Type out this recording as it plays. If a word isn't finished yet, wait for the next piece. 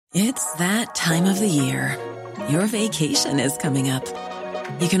It's that time of the year. Your vacation is coming up.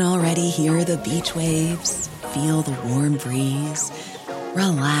 You can already hear the beach waves, feel the warm breeze,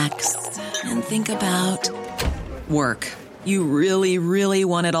 relax, and think about work. You really, really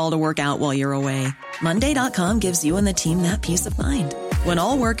want it all to work out while you're away. Monday.com gives you and the team that peace of mind. When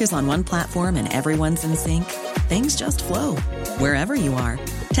all work is on one platform and everyone's in sync, things just flow. Wherever you are,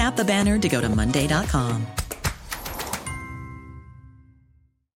 tap the banner to go to Monday.com.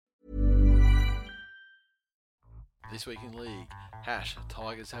 This week in league,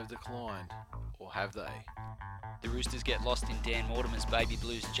 Tigers have declined, or have they? The Roosters get lost in Dan Mortimer's baby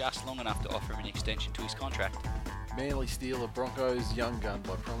blues just long enough to offer him an extension to his contract. Manly steal a Broncos young gun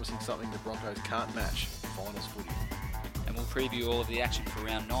by promising something the Broncos can't match, finals footy. And we'll preview all of the action for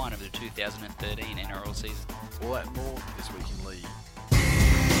round 9 of the 2013 NRL season. All that and more this week in league.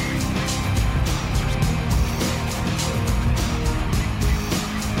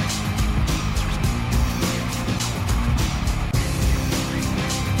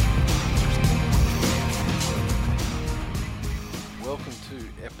 Welcome to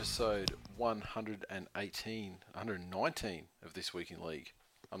episode 119 of This Week in League.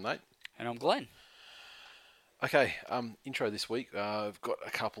 I'm Nate. And I'm Glenn. Okay, intro this week. I've got a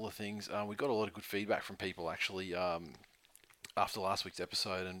couple of things. We got a lot of good feedback from people actually after last week's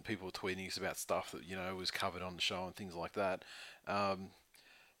episode, and people were tweeting us about stuff that was covered on the show and things like that. On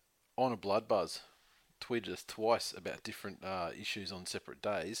a Blood Buzz tweeted us twice about different issues on separate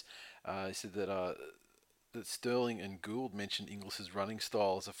days. He said that Sterling and Gould mentioned Inglis's running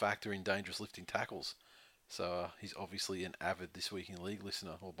style as a factor in dangerous lifting tackles. So he's obviously an avid This Week in League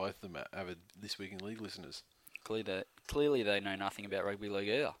listener, or both of them are avid This Week in League listeners. Clearly they know nothing about rugby league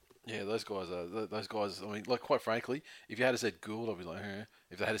either. Yeah, those guys are. Those guys. I mean, like, quite frankly, if you had said Gould, I'd be like,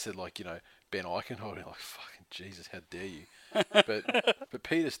 If they had said Ben Eichen, I'd be like, fucking Jesus, how dare you? but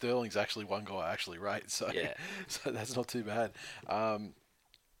Peter Sterling's actually one guy I actually rate. So yeah. So that's not too bad.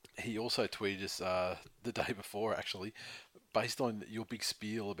 He also tweeted us the day before, actually, based on your big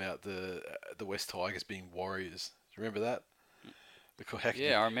spiel about the West Tigers being Warriors. Do you remember that? I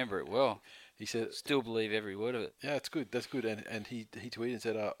remember it well. He said, "Still believe every word of it." Yeah, it's good. That's good. And he tweeted and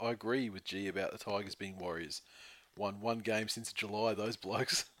said, "I agree with G about the Tigers being Warriors. Won one game since July. Those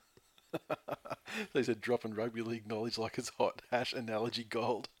blokes." They said, "Dropping rugby league knowledge like it's hot." # analogy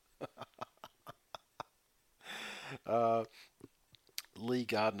gold. Lee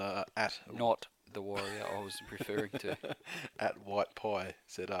Gardner at not the Warrior I was referring to at White Pie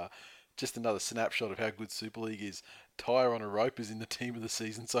said, "Just another snapshot of how good Super League is. Tyre on a Rope is in the team of the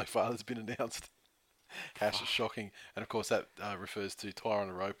season so far that's been announced." Shocking. And of course that refers to Tyre on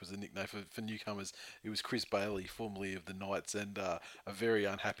a Rope as a nickname for newcomers. It was Chris Bailey, formerly of the Knights, and a very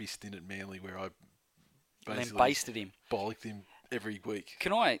unhappy stint at Manly where I basically basted him, bollocked him every week.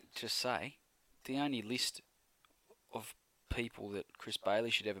 Can I just say, the only list of people that Chris Bailey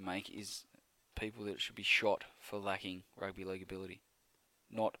should ever make is people that should be shot for lacking rugby league ability,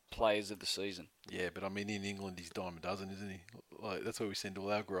 not players of the season. Yeah, but I mean, in England he's dime a dozen, isn't he? Like, that's where we send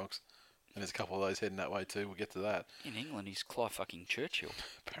all our grogs, and there's a couple of those heading that way too. We'll get to that. In England he's Clive fucking Churchill.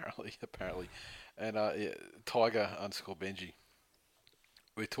 Apparently, and Tiger _ Benji.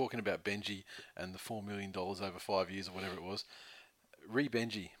 We're talking about Benji and the $4 million over 5 years or whatever it was.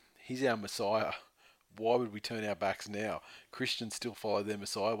 Benji, he's our messiah. Why would we turn our backs now? Christians still follow their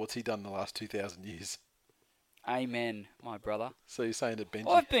Messiah. What's he done in the last 2,000 years? Amen, my brother. So you're saying that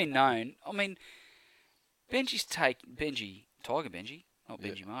Benji... I've been known. I mean, Tiger Benji, not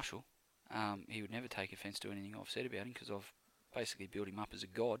Benji Marshall. He would never take offence to anything I've said about him because I've basically built him up as a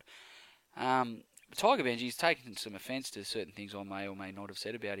god. Tiger Benji's taken some offence to certain things I may or may not have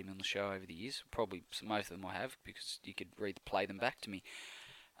said about him on the show over the years. Probably most of them I have because you could play them back to me.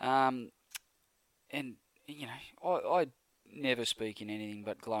 And, I never speak in anything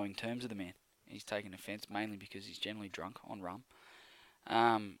but glowing terms of the man. He's taken offence mainly because he's generally drunk on rum.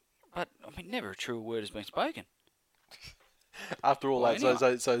 But, I mean, never a truer word has been spoken. After all that,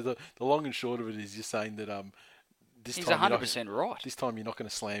 anyway. So the long and short of it is you're saying that this he's time 100% right. This time you're not going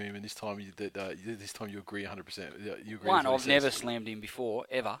to slam him, and this time you agree 100%. You agree. One, I've never slammed him before,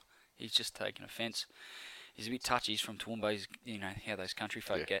 ever. He's just taken offence. He's a bit touchy. He's from Toowoomba. He's, how those country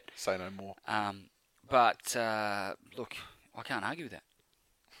folk get. Say no more. But, look, I can't argue with that.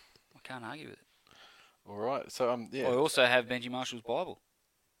 All right. So, I also have Benji Marshall's Bible.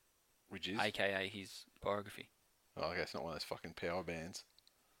 Which is? AKA his biography. Oh, okay. It's not one of those fucking power bands.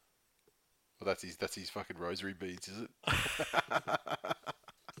 Well, that's his fucking rosary beads, is it?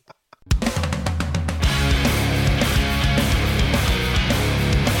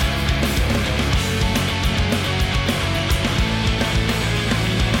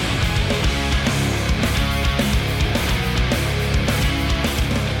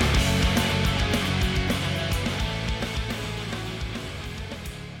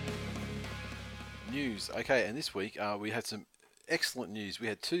 Okay, and this week we had some excellent news. We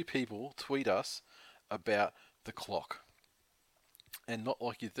had 2 people tweet us about the clock. And not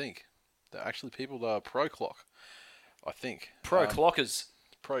like you'd think. They're actually people that are pro-clock, I think. Pro-clockers.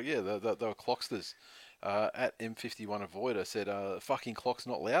 They were clocksters. At M51 Avoider said, fucking clock's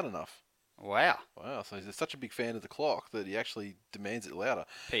not loud enough. Wow. Wow, so he's such a big fan of the clock that he actually demands it louder.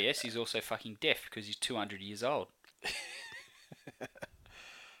 P.S. He's also fucking deaf because he's 200 years old.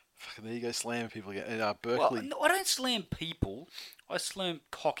 Fucking there you go, slamming people again. And Berkeley... Well, no, I don't slam people. I slam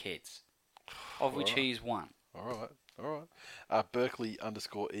cockheads, of which he is one. All right. Berkeley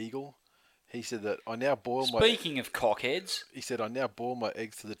 _ He said that I now boil Speaking of cockheads... He said, I now boil my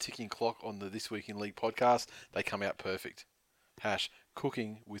eggs to the ticking clock on the This Week in League podcast. They come out perfect. #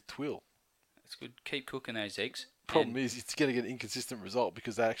 cooking with Twill. That's good. Keep cooking those eggs. Problem is, it's going to get an inconsistent result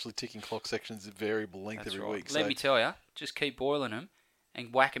because that actually ticking clock section's a variable length every week. Let me tell you, just keep boiling them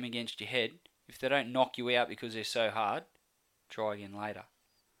and whack them against your head. If they don't knock you out because they're so hard, try again later.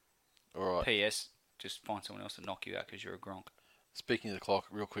 All right. P.S. Just find someone else to knock you out because you're a gronk. Speaking of the clock,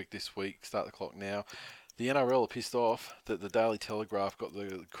 real quick this week, start the clock now. The NRL are pissed off that the Daily Telegraph got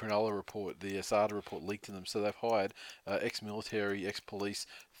the Cronulla report, the ASADA report leaked to them, so they've hired ex-military, ex-police,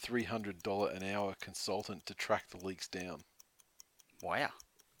 $300 an hour consultant to track the leaks down. Wow.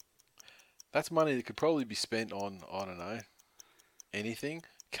 That's money that could probably be spent on, I don't know, anything.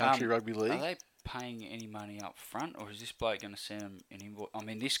 Country rugby league. Are they paying any money up front, or is this bloke going to send them an invoice? I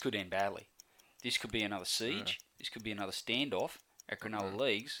mean, this could end badly. This could be another siege. Yeah. This could be another standoff at Cronulla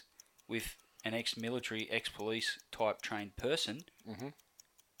Leagues with an ex-military, ex-police type trained person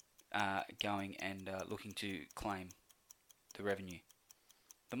going and looking to claim the revenue.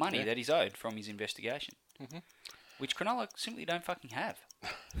 The money that he's owed from his investigation. Which Cronulla simply don't fucking have.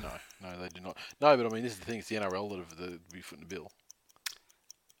 No, they do not. No, but I mean, this is the thing. It's the NRL that have be footing the bill.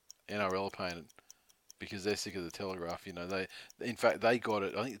 NRL are paying it because they're sick of the Telegraph. You know, in fact, they got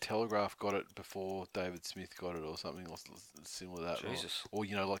it. I think the Telegraph got it before David Smith got it, or something similar to that. Jesus. Or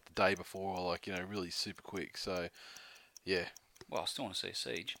you know, like the day before, or like, you know, really super quick. So, yeah. Well, I still want to see a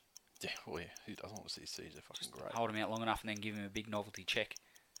siege. Yeah, well, yeah. Who doesn't want to see a siege? They're fucking great. Hold him out long enough and then give him a big novelty check.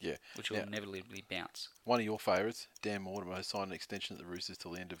 Yeah. Which will inevitably bounce. One of your favourites, Dan Mortimer, has signed an extension at the Roosters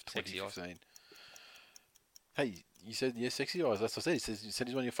till the end of 2015. Hey, you said, Sexy Eyes. That's what I said. You said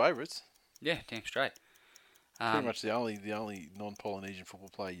he's one of your favourites. Yeah, damn straight. Pretty much the only non-Polynesian football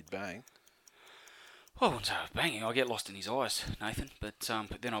player you'd bang. Well, I wouldn't say I was banging. I get lost in his eyes, Nathan. But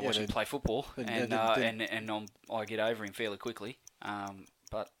then I watch him play football, and I get over him fairly quickly.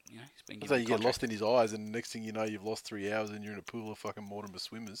 But you know, he's been given. So you get lost in his eyes, and next thing you know, you've lost 3 hours, and you're in a pool of fucking Mortimer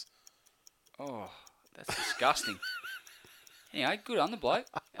swimmers. Oh, that's disgusting. Anyway, good on the bloke.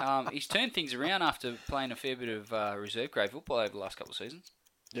 He's turned things around after playing a fair bit of reserve grade football over the last couple of seasons.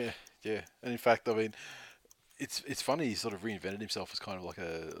 Yeah, and in fact, I mean, it's funny. He sort of reinvented himself as kind of like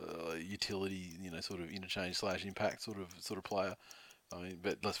a utility, you know, sort of interchange / impact sort of player. I mean,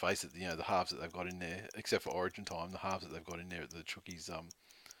 but let's face it, you know, the halves that they've got in there, except for Origin time, the halves that they've got in there at the Chookies,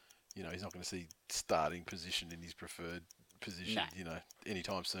 you know, he's not going to see starting position in his preferred position, you know,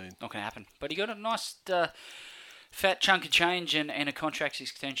 anytime soon. Not going to happen. But he got a nice fat chunk of change and a contract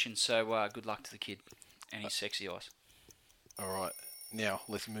extension, so good luck to the kid and his sexy eyes. All right. Now,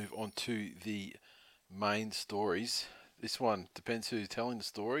 let's move on to the main stories. This one depends who's telling the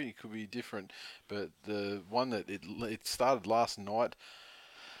story. It could be different, but the one that it started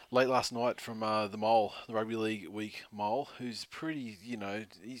late last night from the Mole, the Rugby League Week Mole, who's pretty, you know,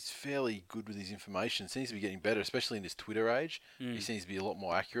 he's fairly good with his information. Seems to be getting better, especially in this Twitter age. He seems to be a lot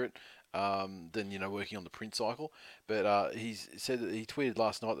more accurate than, you know, working on the print cycle. But he's said that he tweeted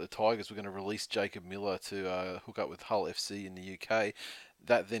last night that the Tigers were going to release Jacob Miller to hook up with Hull FC in the UK.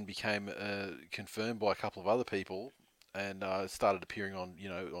 That then became confirmed by a couple of other people, and started appearing on, you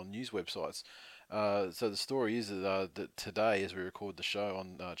know, on news websites. So the story is that today, as we record the show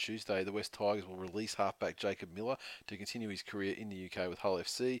on Tuesday, the West Tigers will release halfback Jacob Miller to continue his career in the UK with Hull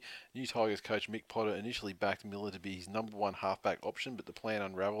FC. New Tigers coach Mick Potter initially backed Miller to be his number one halfback option, but the plan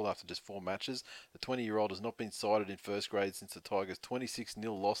unravelled after just 4 matches. The 20-year-old has not been sighted in first grade since the Tigers'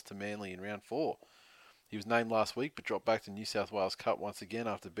 26-0 loss to Manly in round 4. He was named last week, but dropped back to New South Wales Cup once again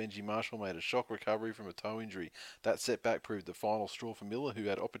after Benji Marshall made a shock recovery from a toe injury. That setback proved the final straw for Miller, who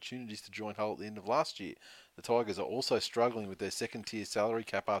had opportunities to join Hull at the end of last year. The Tigers are also struggling with their second-tier salary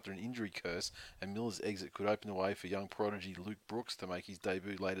cap after an injury curse, and Miller's exit could open the way for young prodigy Luke Brooks to make his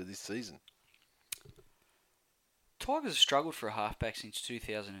debut later this season. Tigers have struggled for a halfback since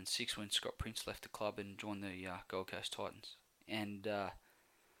 2006 when Scott Prince left the club and joined the Gold Coast Titans. And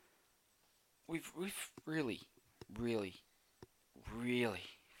We've really, really, really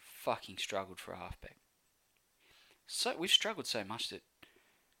fucking struggled for a halfback. So we've struggled so much that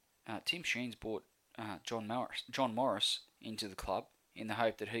Tim Sheens brought John Morris into the club in the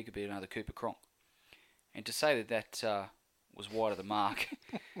hope that he could be another Cooper Cronk. And to say that was wide of the mark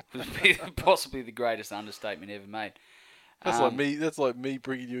was possibly the greatest understatement ever made. That's like me. That's like me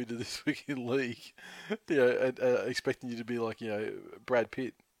bringing you into this week in league, and expecting you to be like Brad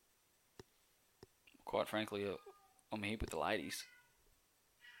Pitt. Quite frankly, I'm here with the ladies.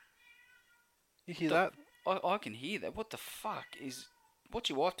 You hear that? I can hear that. What the fuck is?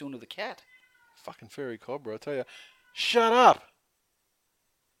 What's your wife doing to the cat? Fucking fairy cobra! I tell you, shut up.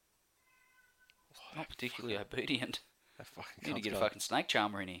 Not particularly obedient. That fucking Need to get a fucking snake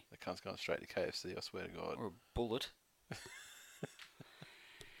charmer in here. The cunt's going straight to KFC. I swear to God. Or a bullet.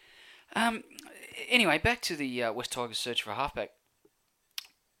 Anyway, back to the West Tigers search for a halfback,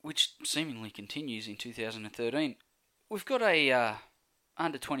 which seemingly continues in 2013. We've got a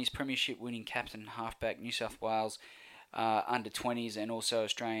under-20s premiership winning captain halfback, New South Wales under-20s, and also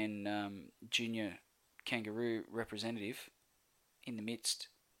Australian junior kangaroo representative in the midst,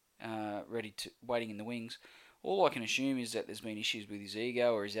 waiting in the wings. All I can assume is that there's been issues with his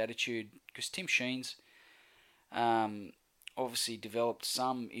ego or his attitude, because Tim Sheens obviously developed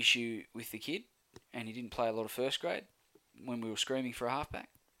some issue with the kid, and he didn't play a lot of first grade when we were screaming for a halfback.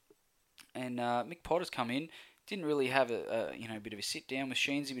 And Mick Potter's come in, didn't really have a bit of a sit down with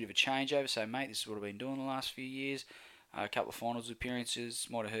Sheens, a bit of a changeover. So, mate, this is what I've been doing the last few years. A couple of finals appearances,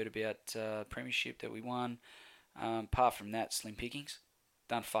 might have heard about premiership that we won. Apart from that, slim pickings,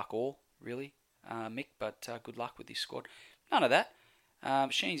 done fuck all really, Mick. But good luck with this squad. None of that.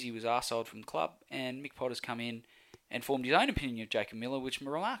 Sheensy was arseholed from the club, and Mick Potter's come in and formed his own opinion of Jacob Miller, which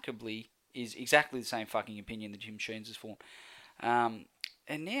remarkably is exactly the same fucking opinion that Tim Sheens has formed. And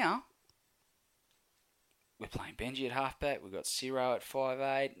now we're playing Benji at halfback. We've got Ciro at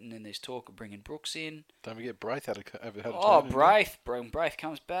 5'8", and then there's talk of bringing Brooks in. Don't forget Braith had a turn. Oh, Braith. When Braith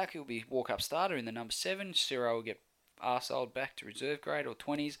comes back, he'll be walk-up starter in the number 7. Ciro will get arseholed back to reserve grade or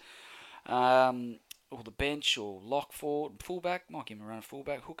 20s. Or the bench, or lock forward, fullback. Might give him a run at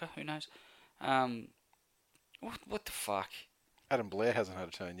fullback, hooker, who knows. What the fuck? Adam Blair hasn't had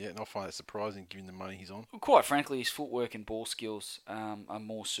a turn yet, and I find that surprising given the money he's on. Quite frankly, his footwork and ball skills are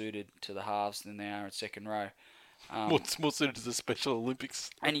more suited to the halves than they are at second row. More suited to the Special Olympics.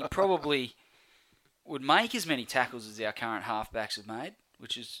 And he probably would make as many tackles as our current halfbacks have made,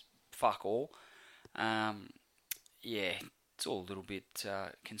 which is fuck all. It's all a little bit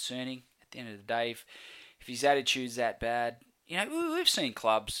concerning. At the end of the day, if his attitude's that bad, we've seen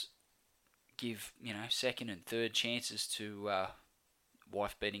clubs give second and third chances to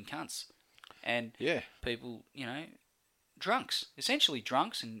wife-beating cunts, and people drunks, essentially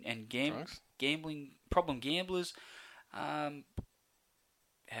drunks and gambling problem gamblers. Haven't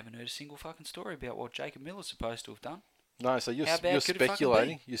heard a single fucking story about what Jacob Miller's supposed to have done. No, so you're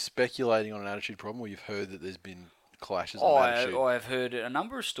speculating. You're speculating on an attitude problem, or you've heard that there's been clashes. I've heard a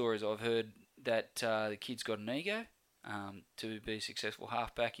number of stories. I've heard that the kid's got an ego. To be a successful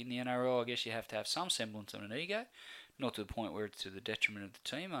halfback in the NRL, I guess you have to have some semblance of an ego, not to the point where it's to the detriment of the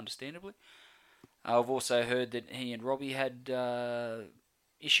team, understandably. I've also heard that he and Robbie had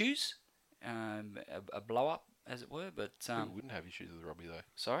issues, a blow-up, as it were. But who wouldn't have issues with Robbie, though?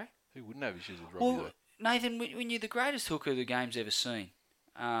 Sorry? Who wouldn't have issues with Robbie, though? Nathan, when you're the greatest hooker the game's ever seen,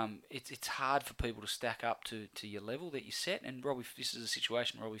 it's hard for people to stack up to your level that you set. And this is a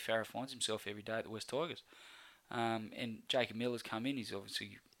situation Robbie Farah finds himself every day at the West Tigers. And Jacob Miller's come in. He's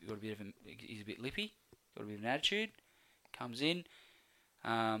obviously got he's a bit lippy, got a bit of an attitude. Comes in,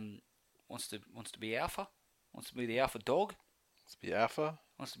 wants to be alpha, wants to be the alpha dog. Wants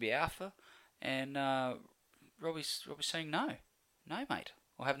to be alpha, and Robbie's saying no, mate.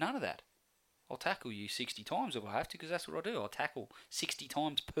 I'll have none of that. I'll tackle you 60 times if I have to, because that's what I do. I'll tackle 60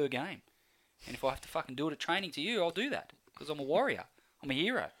 times per game, and if I have to fucking do it at training to you, I'll do that, because I'm a warrior. I'm a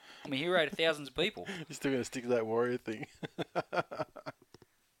hero. I'm a hero to thousands of people. You're still going to stick to that warrior thing.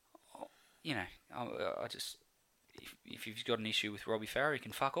 I just... If you've got an issue with Robbie Farah, he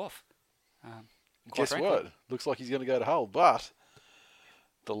can fuck off. Guess what? Looks like he's going to go to Hull. But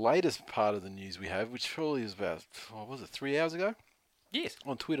the latest part of the news we have, which probably is about, 3 hours ago? Yes.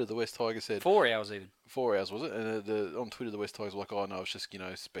 On Twitter, the West Tigers said... 4 hours even. 4 hours, was it? And on Twitter, the West Tigers were like, oh, no, it's just,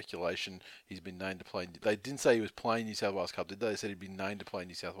 speculation. He's been named to play... They didn't say he was playing New South Wales Cup, did they? They said he'd been named to play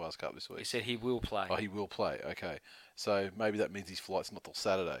New South Wales Cup this week. He said he will play. Oh, he will play. Okay. So maybe that means his flight's not till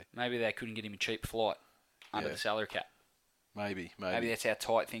Saturday. Maybe they couldn't get him a cheap flight under the salary cap. Maybe. Maybe that's how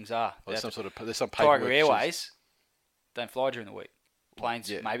tight things are. There's some paperwork. Tiger Airways don't fly during the week. Planes,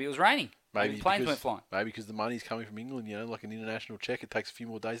 maybe it was raining. Maybe the planes because, weren't flying. Maybe because the money's coming from England, like an international check, it takes a few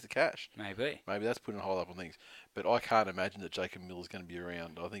more days to cash. Maybe. Maybe that's putting a hold up on things. But I can't imagine that Jacob Miller's going to be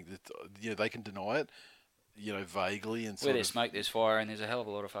around. I think that they can deny it, vaguely and Where there's smoke, there's fire, and there's a hell of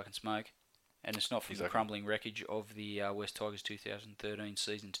a lot of fucking smoke. And it's not from Exactly. the crumbling wreckage of the West Tigers 2013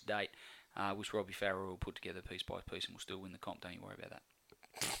 season to date, which Robbie Farrell will put together piece by piece and will still win the comp. Don't you worry about that.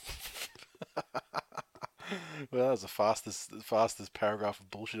 Well, that was the fastest paragraph of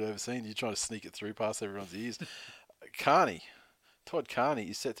bullshit I've ever seen. You're trying to sneak it through past everyone's ears. Todd Carney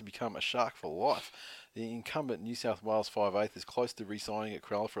is set to become a Shark for life. The incumbent New South Wales 5'8" is close to re-signing at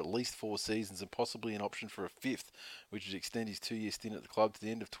Cronulla for at least 4 seasons and possibly an option for a 5th, which would extend his 2-year stint at the club to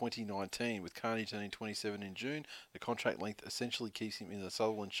the end of 2019. With Carney turning 27 in June, the contract length essentially keeps him in the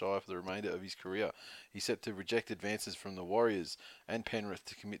Sutherland Shire for the remainder of his career. He's set to reject advances from the Warriors and Penrith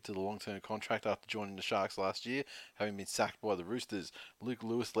to commit to the long-term contract after joining the Sharks last year, having been sacked by the Roosters. Luke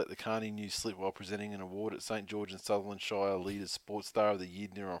Lewis let the Carney news slip while presenting an award at St George and Sutherland Shire Leaders Sports Star of the Year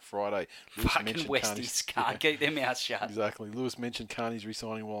dinner on Friday. Lewis Fucking Westies can't keep their mouths shut. Exactly. Lewis mentioned Carney's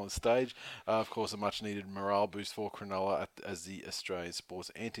re-signing while on stage. Of course, a much-needed morale boost for Cronulla as the Australian Sports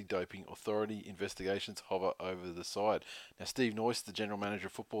Anti-Doping Authority investigations hover over the side. Now, Steve Noyce, the General Manager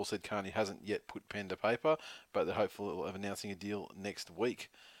of Football, said Carney hasn't yet put pen to paper, but they're hopeful of announcing a deal next week.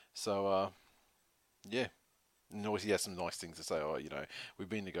 So, yeah. Noisy has some nice things to say. We've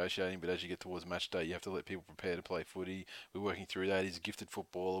been negotiating, but as you get towards match day, you have to let people prepare to play footy. We're working through that. He's a gifted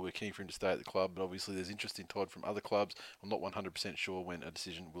footballer. We're keen for him to stay at the club, but obviously there's interest in Todd from other clubs. I'm not 100% sure when a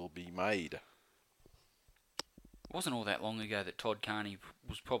decision will be made. It wasn't all that long ago that Todd Carney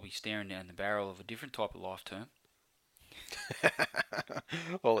was probably staring down the barrel of a different type of life term.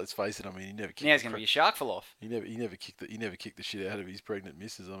 Well, let's face it. I mean, he never kicked. Now he's going to be a Shark for life. He never kicked the shit out of his pregnant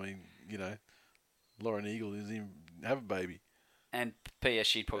missus. I mean, Lauren Eagle didn't even have a baby. And P.S.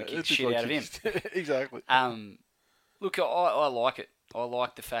 she'd probably kick the shit out of him. Exactly. Look, I like it. I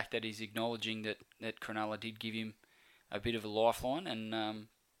like the fact that he's acknowledging that Cronulla did give him a bit of a lifeline. And,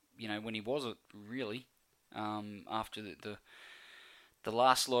 when he wasn't really, after the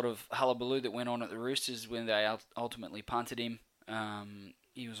last lot of hullabaloo that went on at the Roosters when they ultimately punted him,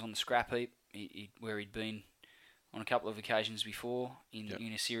 he was on the scrap heap where he'd been on a couple of occasions before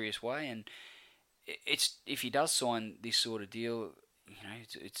in a serious way. And if he does sign this sort of deal,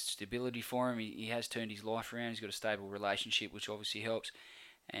 it's stability for him. He has turned his life around. He's got a stable relationship, which obviously helps.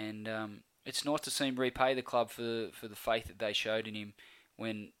 And it's nice to see him repay the club for the faith that they showed in him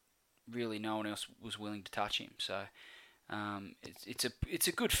when really no one else was willing to touch him. So it's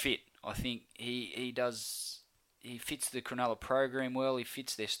a good fit. I think he fits the Cronulla program well. He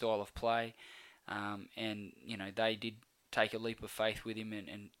fits their style of play, and they did take a leap of faith with him,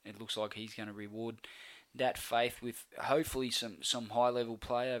 and it looks like he's going to reward that faith with hopefully some high level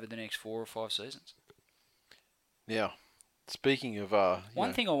play over the next 4 or 5 seasons. Now, speaking of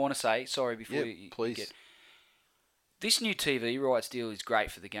one thing I want to say, sorry, before please. You get this new TV rights deal is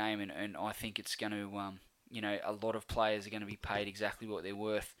great for the game, and I think it's going to a lot of players are going to be paid exactly what they're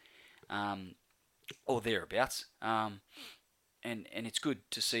worth, or thereabouts, and it's good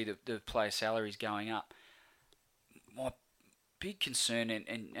to see the player salaries going up. My big concern,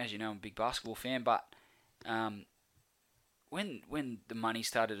 and as you know, I'm a big basketball fan, but when the money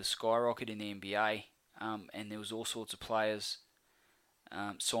started to skyrocket in the NBA, and there was all sorts of players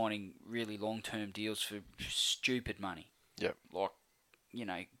signing really long-term deals for stupid money. Yep. Like,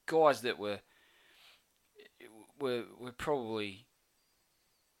 guys that were probably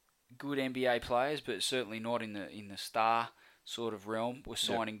good NBA players, but certainly not in the star sort of realm, were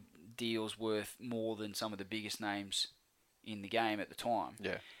signing deals worth more than some of the biggest names in the game at the time.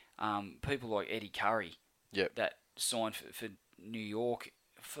 Yeah. People like Eddie Curry. Yep. That signed for New York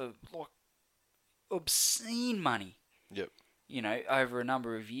for like obscene money. Yep. Over a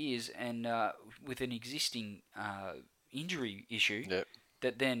number of years, and with an existing injury issue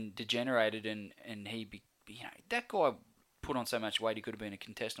that then degenerated, and that guy put on so much weight he could have been a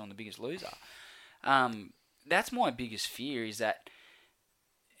contestant on The Biggest Loser. That's my biggest fear, is that,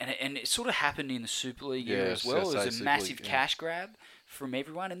 and it sort of happened in the Super League era as well. It was a massive cash grab from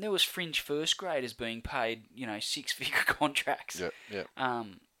everyone, and there was fringe first graders being paid 6-figure contracts.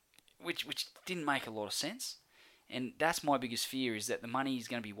 Which didn't make a lot of sense. And that's my biggest fear, is that the money is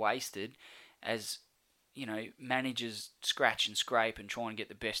going to be wasted as, managers scratch and scrape and try and get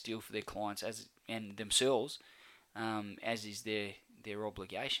the best deal for their clients and themselves, as is their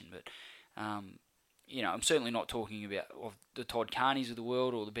obligation. But, I'm certainly not talking about of the Todd Carneys of the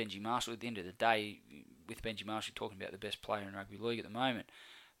world or the Benji Marshall. At the end of the day, with Benji Marshall talking about the best player in rugby league at the moment.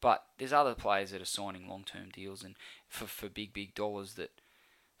 But there's other players that are signing long-term deals and for big dollars that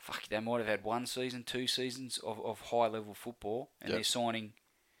fuck, they might have had 1 season, 2 seasons of high-level football, and they're signing,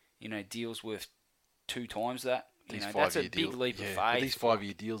 deals worth 2 times that. That's a big leap of faith. But these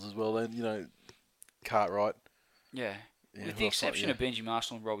 5-year deals as well, and, Cartwright. Yeah. With the exception of Benji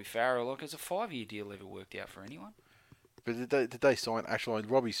Marshall and Robbie Farrell, has a 5-year deal ever worked out for anyone? But did they sign? Actually,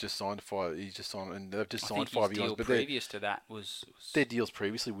 Robbie's just signed 5. He's just signed, and they've just signed 5 years. But previous to that was their deals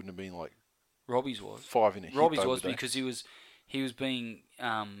previously wouldn't have been like Robbie's was 5 in a hit. Robbie's was because he was being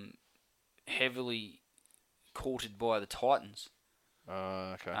heavily courted by the Titans.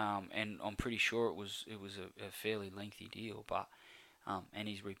 Okay. And I'm pretty sure it was a fairly lengthy deal, but and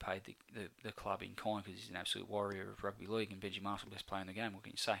he's repaid the club in kind because he's an absolute warrior of rugby league, and Benji Marshall, best player in the game. What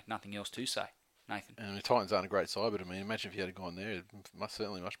can you say? Nothing else to say, Nathan. And the Titans aren't a great side, but I mean, imagine if he had gone there, it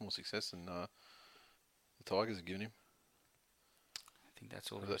certainly much more success than the Tigers have given him. I think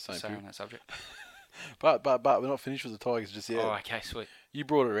that's all there is to say on that subject. But we're not finished with the Tigers just yet. Oh, okay, sweet. You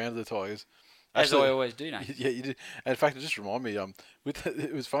brought it around to the Tigers. As I always do, Nathan. Yeah, you did. And in fact, it just reminded me.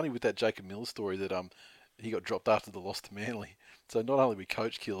 It was funny with that Jacob Miller story that he got dropped after the loss to Manly. So not only we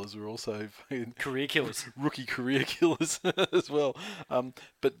coach killers, we're also career killers, rookie career killers as well.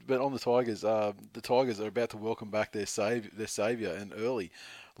 But on the Tigers are about to welcome back their saviour and early,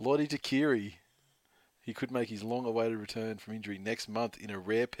 Lottie Takiri. He could make his long-awaited return from injury next month in a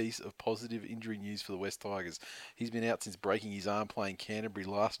rare piece of positive injury news for the West Tigers. He's been out since breaking his arm playing Canterbury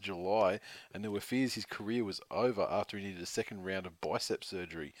last July, and there were fears his career was over after he needed a second round of bicep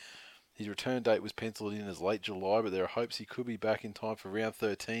surgery. His return date was penciled in as late July, but there are hopes he could be back in time for round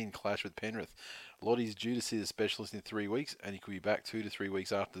 13 clash with Penrith. Lottie's due to see the specialist in 3 weeks, and he could be back 2 to 3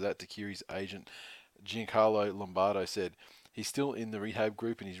 weeks after that, Takiri's agent Giancarlo Lombardo said. He's still in the rehab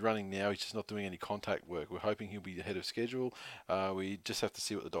group and he's running now. He's just not doing any contact work. We're hoping he'll be ahead of schedule. We just have to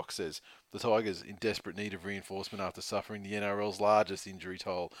see what the doc says. The Tigers in desperate need of reinforcement after suffering the NRL's largest injury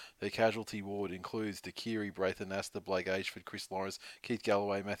toll. Their casualty ward includes Takiri, Braithen Astor, Blake Ashford, Chris Lawrence, Keith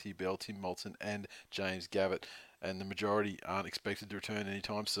Galloway, Matthew Bell, Tim Moulton and James Gavitt. And the majority aren't expected to return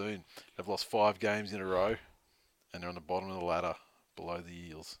anytime soon. They've lost 5 games in a row and they're on the bottom of the ladder below the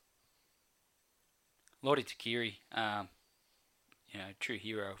Eels. Lottie Takiri, true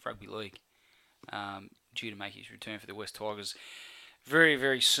hero of rugby league, due to make his return for the West Tigers very,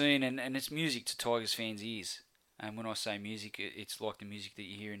 very soon, and it's music to Tigers fans' ears. And when I say music, it's like the music that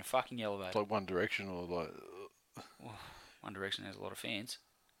you hear in a fucking elevator. It's like One Direction or like... Well, One Direction has a lot of fans,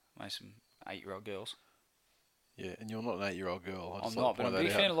 most some 8-year-old girls. Yeah, and you're not an 8-year-old girl. I'm not, but I'm a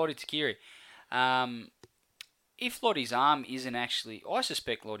big fan of Lottie Takiri. If Lottie's arm isn't actually... I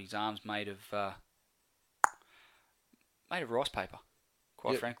suspect Lottie's arm's made of rice paper,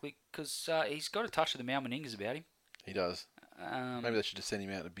 quite frankly, because he's got a touch of the Mal Meningas about him. He does. Maybe they should just send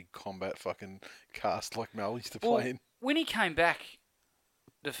him out in a big combat fucking cast like Mal used to play in. When he came back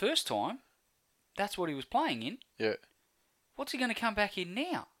the first time, that's what he was playing in. Yeah. What's he going to come back in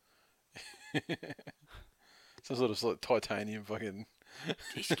now? Some sort of like titanium fucking...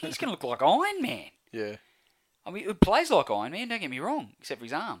 he's going to look like Iron Man. Yeah. I mean, he plays like Iron Man, don't get me wrong, except for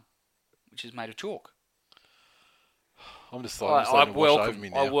his arm, which is made of chalk. I'm just like,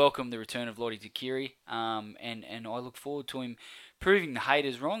 I welcome the return of Lottie Takiri, and I look forward to him proving the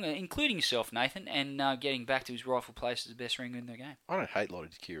haters wrong, including yourself, Nathan, and getting back to his rightful place as the best ringer in the game. I don't hate Lottie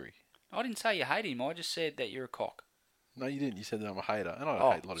Takiri. I didn't say you hate him. I just said that you're a cock. No, you didn't. You said that I'm a hater, and I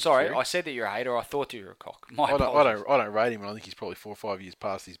don't hate Lottie Takiri. Sorry, I said that you're a hater. I thought you were a cock. I don't rate him, and I think he's probably 4 or 5 years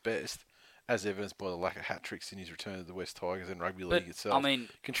past his best, as evidenced by the lack of hat-tricks in his return to the West Tigers and rugby league itself. I mean,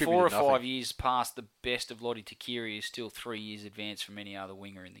 4 or 5 years past the best of Lottie Takiri is still 3 years advanced from any other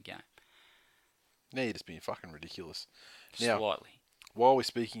winger in the game. Now you're just being fucking ridiculous. Slightly. Now, while we're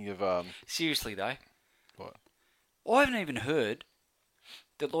speaking of... Seriously, though. What? I haven't even heard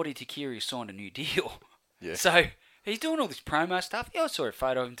that Lottie Takiri has signed a new deal. Yeah. So, he's doing all this promo stuff. Yeah, I saw a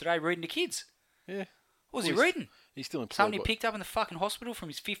photo of him today reading to kids. Yeah. What was he reading? He's still employed. Something he picked up in the fucking hospital from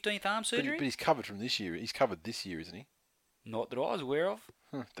his 15th arm surgery? But he's covered from this year. He's covered this year, isn't he? Not that I was aware of.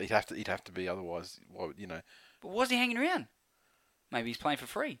 He'd have to be, otherwise, why would, But why's he hanging around? Maybe he's playing for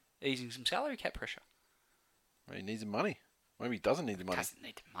free, easing some salary cap pressure. Well, he needs the money. Maybe he doesn't need the money. Doesn't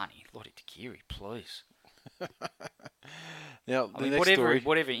need the money. Lottie Takiri, please. Now,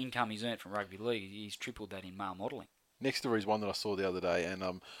 whatever income he's earned from rugby league, he's tripled that in male modelling. Next story is one that I saw the other day, and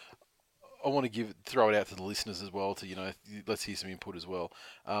I want to throw it out to the listeners as well to, let's hear some input as well.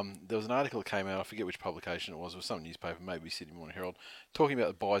 There was an article that came out, I forget which publication it was some newspaper, maybe Sydney Morning Herald, talking about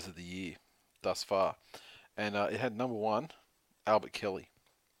the buys of the year thus far. And it had number 1, Albert Kelly.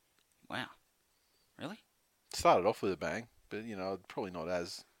 Wow. Really? Started off with a bang, but, probably not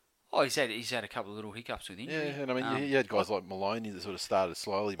as... Oh, he's had a couple of little hiccups with injury. Yeah, and I mean, you had guys like Maloney that sort of started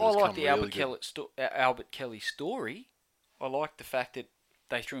slowly, but I it's like come the really good. Albert Kelly story. I like the fact that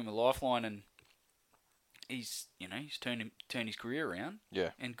they threw him a lifeline and he's turned his career around. Yeah.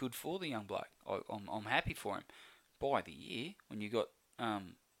 And good for the young bloke. I'm happy for him. By the year, when you got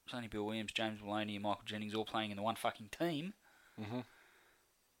Sonny Bill Williams, James Maloney, and Michael Jennings all playing in the one fucking team, Mm-hmm.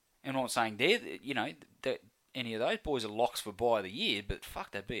 and I'm not saying that any of those boys are locks for by the year, but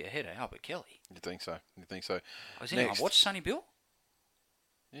fuck, they'd be ahead of Albert Kelly. You think so? Has anyone watched Sonny Bill?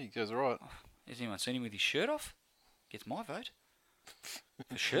 Yeah, he goes all right. Has anyone seen him with his shirt off? Gets my vote.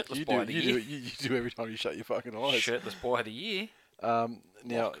 The shirtless You boy do, of the you year. do, you do every time you shut your fucking eyes. Shirtless boy of the year.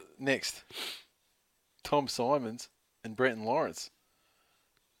 Now, next, Tom Simons and Brenton Lawrence.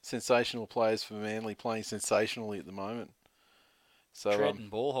 Sensational players for Manly, playing sensationally at the moment. So, Tread and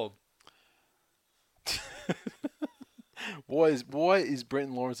ball hog. why is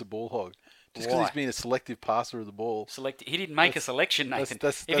Brenton Lawrence a ball hog? Just because Why? he's been a selective passer of the ball. He didn't make a selection, Nathan.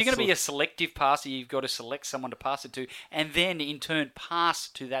 If you're going to be a selective passer, you've got to select someone to pass it to, and then in turn pass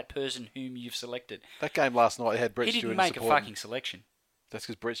to that person whom you've selected. That game last night had Brett He Stewart didn't make a support him. fucking selection. That's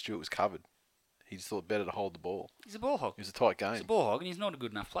because Brett Stewart was covered. He just thought better to hold the ball. He's a ball hog. It was a tight He's a game. ball hog, and he's not a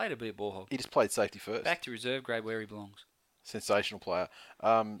good enough player to be a ball hog. He just played safety first. Back to reserve grade where he belongs. Sensational player.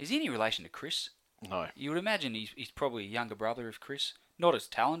 Is he any relation to Chris? No. You would imagine he's probably a younger brother of Chris. Not as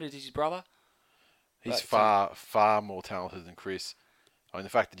talented as his brother. He's But, far more talented than Chris. I mean, the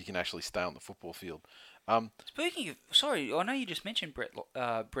fact that he can actually stay on the football field. Speaking of, sorry, I know you just mentioned Brett.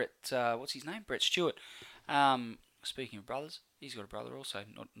 What's his name? Brett Stewart. Speaking of brothers, he's got a brother also,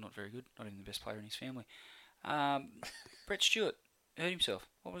 not very good, not even the best player in his family. Brett Stewart hurt himself.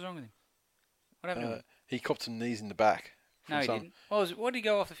 What was wrong with him? What happened to him? He copped some knees in the back. No, he didn't. What did he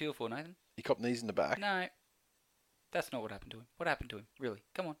go off the field for, Nathan? He copped knees in the back. No, that's not what happened to him. What happened to him? Really?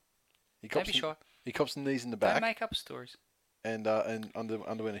 Come on. He Don't copped be shy. He copped some knees in the Don't back make up stories. and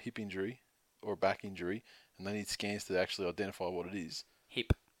underwent a hip injury or a back injury, and they need scans to actually identify what it is.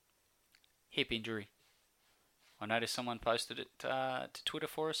 Hip injury. I noticed someone posted it to Twitter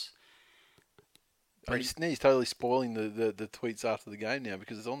for us. He's totally spoiling the tweets after the game now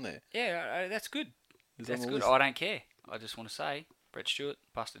because it's on there. Yeah, that's good. It's on That's the good. list. I don't care. I just want to say, Brett Stewart,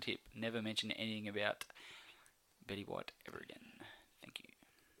 busted hip. Never mention anything about Betty White ever again. Thank you.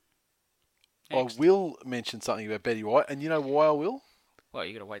 Next. I will mention something about Betty White, and you know why I will? Well,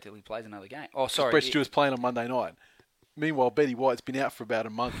 you got to wait till he plays another game. Oh, 'Cause sorry. Brett Stewart's playing on Monday night. Meanwhile, Betty White's been out for about a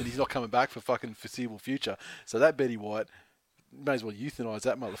month, and he's not coming back for fucking foreseeable future. So that Betty White, may as well euthanize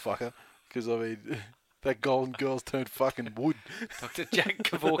that motherfucker, because I mean, that Golden Girl's turned fucking wood. Dr. Jack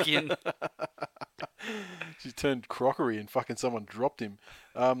Kevorkian. She turned crockery, and fucking someone dropped him.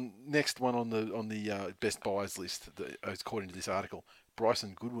 Next one on the best buys list, according to this article,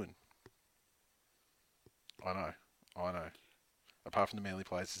 Bryson Goodwin. I know. Apart from the Manly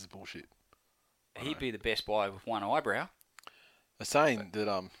players, this is bullshit. He'd be the best buy with one eyebrow. They're saying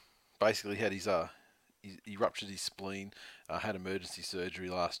that basically had he ruptured his spleen, had emergency surgery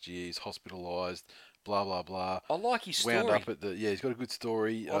last year. He's hospitalised. Blah blah blah. I like his story. Wound up at he's got a good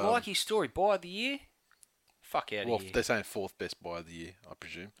story. I like his story. Buy of the year? Fuck out Well, of here. they're saying fourth best buy of the year, I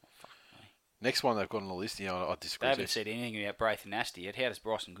presume. Next one they've got on the list. I disagree. They haven't said anything about Braith and Nasty yet. How does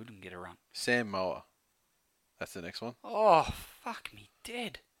Bryson Goodwin get a run? Sam Mower. That's the next one. Oh, fuck me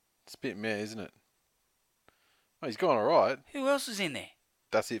dead. It's a bit meh, isn't it? Oh, he's gone all right. Who else is in there?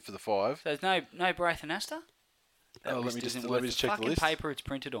 That's it for the 5. There's no Braith and Asta? That let list me just- isn't let worth me just the check the fucking list. paper it's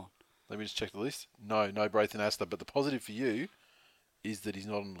printed on. Let me just check the list. No Braith and Asta. But the positive for you is that he's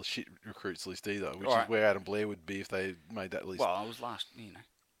not on the shit recruits list either, which Right. is where Adam Blair would be if they made that list. Well, I was last,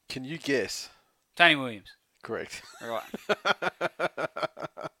 Can you guess? Tony Williams. Correct. All right.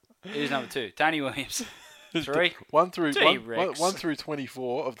 Who's number 2? Tony Williams. 3. 1 through T-Rex. 1 through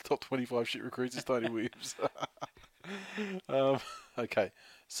 24 of the top 25 shit recruits is Tony Williams. Okay,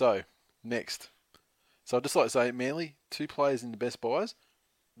 so next. So I'd just like to say, Manly, 2 players in the best buys,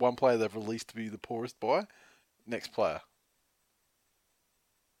 1 player they've released to be the poorest buy. Next player.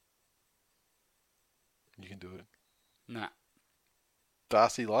 You can do it. Nah.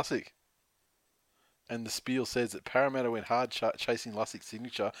 Darcy Lussick. And the spiel says that Parramatta went hard chasing Lussick's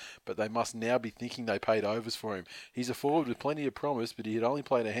signature, but they must now be thinking they paid overs for him. He's a forward with plenty of promise, but he had only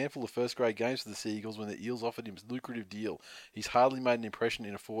played a handful of first-grade games for the Seagulls when the Eels offered him a lucrative deal. He's hardly made an impression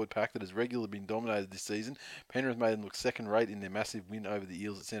in a forward pack that has regularly been dominated this season. Penrith made him look second-rate in their massive win over the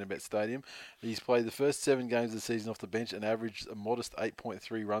Eels at Centrebet Stadium. He's played the first 7 games of the season off the bench and averaged a modest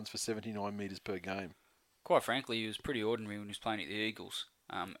 8.3 runs for 79 metres per game. Quite frankly, he was pretty ordinary when he was playing at the Eagles.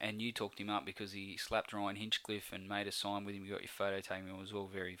 And you talked him up because he slapped Ryan Hinchcliffe and made a sign with him. You got your photo taken. It was all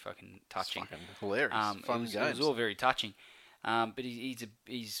very fucking touching. It's fucking hilarious. Fun games. It was all very touching. But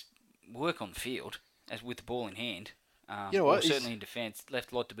he's work on the field as with the ball in hand. You know what? Certainly in defence,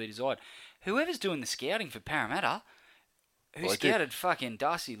 left a lot to be desired. Whoever's doing the scouting for Parramatta, who scouted fucking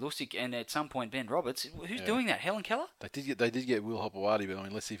Darcy Lussick and at some point Ben Roberts, who's doing that? Helen Keller? They did get Will Hopewadi, but I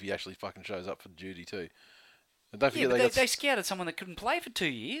mean, let's see if he actually fucking shows up for duty too. And don't forget they scouted someone that couldn't play for 2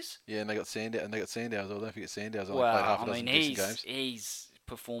 years. Yeah, and they got Sandow as well. Don't forget Sandow's only Well, played half a dozen decent games. His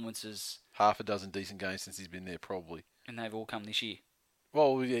performances, half a dozen decent games since he's been there, probably. And they've all come this year.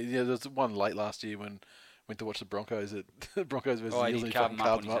 Well, yeah, there was one late last year when went to watch the Broncos at Broncos versus the Eels, and he fucking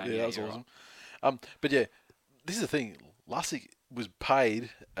carved them up. Yeah, that was awesome. Right. But yeah, this is the thing. Lussick was paid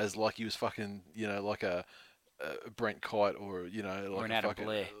as like he was fucking, like a Brent Kite or like an Adam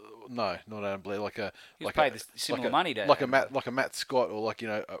Blair. No, not Adam Blair. He was paid similar money to like a Matt Scott or like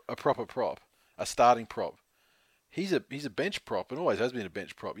a proper prop, a starting prop. He's a bench prop and always has been a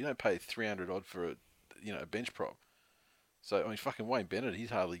bench prop. You don't pay 300 odd for a bench prop. So I mean, fucking Wayne Bennett, he'd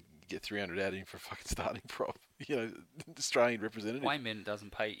hardly get 300 out of him for a fucking starting prop. Australian representative. Wayne Bennett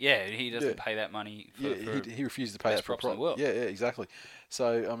doesn't pay. Yeah, he doesn't pay that money. He refuses to pay that for props in the world. Yeah, exactly.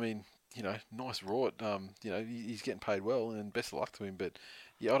 So I mean, nice rort. He's getting paid well, and best of luck to him. But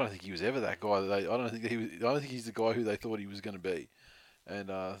yeah, I don't think he was ever that guy. I don't think he's the guy who they thought he was going to be. And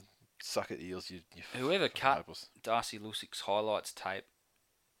suck it, Eels. Whoever cut hopeless. Darcy Lussick's highlights tape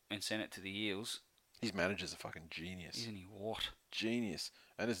and sent it to the Eels. His manager's a fucking genius. Isn't he? What? Genius.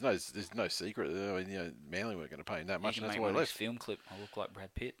 And there's no secret. I mean, Manly weren't going to pay him that much, and that's why he left. Film clip. I look like Brad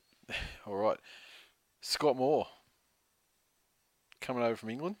Pitt. All right. Scott Moore coming over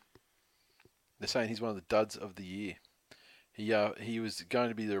from England. They're saying he's one of the duds of the year. He was going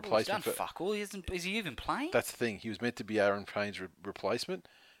to be the replacement. He's done fuck all. Is he even playing? That's the thing. He was meant to be Aaron Payne's replacement.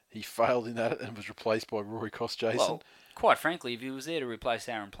 He failed in that and was replaced by Rory Kostjason. Well, quite frankly, if he was there to replace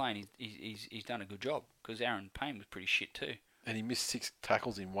Aaron Payne, he's done a good job because Aaron Payne was pretty shit too. And he missed 6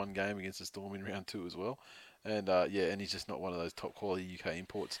 tackles in one game against the Storm in round 2 as well. And and he's just not one of those top quality UK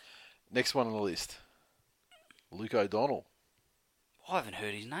imports. Next one on the list, Luke O'Donnell. I haven't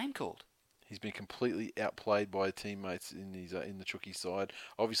heard his name called. He's been completely outplayed by teammates in the Chookie side.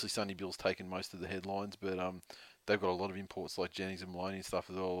 Obviously, Sonny Bill's taken most of the headlines, but they've got a lot of imports like Jennings and Maloney and stuff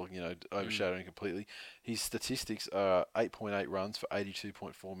as well, overshadowing completely. His statistics are 8.8 runs for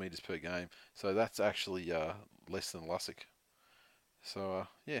 82.4 metres per game. So that's actually less than Lussick. So,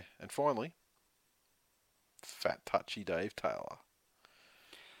 and finally, fat touchy Dave Taylor.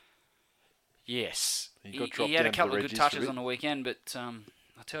 Yes. He had a couple of good touches on the weekend, but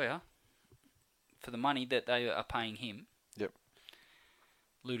I tell you, for the money that they are paying him,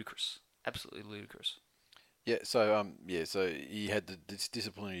 ludicrous. Absolutely ludicrous. Yeah, so he had the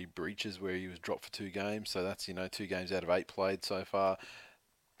disciplinary breaches where he was dropped for 2 games. So that's 2 games out of 8 played so far.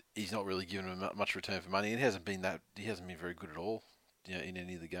 He's not really given him much return for money. He hasn't been very good at all, in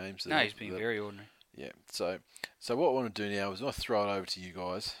any of the games. No, he's been very ordinary. Yeah. So what I want to do now is I want to throw it over to you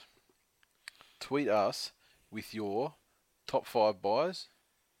guys. Tweet us with your top 5 buys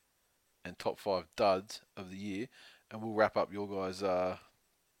and top 5 duds of the year, and we'll wrap up your guys'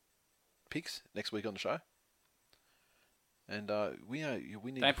 picks next week on the show. And we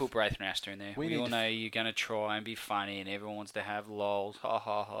need. Don't put Braith and Astor in there. We all know you're going to try and be funny, and everyone wants to have lols. Ha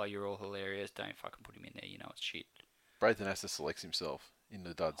ha ha! You're all hilarious. Don't fucking put him in there. You know it's shit. Braith and Astor selects himself in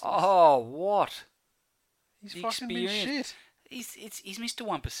the duds. Oh, what? He's fucking been shit. He's Mr.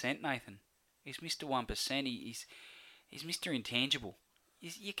 1%, Nathan. He's Mr. 1%. He's Mr. Intangible.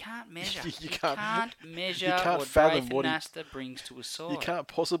 You can't measure. You can't measure what Braith and Astor brings to a side. You can't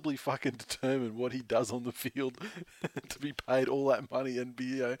possibly fucking determine what he does on the field to be paid all that money and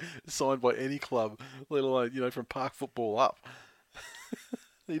be signed by any club, let alone from park football up.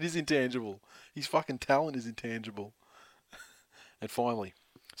 It is intangible. His fucking talent is intangible. And finally,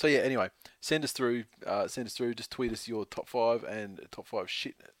 anyway, send us through. Just tweet us your top 5 and top 5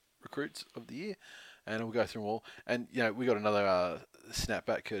 shit recruits of the year, and we'll go through them all. And we got another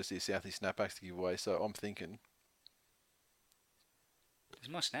snapback courtesy of Southie Snapbacks to give away. So I'm thinking, is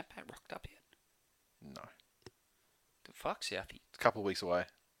my snapback rocked up yet? No. The fuck, Southie? It's a couple of weeks away.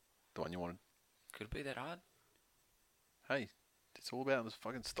 The one you wanted. Could it be that hard? Hey, it's all about this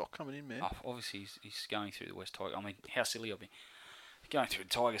fucking stock coming in, man. Oh, obviously he's going through the West Tiger. I mean, how silly of me. Going through the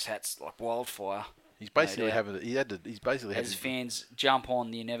Tigers hats like wildfire. He's basically as fans jump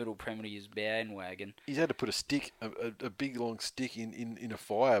on the inevitable Premier's bandwagon. He's had to put a stick, a big long stick in a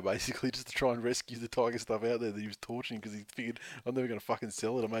fire, basically, just to try and rescue the Tiger stuff out there that he was torching, because he figured, I'm never going to fucking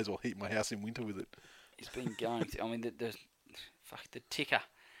sell it. I may as well heat my house in winter with it. He's been going. I mean, the fuck the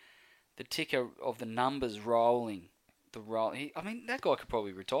ticker of the numbers rolling. That guy could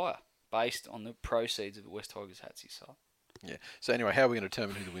probably retire based on the proceeds of the West Tigers hats he sold. Yeah. So anyway, how are we going to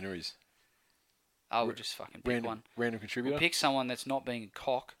determine who the winner is? I would just fucking pick one. Random contributor? We'll pick someone that's not being a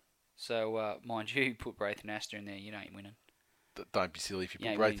cock. So, mind you, put Braithen Astor in there, you ain't winning. Don't be silly. If you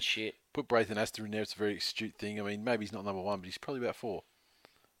ain't put winning shit. Put Braithen Astor in there, it's a very astute thing. I mean, maybe he's not number 1, but he's probably about 4.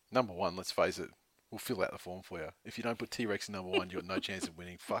 Number 1, let's face it. We'll fill out the form for you. If you don't put T-Rex in number 1, you've got no chance of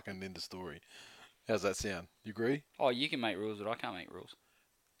winning. Fucking end of story. How's that sound? You agree? Oh, you can make rules, but I can't make rules.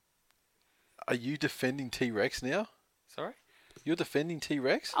 Are you defending T-Rex now? Sorry? You're defending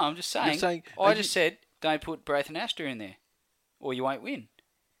T-Rex? Oh, I'm just saying. I just said, don't put Braithen Astor in there, or you won't win.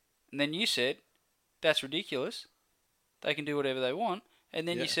 And then you said, that's ridiculous. They can do whatever they want. And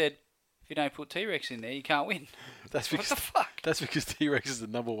then you said, if you don't put T-Rex in there, you can't win. What the fuck? That's because T-Rex is the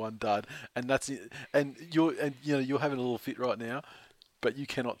number 1 dud, and that's it. And you're having a little fit right now, but you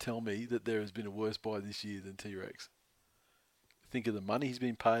cannot tell me that there has been a worse buy this year than T-Rex. Think of the money he's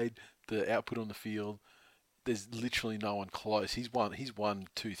been paid, the output on the field. There's literally no one close. He's won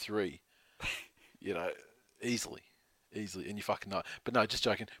 2, 3. Easily, and you fucking know. But no, just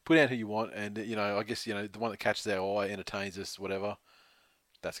joking. Put out who you want, and I guess the one that catches our eye, entertains us, whatever.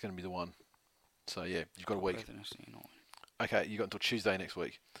 That's going to be the one. So yeah, you've got a week. Okay, you got until Tuesday next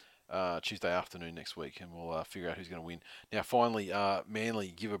week, Tuesday afternoon next week, and we'll figure out who's going to win. Now, finally,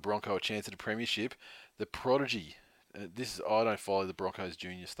 Manly give a Bronco a chance at a premiership. The Prodigy. I don't follow the Broncos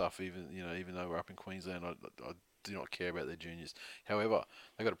junior stuff, even though we're up in Queensland. I do not care about their juniors. However,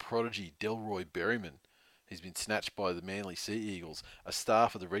 they got a Prodigy, Delroy Berryman. He's been snatched by the Manly Sea Eagles, a star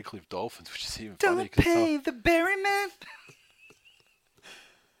for the Redcliffe Dolphins, which is even funnier. Don't pay the Berryman.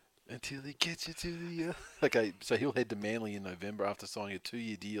 Until he gets you to the... Okay, so he'll head to Manly in November after signing a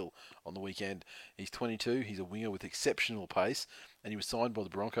 2-year deal on the weekend. He's 22, he's a winger with exceptional pace, and he was signed by the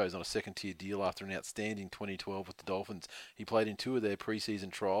Broncos on a second-tier deal after an outstanding 2012 with the Dolphins. He played in 2 of their pre-season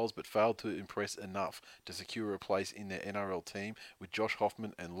trials, but failed to impress enough to secure a place in their NRL team, with Josh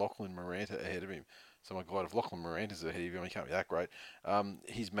Hoffman and Lachlan Moranta ahead of him. So my God, if Lachlan Moranta's ahead of him, he can't be that great.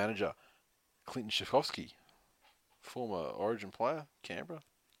 His manager, Clinton Schifkovsky, former Origin player, Canberra,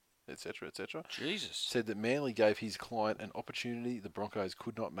 etc., Jesus. said that Manly gave his client an opportunity the Broncos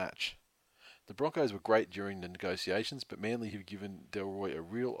could not match. The Broncos were great during the negotiations, but Manly have given Delroy a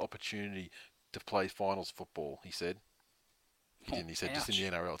real opportunity to play finals football, he said. He didn't, he said just in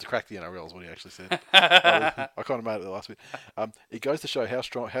the NRL. To crack the NRL is what he actually said. I kind of made it the last bit. It goes to show how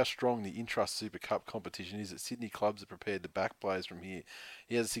strong the Intrust Super Cup competition is that Sydney clubs are prepared to back players from here.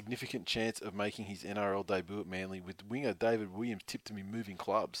 He has a significant chance of making his NRL debut at Manly, with winger David Williams tipped to be moving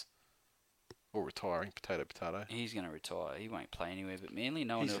clubs. Or retiring, potato. He's going to retire. He won't play anywhere but Manly.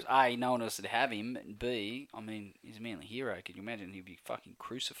 No one else would have him. And B, he's a Manly hero. Could you imagine he'd be fucking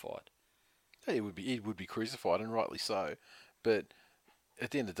crucified? Yeah, he would be crucified, and rightly so. But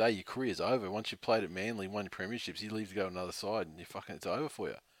at the end of the day, your career's over. Once you've played at Manly, won your premierships, you leave to go to another side, and it's over for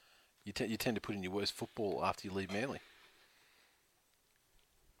you. You tend to put in your worst football after you leave Manly.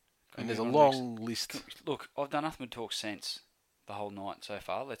 And there's a long list. Look, I've done nothing but talk sense the whole night so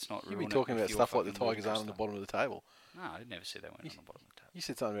far. Let's not ruin it. You've been talking about stuff like the Tigers aren't on the bottom of the table. No, I never said they weren't on the bottom of the table. You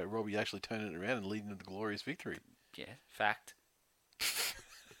said something about Robbie actually turning it around and leading to the glorious victory. Yeah, fact.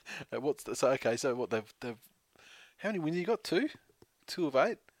 So what they've how many wins have you got? 2? 2 of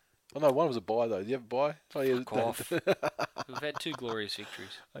 8? Oh no, one was a bye though. Did you have a bye? Oh yeah. Fuck off. We've had 2 glorious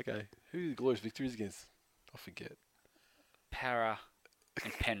victories. Okay. Who are the glorious victories against? I forget. Para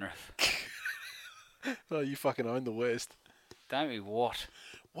and Penrith. Oh, you fucking own the West. Don't we what?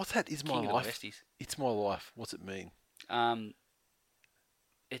 What's that? Is my King life? of the Westies. It's my life. What's it mean? Have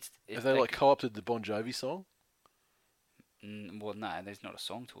they co-opted the Bon Jovi song? Well, no, there's not a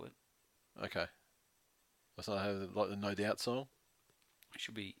song to it. Okay. That's not like the No Doubt song? It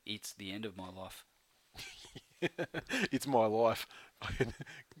should be It's the End of My Life. It's my life.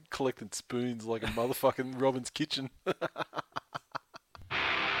 Collecting spoons like a motherfucking Robin's Kitchen.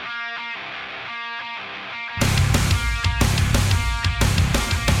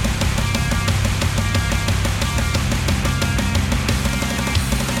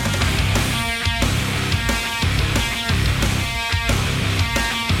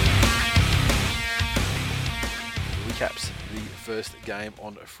 Recaps the first game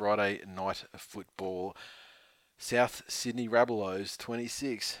on Friday night football. South Sydney Rabbitohs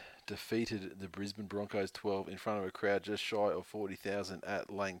 26 defeated the Brisbane Broncos 12 in front of a crowd just shy of 40,000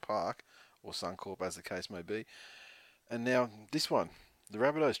 at Lang Park, or Suncorp as the case may be. And now this one, the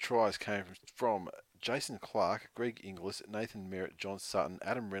Rabbitohs tries came from Jason Clark, Greg Inglis, Nathan Merritt, John Sutton,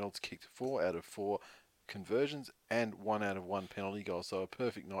 Adam Reynolds kicked 4 out of 4, conversions and 1 out of 1 penalty goal. So a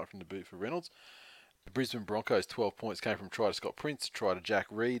perfect night from the boot for Reynolds. The Brisbane Broncos 12 points came from try to Scott Prince, try to Jack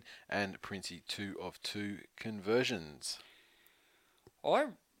Reed, and Princey 2 of 2 conversions. I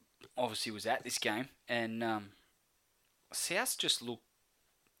obviously was at this game, and South just looked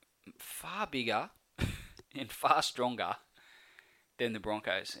far bigger and far stronger than the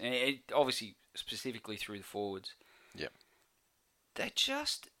Broncos. And it obviously, specifically through the forwards. Yep. They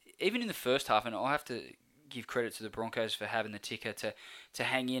just, even in the first half, and I have to give credit to the Broncos for having the ticker to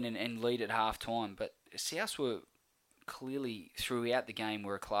hang in and lead at half time, but South were clearly, throughout the game,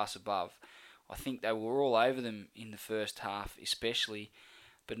 were a class above. I think they were all over them in the first half, especially,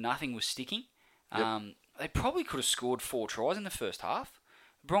 but nothing was sticking. Yep. They probably could have scored 4 tries in the first half.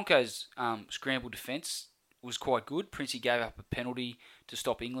 The Broncos' scramble defence was quite good. Princey gave up a penalty to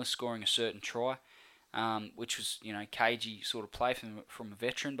stop Inglis scoring a certain try, which was, cagey sort of play from a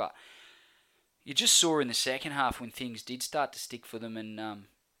veteran, but you just saw in the second half when things did start to stick for them and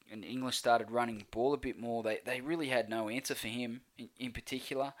Inglis started running the ball a bit more, they really had no answer for him in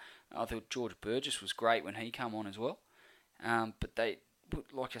particular. I thought George Burgess was great when he came on as well. But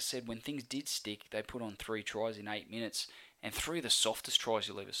like I said, when things did stick, they put on 3 tries in 8 minutes, and 3 of the softest tries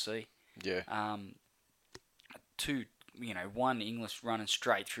you'll ever see. Yeah. 2, one Inglis running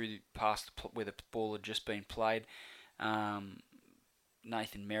straight through past where the ball had just been played.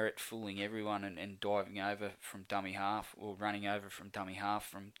 Nathan Merritt fooling everyone and diving over from dummy half, or running over from dummy half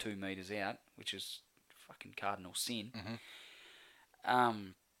from 2 metres out, which is fucking cardinal sin. Mm-hmm.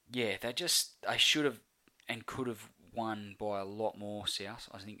 They should have and could have won by a lot more, South.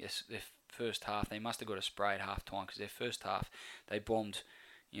 I think their first half, they must have got a spray at half time, because their first half, they bombed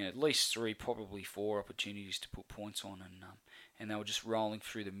at least 3, probably 4 opportunities to put points on, and they were just rolling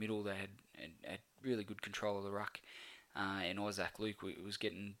through the middle. They had really good control of the ruck. And Isaac Luke was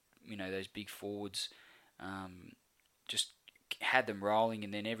getting, those big forwards, just had them rolling,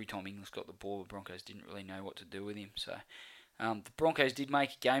 and then every time Inglis got the ball, the Broncos didn't really know what to do with him. So the Broncos did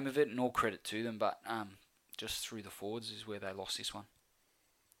make a game of it, and all credit to them, but just through the forwards is where they lost this one.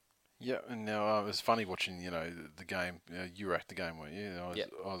 Yeah, and now it was funny watching, the game. You were at the game, weren't you? I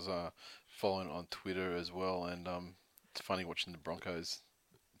was following it on Twitter as well, and it's funny watching the Broncos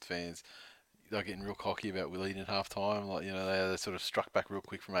fans. They're getting real cocky about leading at half time. They sort of struck back real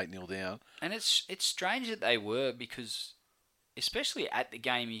quick from 8-0 down. And it's strange that they were, because especially at the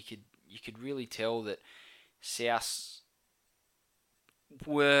game, you could really tell that South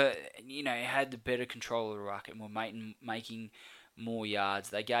were, had the better control of the ruck and were making more yards.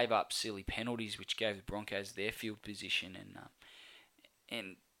 They gave up silly penalties, which gave the Broncos their field position, I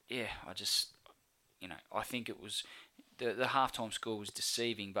think it was the halftime score was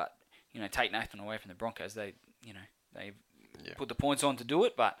deceiving, but take Nathan away from the Broncos, they put the points on to do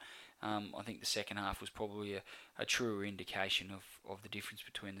it, but I think the second half was probably a truer indication of the difference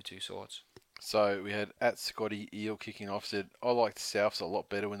between the two sides. So we had at Scotty Eel kicking off, said, I liked Souths a lot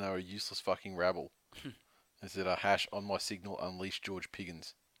better when they were a useless fucking rabble. And said a hash on my signal, unleash George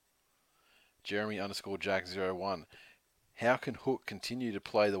Piggins. Jeremy _Jack01. How can Hook continue to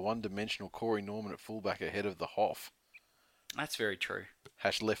play the one-dimensional Corey Norman at fullback ahead of the Hoff? That's very true.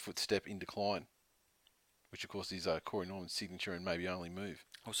 Hash left foot step in decline, which of course is Corey Norman's signature and maybe only move.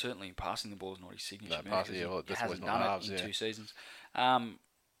 Well, certainly passing the ball is not his signature. He hasn't done it in 2 seasons.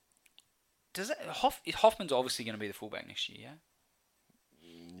 Hoffman's obviously going to be the fullback next year, yeah?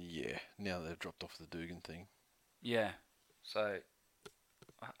 Yeah, now they've dropped off the Dugan thing. Yeah, so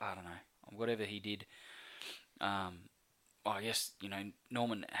I don't know. Whatever he did, I guess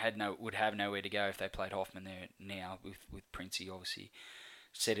Norman would have nowhere to go if they played Hoffman there now with Princey obviously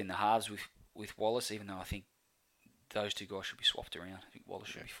set in the halves with Wallace. Even though I think those 2 guys should be swapped around. I think Wallace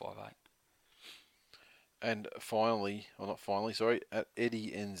should be 5'8". And at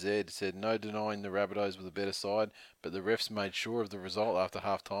Eddie NZ said, no denying the Rabbitohs were the better side, but the refs made sure of the result after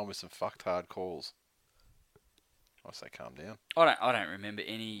half time with some fucked hard calls. I say calm down. I don't remember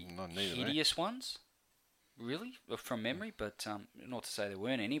any hideous ones, really, from memory, but not to say there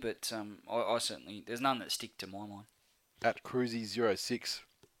weren't any, but I certainly, there's none that stick to my mind. At Cruzy06,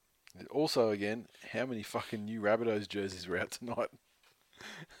 also again, how many fucking new Rabbitohs jerseys were out tonight?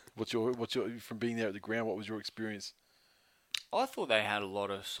 What's your from being there at the ground? What was your experience? I thought they had a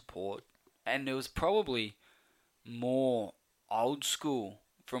lot of support, and there was probably more old school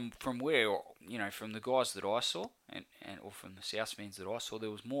from where from the guys that I saw, and or from the South fans that I saw.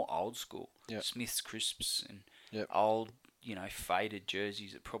 There was more old school, Smith's crisps and old faded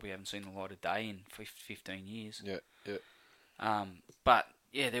jerseys that probably haven't seen the light of day in 15 years. But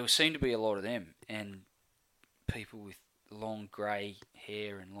yeah, there seemed to be a lot of them, and people with long grey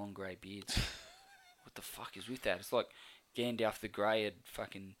hair and long grey beards. what the fuck is with that? It's like Gandalf the Grey had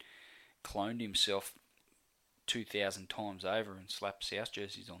fucking cloned himself 2,000 times over and slapped South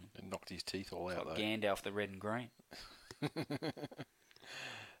jerseys on them. And knocked his teeth all out, Like though. Gandalf the Red and Green.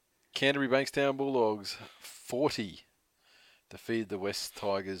 Canterbury Bankstown Bulldogs 40 defeated the West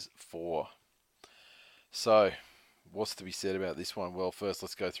Tigers 4. So, what's to be said about this one? Well, first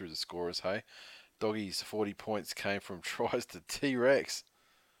let's go through the scorers, hey? Doggies 40 points came from tries to T-Rex,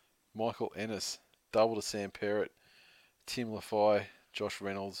 Michael Ennis, double to Sam Perrott, Tim Lafai, Josh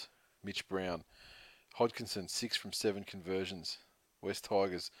Reynolds, Mitch Brown. Hodkinson 6 from 7 conversions. West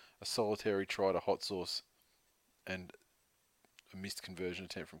Tigers a solitary try to Hot Sauce and a missed conversion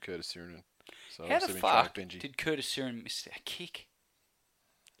attempt from Curtis Sirinen. So How the obviously been trying fuck Benji. did Curtis Sirinen miss a kick?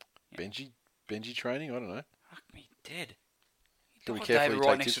 Benji training? I don't know. Fuck me dead. Gotta be Dog careful David you right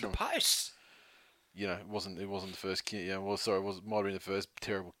take next tips to the from. posts. You know, it wasn't the first. Yeah, well, sorry, might have been the first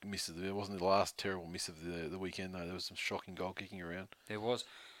terrible miss of it wasn't the last terrible miss of the weekend though. There was some shocking goal kicking around. There was.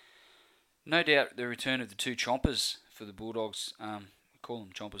 No doubt the return of the two chompers for the Bulldogs. We call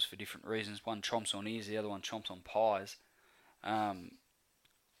them chompers for different reasons. One chomps on ears, the other one chomps on pies.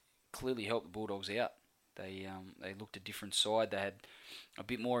 Clearly helped the Bulldogs out. They looked a different side. They had a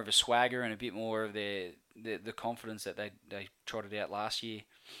bit more of a swagger and a bit more of the confidence that they trotted out last year.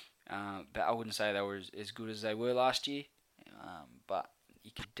 But I wouldn't say they were as good as they were last year. But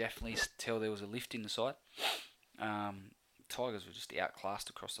you could definitely tell there was a lift in the side. Tigers were just outclassed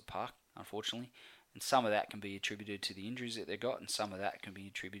across the park, unfortunately. And some of that can be attributed to the injuries that they got, and some of that can be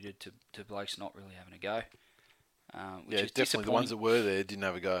attributed to blokes not really having a go. Which is definitely the ones that were there didn't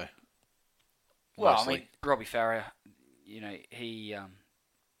have a go. Well, Mostly. I mean, Robbie Farah, he's a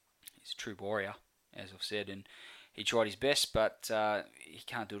true warrior, as I've said, and he tried his best, but he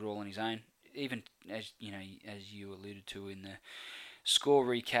can't do it all on his own. Even as you alluded to in the score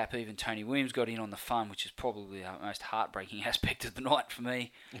recap, even Tony Williams got in on the fun, which is probably the most heartbreaking aspect of the night for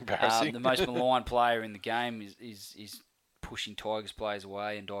me. Embarrassing. The most maligned player in the game is pushing Tigers players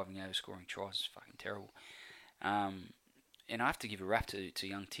away and diving over scoring tries. It's fucking terrible. And I have to give a rap to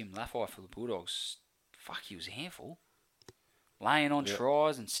young Tim Lafai for the Bulldogs. Fuck, he was a handful. Laying on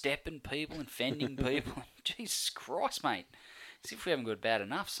tries and stepping people and fending people. Jesus Christ, mate. As if we haven't got it bad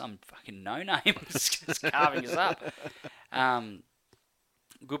enough. Some fucking no-name is just carving us up.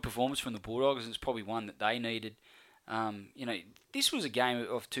 Good performance from the Bulldogs. It's probably one that they needed. This was a game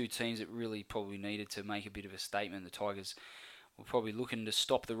of two teams that really probably needed to make a bit of a statement. The Tigers were probably looking to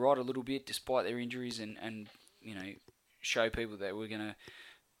stop the rot a little bit despite their injuries and show people that we're going to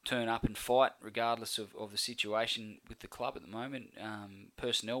turn up and fight regardless of the situation with the club at the moment,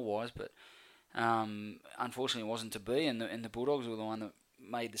 personnel-wise. But unfortunately it wasn't to be, and the Bulldogs were the one that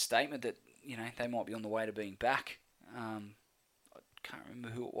made the statement that they might be on the way to being back. I can't remember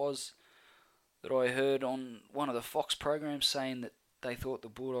who it was that I heard on one of the Fox programs saying that they thought the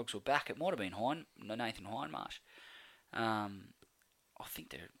Bulldogs were back. It might have been Nathan Hindmarsh. I think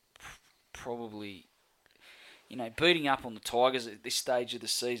they're probably, beating up on the Tigers at this stage of the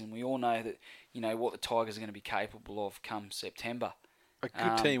season. We all know that, what the Tigers are going to be capable of come September. A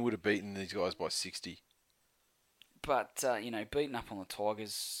good team would have beaten these guys by 60. But, beating up on the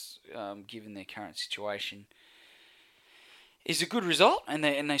Tigers, given their current situation, is a good result, and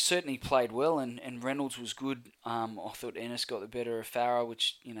they certainly played well, and Reynolds was good. I thought Ennis got the better of Farah,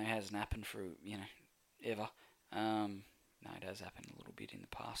 which, hasn't happened for, ever. No, it has happened a little bit in the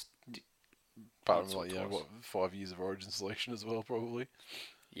past. Apart from 5 years of Origin selection as well, probably.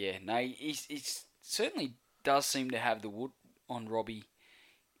 Yeah, no, he certainly does seem to have the wood on Robbie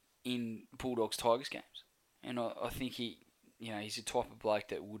in Bulldogs Tigers games, and I think he's the type of bloke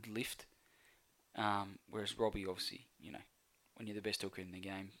that would lift. Whereas Robbie, obviously, when you're the best hooker in the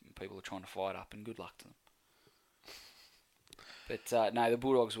game, people are trying to fight up, and good luck to them. But no, the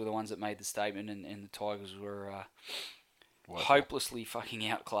Bulldogs were the ones that made the statement, and the Tigers were hopelessly fucking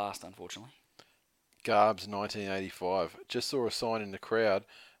outclassed, unfortunately. Garbs 1985. Just saw a sign in the crowd.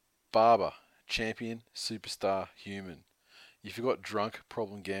 Barber, champion, superstar, human. You forgot drunk,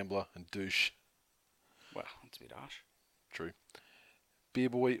 problem gambler, and douche. Well, that's a bit harsh. True.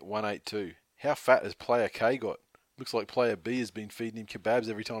 Beerboy 182. How fat has player K got? Looks like player B has been feeding him kebabs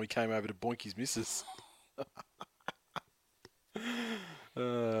every time he came over to boink his missus.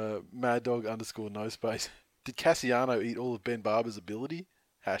 Mad Dog _ no space. Did Cassiano eat all of Ben Barber's ability?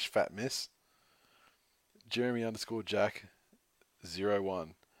 # fat mess. Jeremy _ Jack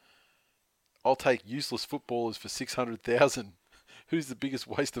 01. I'll take useless footballers for 600,000. Who's the biggest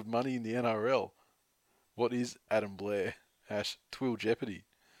waste of money in the NRL? What is Adam Blair? # Twill Jeopardy.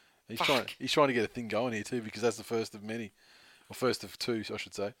 He's trying to get a thing going here too, because that's the first of many, or first of two, I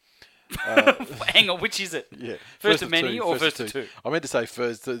should say. Hang on, which is it? Yeah, First of many or first of two? I meant to say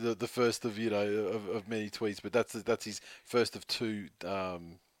first, the first of of many tweets, but that's his first of two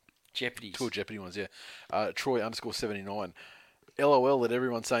Jeopardies. Two Jeopardy ones. Yeah, Troy_79. LOL that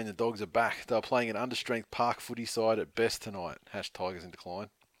everyone's saying the Dogs are back. They're playing an understrength park footy side at best tonight. #Tigers in decline.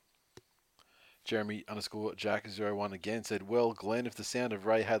 Jeremy_Jack01 again said, well, Glenn, if the sound of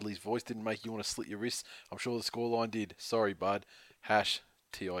Ray Hadley's voice didn't make you want to slit your wrists, I'm sure the scoreline did. Sorry, bud.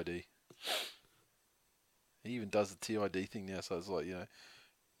 #TID. He even does the TID thing now, so it's like, you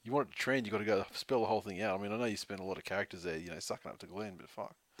want it to trend, you got to go spell the whole thing out. I mean, I know you spent a lot of characters there, sucking up to Glenn, but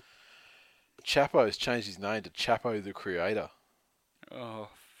fuck. Chapo's changed his name to Chapo the Creator. Oh,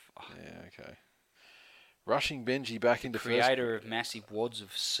 fuck. Yeah, okay. Rushing Benji back into Creator of massive wads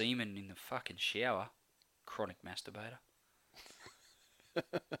of semen in the fucking shower. Chronic masturbator.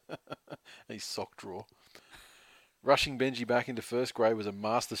 He's sock drawer. Rushing Benji back into first grade was a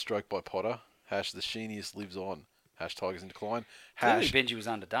masterstroke by Potter. # the sheeniest lives on. # Tigers in decline. Clearly Benji was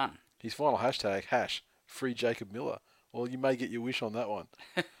underdone. His final hashtag, # free Jacob Miller. Well, you may get your wish on that one.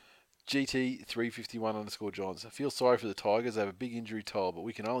 GT351_Johns. I feel sorry for the Tigers. They have a big injury toll, but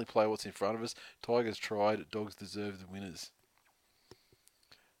we can only play what's in front of us. Tigers tried. Dogs deserve the winners.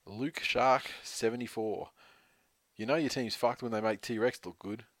 Luke Shark 74. You know your team's fucked when they make T-Rex look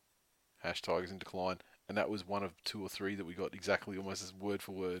good. # Tigers in decline. And that was one of 2 or 3 that we got exactly almost as word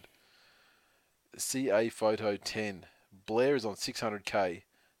for word. CA Photo 10. Blair is on 600k.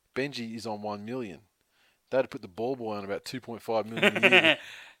 Benji is on 1 million. That'd put the ball boy on about 2.5 million a year.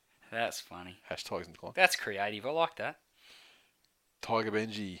 That's funny. # Tigers in decline. That's creative. I like that.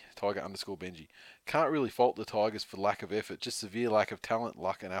 Tiger_Benji. Can't really fault the Tigers for lack of effort, just severe lack of talent,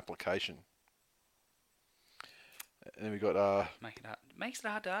 luck, and application. And then we got Makes it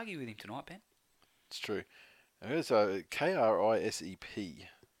hard to argue with him tonight, Ben. It's true. And here's KRISEP.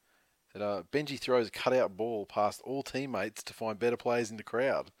 That Benji throws a cutout ball past all teammates to find better players in the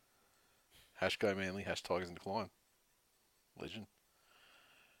crowd. # Go Manly. # Tigers in decline. Legend.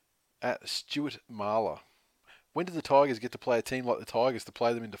 At Stuart Marler. When did the Tigers get to play a team like the Tigers to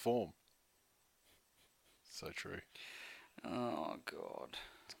play them into form? So true. Oh, God.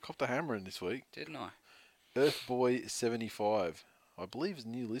 Copped a hammer in this week. Didn't I? Earthboy75. I believe is a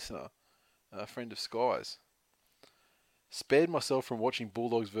new listener. A friend of Sky's. Spared myself from watching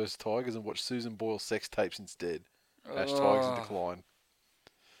Bulldogs versus Tigers and watched Susan Boyle's sex tapes instead. # Tigers in decline.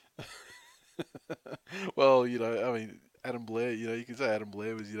 Well, Adam Blair, you can say Adam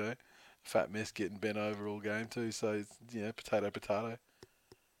Blair was, a fat mess getting bent over all game too. So, it's, potato.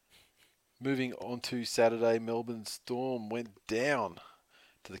 Moving on to Saturday, Melbourne Storm went down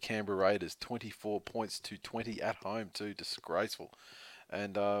to the Canberra Raiders, 24 points to 20 at home too. Disgraceful.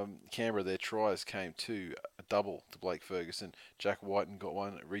 And Canberra, their tries came to a double to Blake Ferguson. Jack Whiten got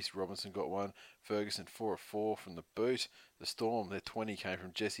one. Reece Robinson got one. Ferguson 4 of 4 from the boot. The Storm, their 20 came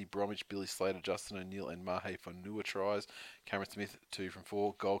from Jesse Bromwich, Billy Slater, Justin O'Neill and Mahe Fonua tries. Cameron Smith 2 from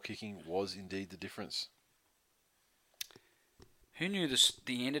 4. Goal kicking was indeed the difference. Who knew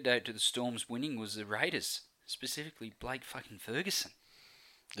the antidote to the Storm's winning was the Raiders? Specifically Blake fucking Ferguson.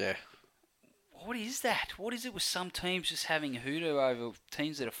 Yeah. What is that? What is it with some teams just having a hoodoo over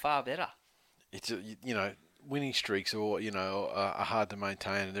teams that are far better? It's, winning streaks are hard to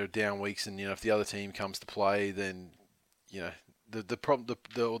maintain, and there are down weeks, and, if the other team comes to play, then, the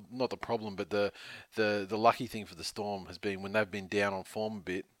lucky thing for the Storm has been when they've been down on form a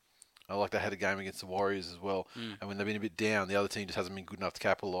bit, like they had a game against the Warriors as well, and when they've been a bit down, the other team just hasn't been good enough to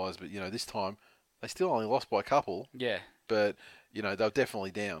capitalise, but, this time, they still only lost by a couple. Yeah. But, they were definitely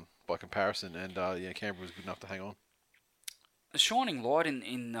down by comparison, and Canberra was good enough to hang on. The shining light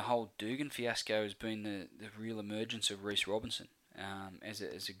in the whole Dugan fiasco has been the real emergence of Reece Robinson as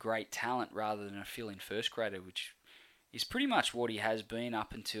a great talent rather than a fill-in first grader, which is pretty much what he has been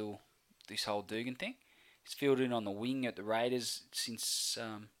up until this whole Dugan thing. He's filled in on the wing at the Raiders since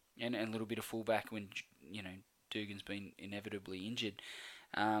and a little bit of fullback when Dugan's been inevitably injured,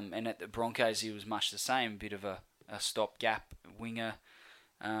 and at the Broncos he was much the same, a bit of a stopgap winger.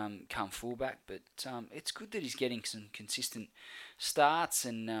 Come fullback, but it's good that he's getting some consistent starts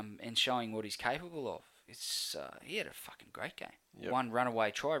and showing what he's capable of. He had a fucking great game. Yep. One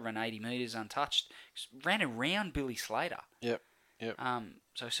runaway try, ran 80 metres untouched, ran around Billy Slater. Yep.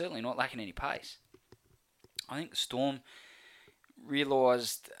 So certainly not lacking any pace. I think the Storm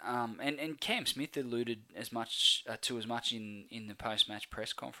realised, and Cam Smith alluded as much in the post-match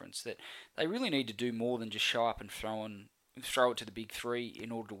press conference, that they really need to do more than just show up and throw it to the big three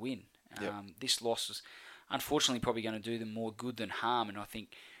in order to win. Yep. This loss is unfortunately probably going to do them more good than harm, and I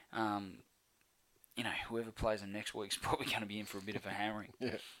think whoever plays them next week is probably going to be in for a bit of a hammering.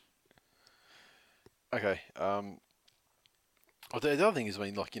 Yeah. Okay. The other thing is, I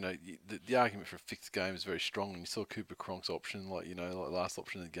mean, like, you know, the argument for a fixed game is very strong. And you saw Cooper Cronk's option, like, you know, like last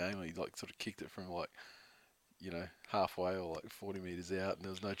option of the game, where he like sort of kicked it from like, you know, halfway or like 40 metres out, and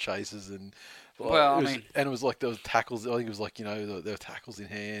there was no chases, and like, Well, it was like there was tackles. I think it was like, you know, there were tackles in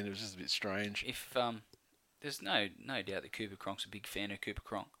hand. It was just a bit strange. If there's no doubt that Cooper Cronk's a big fan of Cooper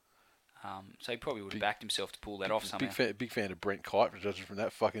Cronk. So he probably would have backed himself to pull that off somehow. Big fan of Brent Kite, judging from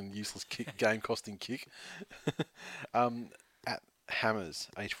that fucking useless kick, game-costing kick. At Hammers,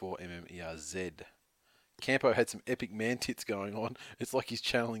 H4MMERZ. Campo had some epic man tits going on. It's like he's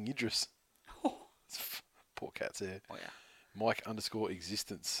channeling Idris. Poor cat's hair. Oh, yeah.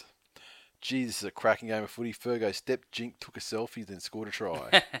 Mike_existence. Gee, this is a cracking game of footy. Fergo stepped, jink, took a selfie, then scored a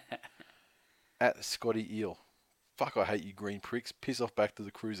try. At Scotty Eel. Fuck, I hate you green pricks. Piss off back to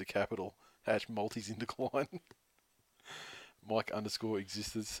the cruiser capital. Multis in decline.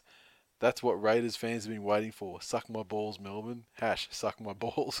 Mike_existence. That's what Raiders fans have been waiting for. Suck my balls, Melbourne. Suck my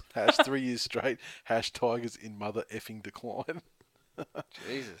balls. 3 years straight. Tigers in mother effing decline.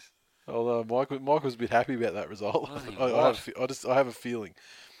 Jesus. Although Mike was a bit happy about that result. I have a feeling.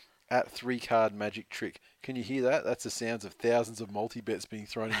 At 3-card magic trick. Can you hear that? That's the sounds of thousands of multi-bets being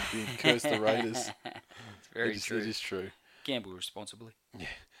thrown in the bin. Curse the Raiders. It's very true. It is true. Gamble responsibly. Yeah.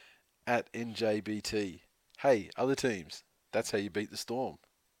 At NJBT. Hey, other teams. That's how you beat the Storm.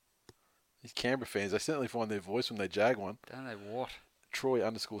 These Canberra fans, they certainly find their voice when they jag one. Don't they what?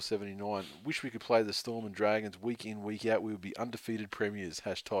 Troy_79. Wish we could play the Storm and Dragons week in, week out. We would be undefeated premiers.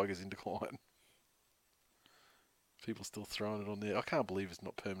 Tigers in decline. People still throwing it on there. I can't believe it's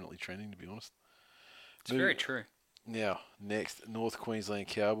not permanently trending, to be honest. It's very true. Now, next, North Queensland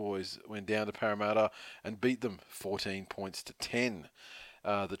Cowboys went down to Parramatta and beat them 14 points to 10.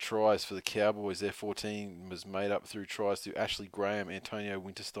 The tries for the Cowboys, their 14 was made up through tries to Ashley Graham, Antonio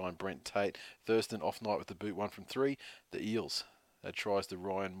Winterstein, Brent Tate, Thurston off night with the boot, 1 from 3. The Eels had tries to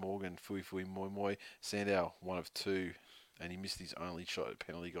Ryan Morgan, Fui Moi Moi, Sandow, 1 of 2, and he missed his only shot at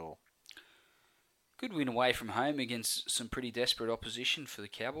penalty goal. Good win away from home against some pretty desperate opposition for the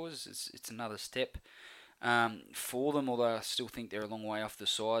Cowboys. It's another step for them, although I still think they're a long way off the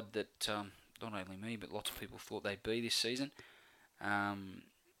side that not only me but lots of people thought they'd be this season.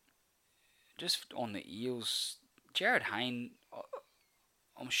 Just on the Eels, Jared Hayne,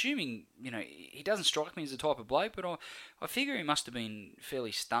 I'm assuming, you know, he doesn't strike me as the type of bloke, but I figure he must have been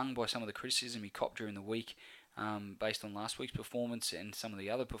fairly stung by some of the criticism he copped during the week, based on last week's performance and some of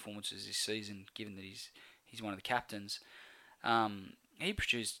the other performances this season, given that he's one of the captains. He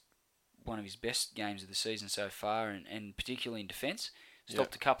produced one of his best games of the season so far, and particularly in defence.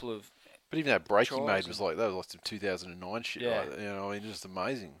 Stopped a couple of... But even that break he made was like some 2009 shit. Yeah. Like, you know, I mean, just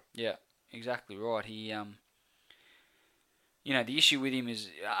amazing. Yeah, exactly right. He, you know, the issue with him is,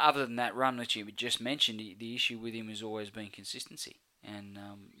 other than that run that you just mentioned, the issue with him has always been consistency. And,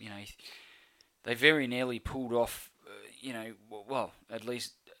 you know, they very nearly pulled off, you know, well, at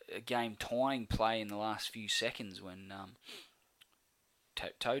least a game-tying play in the last few seconds when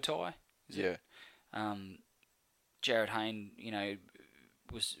toe tie. Yeah. Jared Hayne, you know,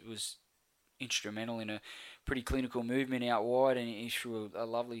 was instrumental in a pretty clinical movement out wide, and he threw a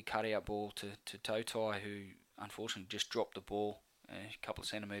lovely cutout ball to Totai, who unfortunately just dropped the ball a couple of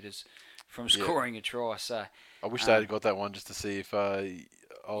centimetres from scoring a try. So I wish they had got that one just to see if you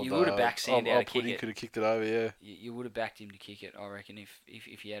would have backed Sandow to kick it. Could have kicked it over, yeah. You would have backed him to kick it, I reckon, if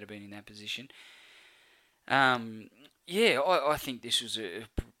he had been in that position. Yeah, I think this was a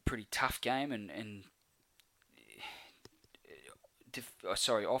pretty tough game, and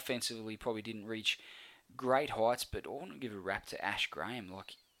offensively probably didn't reach great heights, but I want to give a rap to Ash Graham.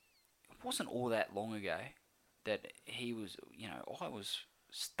 Like, it wasn't all that long ago that he was, you know, I was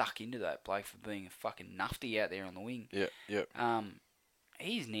stuck into that bloke for being a fucking nufty out there on the wing. Yeah.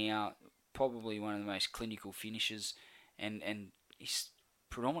 He's now probably one of the most clinical finishers, and he's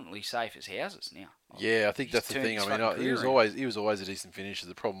predominantly safe as houses now. Yeah, I think that's the thing. I mean, he was always a decent finisher.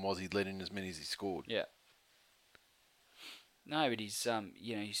 The problem was he let in as many as he scored. Yeah. No, but he's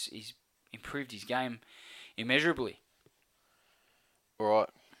you know, he's improved his game immeasurably. All right.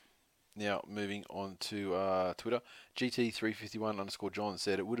 Now, moving on to Twitter. GT351_John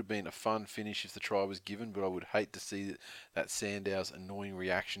said, it would have been a fun finish if the try was given, but I would hate to see that Sandow's annoying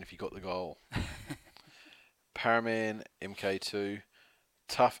reaction if he got the goal. Paraman MK2.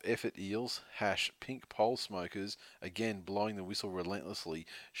 Tough effort, Eels. Pink pole smokers. Again, blowing the whistle relentlessly,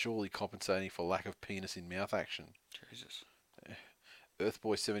 surely compensating for lack of penis in mouth action. Jesus.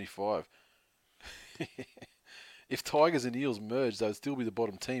 Earthboy75. If Tigers and Eels merged, they would still be the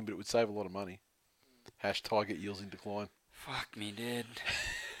bottom team, but it would save a lot of money. Tiger Eels in decline. Fuck me, Dad.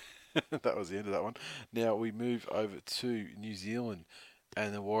 That was the end of that one. Now we move over to New Zealand,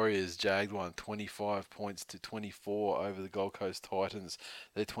 and the Warriors jagged one 25 points to 24 over the Gold Coast Titans.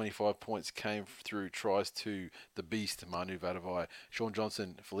 Their 25 points came through tries to the beast, Manu Vatuvei, Sean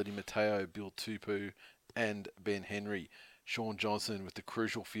Johnson, Feleti Mateo, Bill Tupu, and Ben Henry. Sean Johnson with the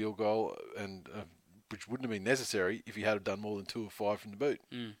crucial field goal, and which wouldn't have been necessary if he had done more than 2 of 5 from the boot.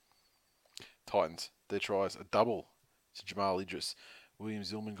 Titans, their tries, a double to Jamal Idris. William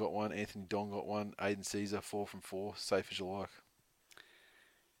Zillman got one, Anthony Dong got one, Aiden Caesar 4 from 4, safe as you like.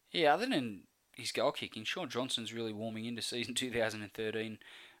 Yeah, other than his goal kicking, Sean Johnson's really warming into season 2013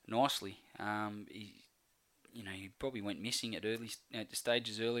 nicely. He probably went missing at the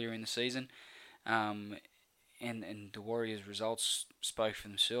stages earlier in the season, and the Warriors' results spoke for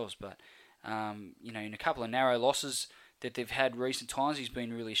themselves. But in a couple of narrow losses that they've had recent times, he's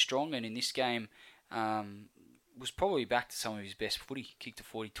been really strong, and in this game was probably back to some of his best footy. Kicked a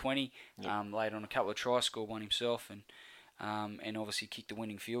 40-20, laid on a couple of tries, scored one himself, and obviously kicked the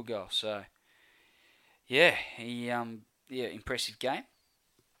winning field goal. So, impressive game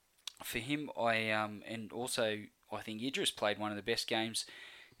for him. And also I think Idris played one of the best games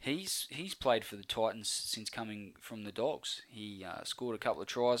he's played for the Titans since coming from the Dogs. He scored a couple of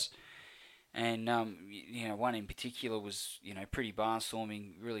tries, and one in particular was pretty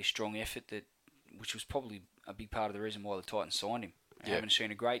barnstorming, really strong effort which was probably a big part of the reason why the Titans signed him. I haven't seen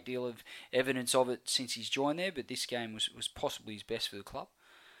a great deal of evidence of it since he's joined there, but this game was possibly his best for the club.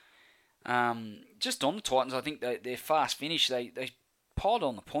 Just on the Titans, I think their fast finish, they piled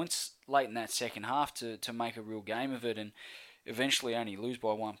on the points late in that second half to make a real game of it, and eventually only lose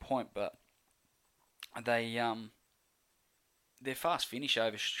by 1 point. But their fast finish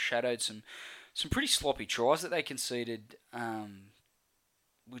overshadowed some pretty sloppy tries that they conceded,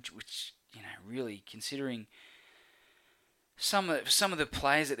 which really, considering some of the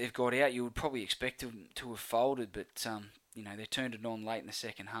players that they've got out, you would probably expect them to have folded, but they turned it on late in the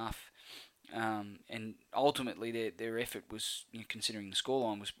second half, and ultimately their effort was, considering the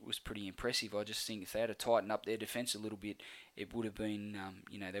scoreline, was pretty impressive. I just think if they had to tighten up their defence a little bit, it would have been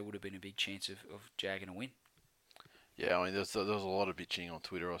there would have been a big chance of jagging a win. Yeah, I mean, there was a lot of bitching on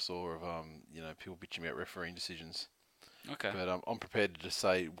Twitter I saw of people bitching about refereeing decisions. Okay. But I'm prepared to just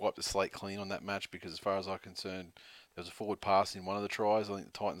say wipe the slate clean on that match, because as far as I'm concerned, there was a forward pass in one of the tries, I think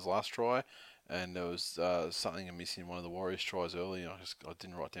the Titans' last try, and there was something amiss in one of the Warriors' tries early. I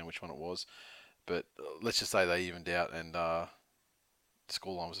didn't write down which one it was, but let's just say they evened out, and the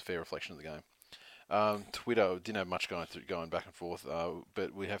scoreline was a fair reflection of the game. Twitter didn't have much going back and forth,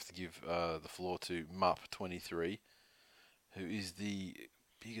 but we have to give the floor to Mup23, who is the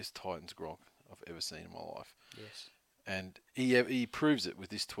biggest Titans grog I've ever seen in my life. Yes. And he proves it with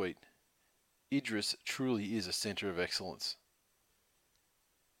this tweet. Idris truly is a centre of excellence.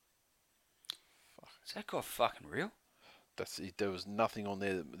 Is that guy fucking real? There was nothing on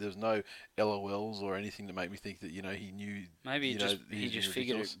there. There was no LOLs or anything to make me think that he knew. Maybe he just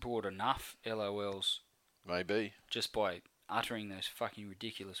figured it brought enough LOLs. Maybe just by uttering those fucking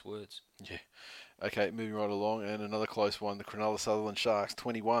ridiculous words. Yeah. Okay, moving right along, and another close one. The Cronulla Sutherland Sharks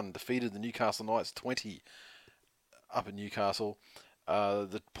 21 defeated the Newcastle Knights 20 up in Newcastle.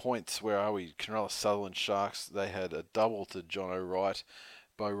 The points, where are we? Cronulla Sutherland Sharks, they had a double to John O'Wright.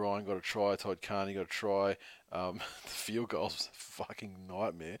 Bo Ryan got a try. Todd Carney got a try. The field goals was a fucking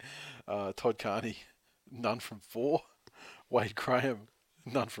nightmare. Todd Carney, none from 4. Wade Graham,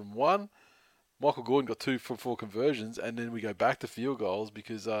 none from 1. Michael Gordon got 2 from 4 conversions, and then we go back to field goals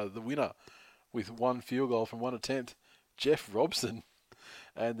because the winner with 1 field goal from 1 attempt, Jeff Robson.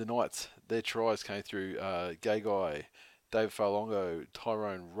 And the Knights, their tries came through Gagai, David Farlongo,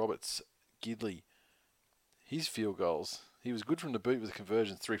 Tyrone Roberts, Gidley. His field goals, he was good from the boot with the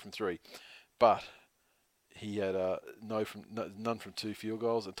conversions, 3 from 3, but he had none from 2 field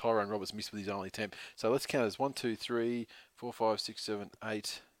goals, and Tyrone Roberts missed with his only attempt. So let's count as 1, 2, 3, 4, 5, 6, 7,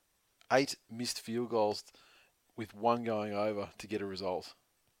 8. 8 missed field goals with 1 going over to get a result.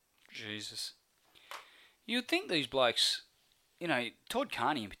 Jesus. You'd think these blokes, Todd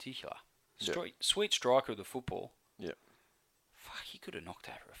Carney in particular, sweet striker of the football. Yeah. Fuck, he could have knocked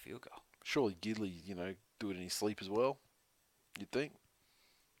over a field goal. Surely Gidley, do it in his sleep as well, you'd think.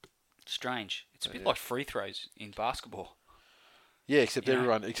 Strange. It's a bit like free throws in basketball. Yeah, except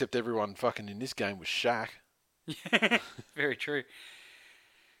everyone fucking in this game was Shaq. Very true.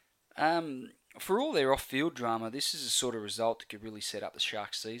 For all their off-field drama, this is a sort of result that could really set up the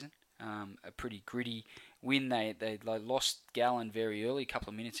Sharks' season. A pretty gritty win. They lost Gallen very early, a couple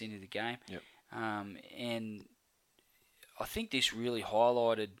of minutes into the game. Yep. And I think this really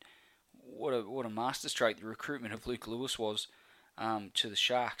highlighted what a masterstroke the recruitment of Luke Lewis was. to the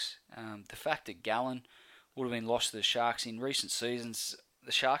Sharks. The fact that Gallen would have been lost to the Sharks in recent seasons,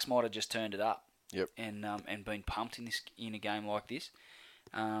 the Sharks might have just turned it up. Yep. And been pumped in a game like this.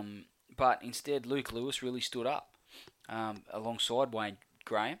 But instead, Luke Lewis really stood up alongside Wayne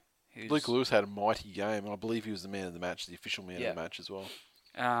Graham. Luke Lewis had a mighty game, and I believe he was the man of the match, the official man of the match as well.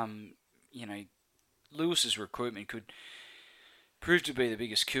 Lewis's recruitment could prove to be the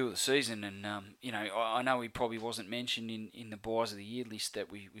biggest coup of the season, and I know he probably wasn't mentioned in the buys of the year list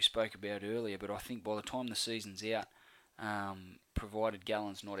that we spoke about earlier, but I think by the time the season's out, provided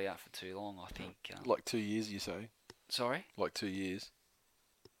Gallen's not out for too long, I think. Like 2 years, you say? Sorry? Like 2 years.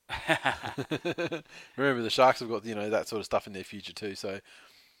 Remember, the Sharks have got that sort of stuff in their future too. So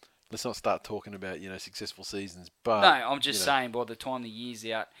let's not start talking about successful seasons. But no, I'm just saying by the time the year's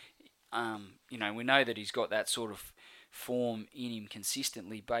out, we know that he's got that sort of form in him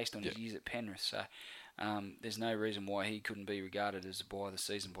consistently based on his years at Penrith. So there's no reason why he couldn't be regarded as a buy of the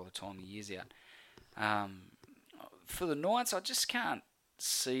season by the time the year's out. For the Knights, I just can't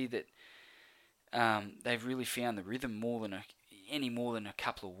see that they've really found the rhythm any more than a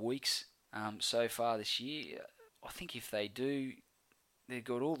couple of weeks so far this year. I think if they do, they've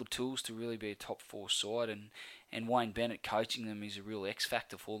got all the tools to really be a top 4 side, and Wayne Bennett coaching them is a real X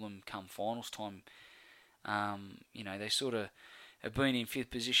factor for them come finals time. They sort of have been in 5th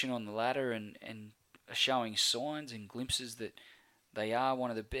position on the ladder and are showing signs and glimpses that they are one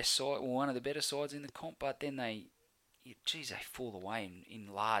of the best side, or one of the better sides in the comp, but then they fall away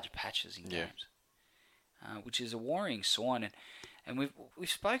in large patches in games. Which is a worrying sign, and we've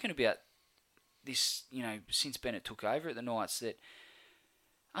spoken about this, since Bennett took over at the Knights, that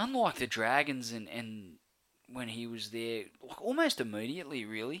unlike the Dragons and when he was there, almost immediately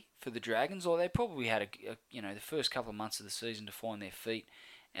really for the Dragons, or they probably had the first couple of months of the season to find their feet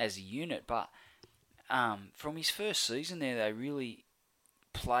as a unit, but from his first season there, they really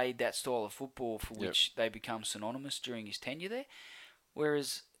played that style of football for which they become synonymous during his tenure there,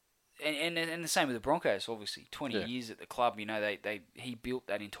 whereas. And the same with the Broncos, obviously. 20 years at the club, he built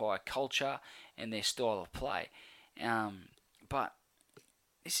that entire culture and their style of play. But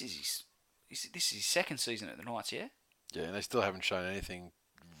this is his second season at the Knights, yeah? Yeah, and they still haven't shown anything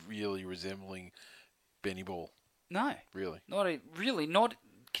really resembling Benny Ball. No. Really. Not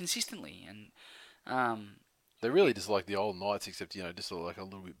consistently. And they're really just like the old Knights, except, just like a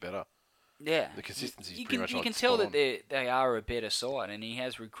little bit better. Yeah, the consistency is you pretty can much. You can tell that they are a better side, and he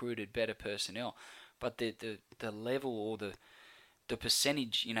has recruited better personnel. But the level or the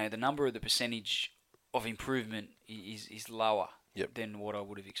percentage, the number of the percentage of improvement is lower than what I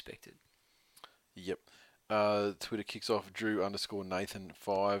would have expected. Yep. Twitter kicks off.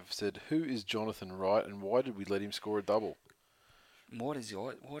 Drew_Nathan5 said, "Who is Jonathan Wright, and why did we let him score a double?" Why do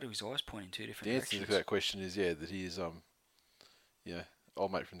his eyes point in two different directions? The answer to that question is that he is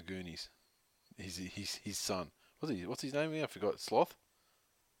old mate from the Goonies. He's his son. What's his name again? I forgot. Sloth?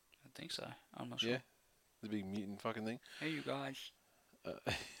 I think so. I'm not sure. Yeah. The big mutant fucking thing. Hey, you guys.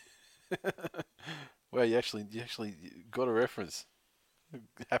 Well, you actually got a reference.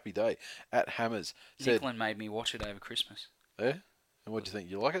 Happy day. At Hammers said, Nicklin made me watch it over Christmas. Yeah? And what do you think?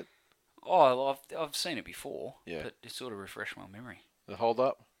 You like it? Oh, I've seen it before. Yeah. But it sort of refreshed my memory. The hold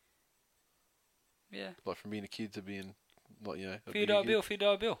up? Yeah. Like from being a kid to being, like, Fear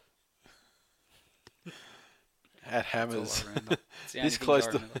Die Bill. At Hammers, this close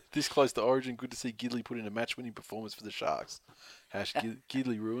to Origin. Good to see Gidley put in a match-winning performance for the Sharks.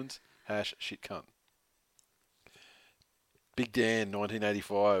 Gidley ruins. Shit cunt. Big Dan,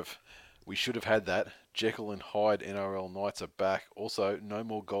 1985. We should have had that. Jekyll and Hyde NRL Knights are back. Also, no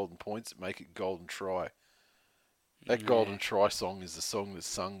more golden points. Make it golden try. That golden try song is the song that's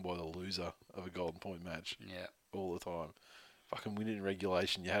sung by the loser of a golden point match. Yeah. All the time. Fucking win it in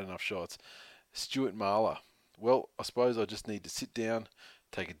regulation. You had enough shots. Stuart Marler. Well, I suppose I just need to sit down,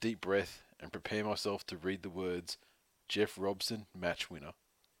 take a deep breath, and prepare myself to read the words, Jeff Robson, match winner.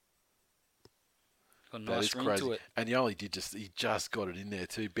 Got a nice ring to it. And he just got it in there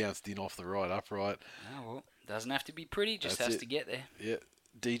too, bounced in off the right upright. Oh, well, doesn't have to be pretty, just has to get there. Yeah.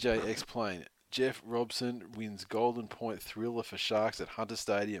 DJ X-Plane. Jeff Robson wins Golden Point thriller for Sharks at Hunter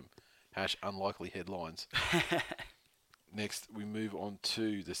Stadium. # unlikely headlines. Next, we move on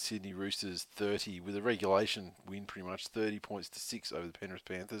to the Sydney Roosters 30 with a regulation win, pretty much 30 points to 6 over the Penrith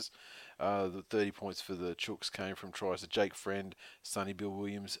Panthers. The 30 points for the Chooks came from tries to Jake Friend, Sonny Bill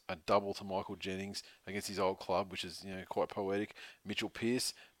Williams, a double to Michael Jennings against his old club, which is quite poetic. Mitchell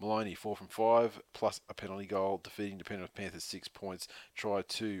Pearce, Maloney 4 from 5, plus a penalty goal, defeating the Penrith Panthers 6 points. Try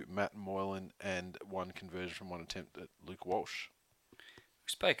to Matt Moylan and 1 conversion from 1 attempt at Luke Walsh. We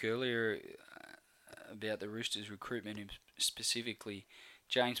spoke earlier about the Roosters' recruitment, and specifically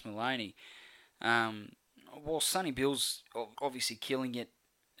James Maloney. While Sonny Bill's obviously killing it,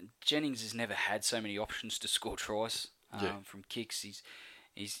 Jennings has never had so many options to score tries from kicks. He's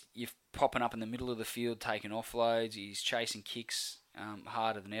popping up in the middle of the field, taking offloads. He's chasing kicks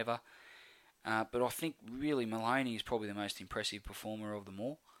harder than ever. But I think really Maloney is probably the most impressive performer of them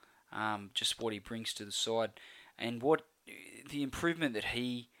all. Just what he brings to the side, and what the improvement that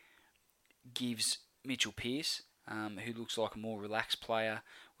he gives Mitchell Pearce, who looks like a more relaxed player,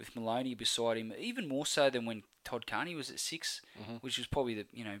 with Maloney beside him, even more so than when Todd Carney was at 6, which was probably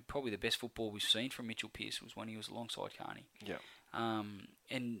the best football we've seen from Mitchell Pearce was when he was alongside Carney. Yeah.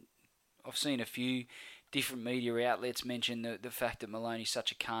 And I've seen a few different media outlets mention the fact that Maloney's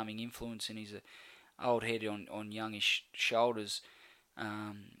such a calming influence and he's an old head on youngish shoulders.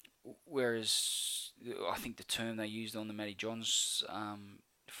 Whereas I think the term they used on the Matty Johns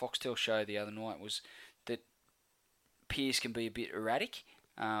Foxtel show the other night was that Pearce can be a bit erratic.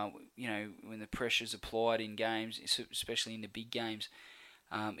 When the pressure's applied in games, especially in the big games,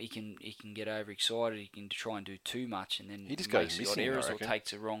 he can get overexcited. He can try and do too much, and then he just makes goes missing, errors or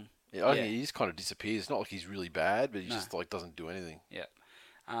takes a wrong. Yeah, I think he just kind of disappears. It's not like he's really bad, but he just doesn't do anything. Yeah.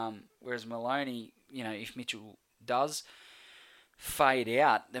 Whereas Maloney, if Mitchell does fade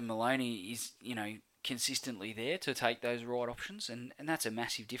out, then Maloney is, consistently there to take those right options, and that's a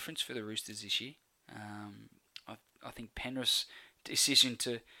massive difference for the Roosters this year. I think Penrith's decision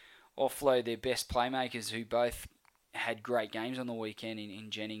to offload their best playmakers, who both had great games on the weekend in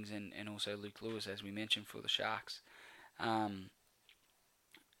Jennings and also Luke Lewis, as we mentioned, for the Sharks.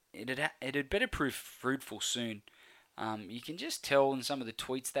 It had better prove fruitful soon. You can just tell in some of the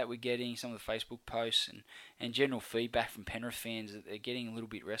tweets that we're getting, some of the Facebook posts, and general feedback from Penrith fans that they're getting a little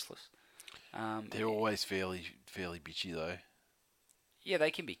bit restless. They're always fairly bitchy, though. Yeah, they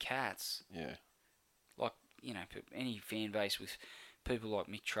can be cats. Yeah. Like, any fan base with people like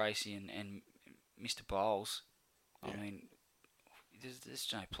Mick Tracy and Mr. Bowles. Yeah. I mean, there's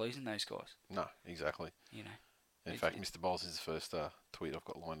no pleasing those guys. No, exactly. In fact, Mr. Bowles is the first tweet I've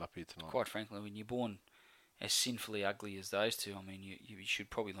got lined up here tonight. Quite frankly, when you're born as sinfully ugly as those two, I mean, you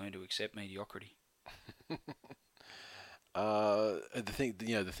should probably learn to accept mediocrity. The thing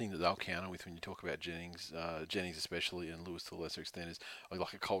that they'll counter with when you talk about Jennings especially, and Lewis to a lesser extent, is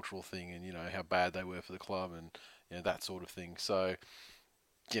like a cultural thing, and how bad they were for the club, and that sort of thing. So,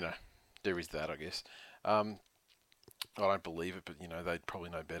 there is that, I guess. I don't believe it, but they'd probably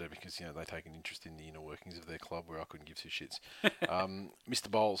know better because they take an interest in the inner workings of their club, where I couldn't give two shits.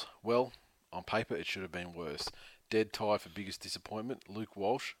 Mr. Bowles, well, on paper it should have been worse. Dead tie for biggest disappointment: Luke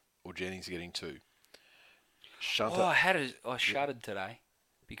Walsh or Jennings getting 2. Shunter. I shuddered today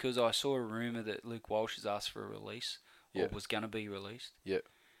because I saw a rumour that Luke Walsh has asked for a release or was going to be released. Yep.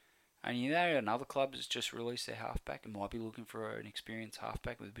 And another club has just released their halfback and might be looking for an experienced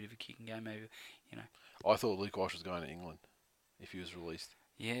halfback with a bit of a kicking game, maybe. I thought Luke Walsh was going to England if he was released.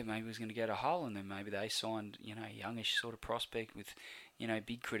 Yeah, maybe he was going to go to Hull, and then maybe they signed, a youngish sort of prospect with,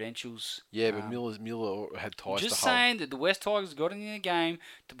 big credentials. Yeah, but Miller had ties to Hull. Just saying that the West Tigers got in the game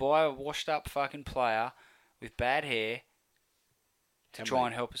to buy a washed-up fucking player with bad hair to try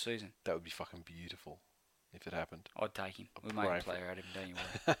and help a season. That would be fucking beautiful if it happened. I'd take him. We'll make a player out of him, don't you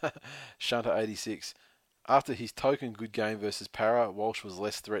worry. Shunter 86. After his token good game versus Para, Walsh was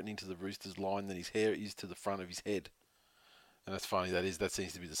less threatening to the Roosters' line than his hair is to the front of his head. And that's funny. That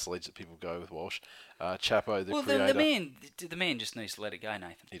seems to be the sledge that people go with Walsh. Chapo, the creator. The man just needs to let it go,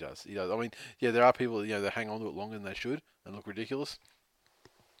 Nathan. He does. I mean, yeah, there are people that hang on to it longer than they should and look ridiculous.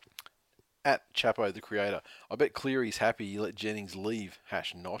 At Chapo, the creator, I bet Cleary's happy he let Jennings leave.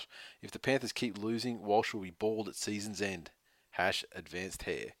 Not. If the Panthers keep losing, Walsh will be bald at season's end. Advanced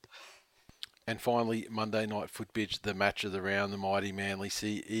hair. And finally, Monday night footbridge, the match of the round, the mighty Manly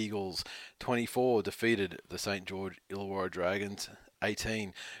Sea Eagles 24 defeated the St. George Illawarra Dragons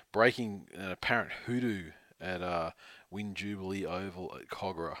 18, breaking an apparent hoodoo at Win Jubilee Oval at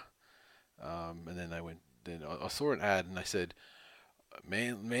Cogra. And then I saw an ad and they said,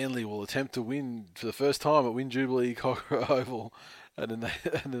 Manly will attempt to win for the first time at Win Jubilee Cogra Oval. And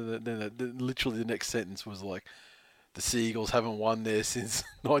then literally the next sentence was like, the Sea Eagles haven't won there since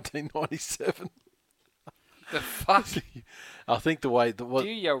 1997. The fuck? I think do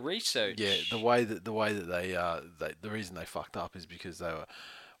your research. Yeah, the way that the reason they fucked up is because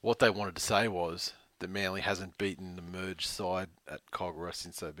what they wanted to say was that Manly hasn't beaten the merged side at Cogra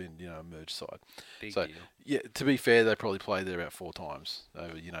since they've been a merged side. Big deal. Yeah, to be fair, they probably played there about 4 times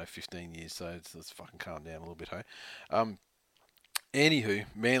over 15 years. So let's fucking calm down a little bit, hey. Anywho,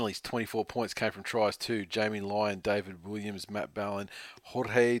 Manly's 24 points came from tries to Jamie Lyon, David Williams, Matt Ballin,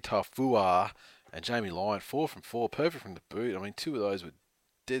 Jorge Tafua, And Jamie Lyon, 4 from 4, perfect from the boot. I mean, 2 of those were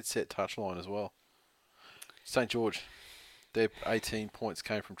dead set touchline as well. St. George, their 18 points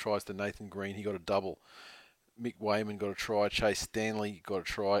came from tries to Nathan Green. He got a double. Mick Wayman got a try. Chase Stanley got a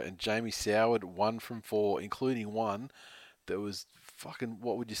try. And Jamie Soward, 1 from 4, including one that was fucking,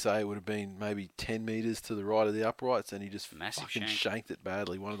 what would you say? It would have been maybe 10 metres to the right of the uprights, and he just Massive fucking shanked it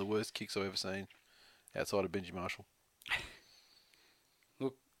badly. One of the worst kicks I've ever seen outside of Benji Marshall.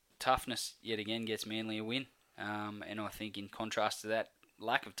 Look, toughness yet again gets Manly a win. And I think in contrast to that,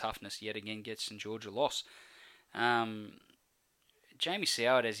 lack of toughness yet again gets St George a loss. Jamie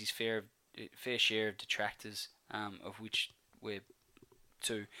Soward has his fair share of detractors, of which we're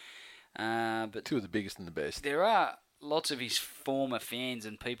 2. But 2 of the biggest and the best. there are lots of his former fans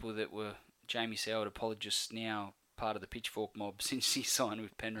and people that were Jamie Soward apologists now part of the Pitchfork mob since he signed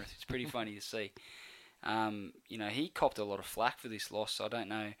with Penrith. It's pretty funny to see. He copped a lot of flack for this loss. I don't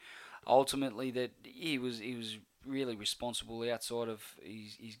know ultimately that he was really responsible outside of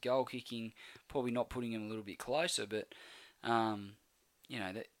his goal kicking, probably not putting him a little bit closer, but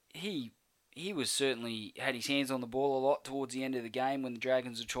that he was certainly had his hands on the ball a lot towards the end of the game when the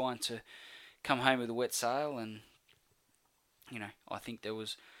Dragons were trying to come home with a wet sail, and I think there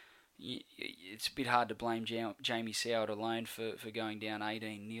was. It's a bit hard to blame Jamie Soward alone for going down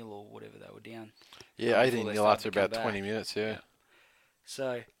 18-0 or whatever they were down. Yeah, 18-0 after about 20 minutes, yeah.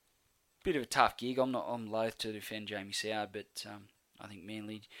 So, bit of a tough gig. I'm loath to defend Jamie Soward, but I think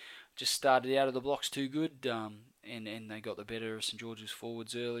Manly just started out of the blocks too good, and they got the better of St George's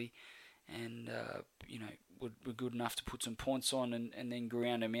forwards early, and were good enough to put some points on and then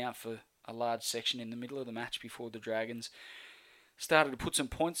ground them out for a large section in the middle of the match before the Dragons started to put some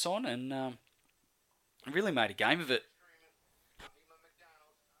points on and really made a game of it.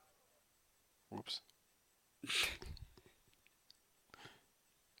 Whoops.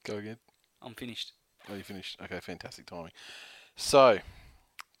 Go again. I'm finished. Oh, you finished? Okay, fantastic timing. So,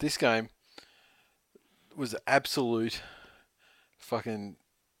 this game was absolute fucking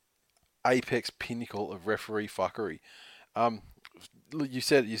apex pinnacle of referee fuckery. You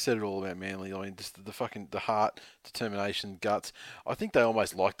said it all about Manly. I mean, just the heart, determination, guts. I think they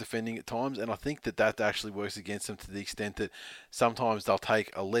almost like defending at times, and I think that actually works against them to the extent that sometimes they'll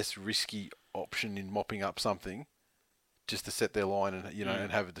take a less risky option in mopping up something just to set their line and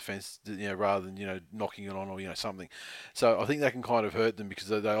and have a defence rather than knocking it on or something. So I think that can kind of hurt them because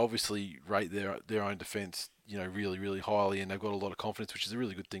they obviously rate their own defence really, really highly, and they've got a lot of confidence, which is a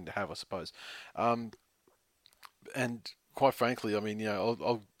really good thing to have, I suppose. And quite frankly, I mean,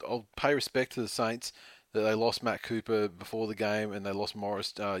 I'll pay respect to the Saints that they lost Matt Cooper before the game and they lost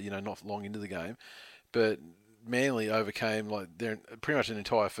Morris, not long into the game. But Manly overcame their pretty much an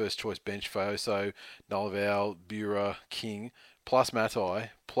entire first choice bench for Oso, Nalaval, Bura, King, plus Matai,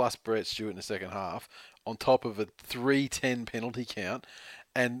 plus Brett Stewart in the second half, on top of a 3-10 penalty count.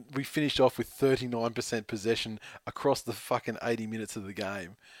 And we finished off with 39% possession across the fucking 80 minutes of the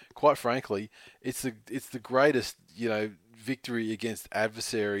game. Quite frankly, it's the greatest, victory against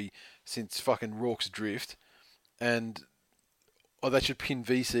adversary since fucking Rorke's Drift. And they should pin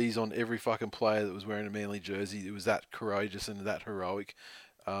VCs on every fucking player that was wearing a Manly jersey. It was that courageous and that heroic.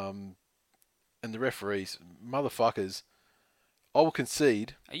 And the referees, motherfuckers, I will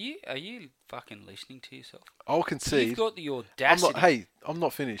concede. Are you fucking listening to yourself? I'll concede. You've got the audacity. I'm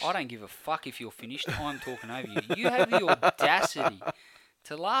not finished. I don't give a fuck if you're finished. I'm talking over you. You have the audacity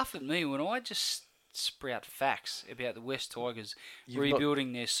to laugh at me when I just sprout facts about the West Tigers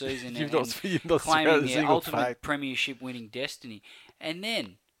rebuilding their season and claiming their ultimate premiership winning destiny. And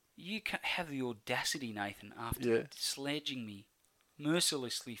then you have the audacity, Nathan, after sledging me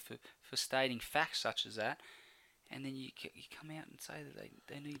mercilessly for stating facts such as that, and then you come out and say that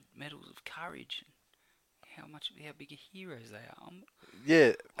they need medals of courage and how big a heroes they are.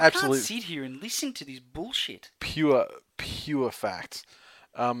 Absolutely. I can't sit here and listen to this bullshit. Pure facts.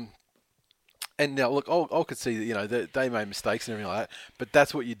 And now, look, I'll concede that they made mistakes and everything like that, but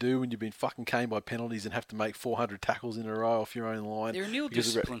that's what you do when you've been fucking caned by penalties and have to make 400 tackles in a row off your own line. They're an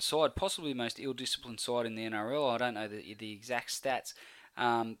ill-disciplined side, possibly the most ill-disciplined side in the NRL. I don't know the exact stats,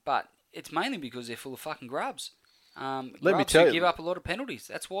 but it's mainly because they're full of fucking grubs. Let me tell you, give up a lot of penalties.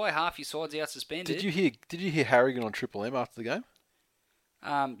 That's why half your side's out suspended. Did you hear Harrigan on Triple M after the game?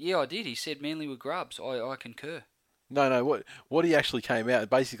 Yeah, I did. He said Manly were grubs. I concur. No. What he actually came out,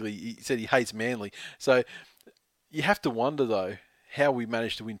 basically, he said he hates Manly. So you have to wonder though how we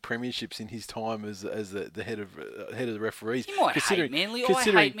managed to win premierships in his time as the head of the referees. He might hate Manly. I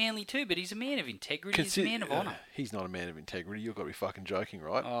hate Manly too, but he's a man of integrity. He's a man of honour. He's not a man of integrity. You've got to be fucking joking,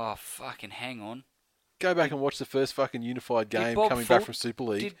 right? Oh, fucking hang on. Go back and watch the first fucking unified game coming back from Super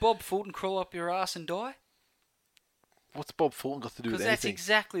League. Did Bob Fulton crawl up your ass and die? What's Bob Fulton got to do with anything? Because that's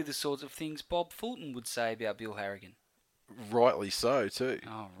exactly the sorts of things Bob Fulton would say about Bill Harrigan. Rightly so, too.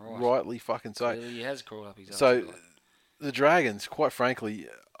 Oh, right. Rightly fucking so. Clearly he has crawled up his ass. So, the Dragons, quite frankly,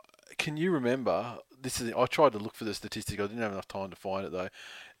 can you remember... I tried to look for the statistic. I didn't have enough time to find it, though.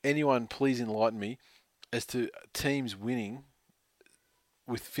 Anyone, please enlighten me as to teams winning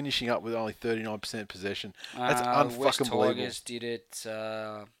with finishing up with only 39% possession. That's unfucking West believable. Tigers did it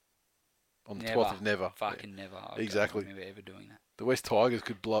On the 12th of never. Fucking never. I Exactly. don't remember ever doing that. The West Tigers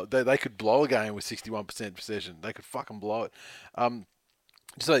could blow. They could blow a game with 61% possession. They could fucking blow it.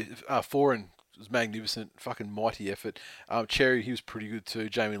 Foreign was magnificent, fucking mighty effort. Cherry, he was pretty good too.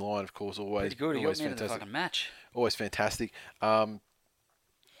 Jamie Lyon, of course, always Pretty good. He always got me into the fantastic. fucking match. Always fantastic.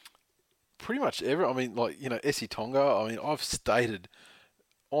 Pretty much Essie Tonga. I mean, I've stated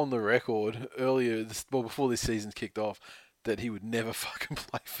on the record before this season kicked off, that he would never fucking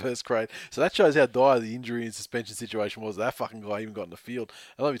play first grade. So that shows how dire the injury and suspension situation was. That fucking guy even got in the field.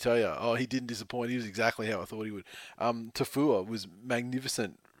 And let me tell you, he didn't disappoint. He was exactly how I thought he would. Tafua was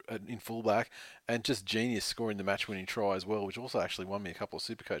magnificent in fullback and just genius scoring the match-winning try as well, which also actually won me a couple of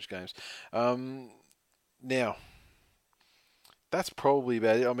Supercoach games. Now, that's probably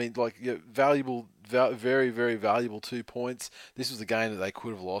about it. I mean, valuable, very, very valuable 2 points. This was a game that they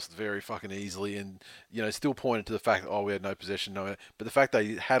could have lost very fucking easily, and still pointed to the fact that we had no possession, but the fact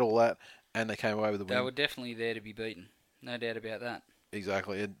they had all that and they came away with the win. They were definitely there to be beaten, no doubt about that.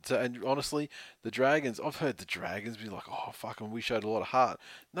 Exactly, and honestly, the Dragons. I've heard the Dragons be like, "Oh, fucking, we showed a lot of heart."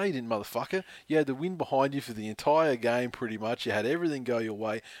 No, you didn't, motherfucker. You had the win behind you for the entire game, pretty much. You had everything go your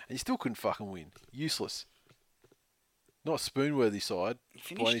way, and you still couldn't fucking win. Useless. Not spoon-worthy side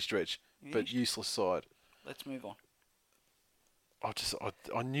by any stretch, but useless side. Let's move on. I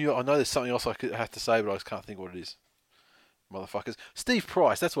know there's something else I could have to say, but I just can't think what it is. Motherfuckers. Steve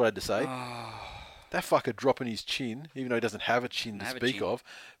Price, that's what I had to say. That fucker dropping his chin, even though he doesn't have a chin to speak of.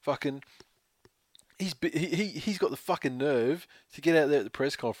 Fucking, he's got the fucking nerve to get out there at the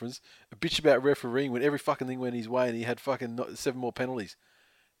press conference and bitch about refereeing when every fucking thing went his way and he had fucking 7 more penalties.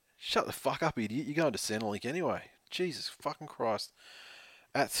 Shut the fuck up, idiot. You're going to Centrelink anyway. Jesus fucking Christ.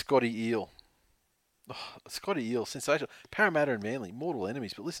 At Scotty Eel. Oh, Scotty Eel, sensational. Parramatta and Manly, mortal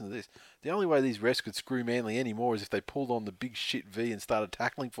enemies. But listen to this. The only way these refs could screw Manly anymore is if they pulled on the big shit V and started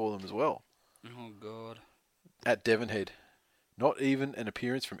tackling for them as well. Oh, God. At Devonhead. Not even an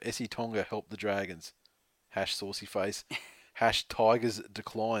appearance from Essie Tonga helped the Dragons. Saucy face. Tigers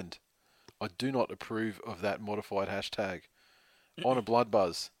declined. I do not approve of that modified hashtag. On a blood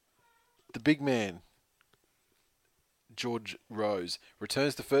buzz. The big man, George Rose,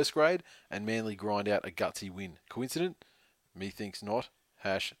 returns to first grade and Manly grind out a gutsy win. Coincident? Methinks not.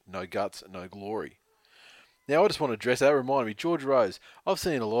 No guts, no glory. Now I just want to address that. Remind me, George Rose. I've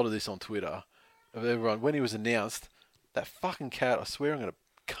seen a lot of this on Twitter of everyone. When he was announced, that fucking cat, I swear I'm going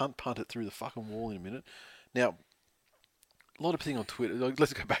to cunt punt it through the fucking wall in a minute. Now, a lot of things on Twitter.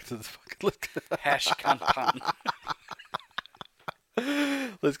 Let's go back to the fucking... Cunt punt.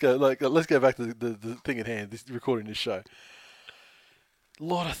 Let's go back to the thing at hand. Recording this show. A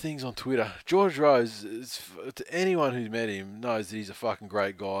lot of things on Twitter. George Rose, to anyone who's met him, knows that he's a fucking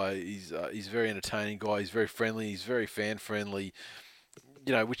great guy. He's a very entertaining guy. He's very friendly. He's very fan friendly.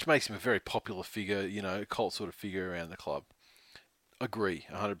 Which makes him a very popular figure. A cult sort of figure around the club. Agree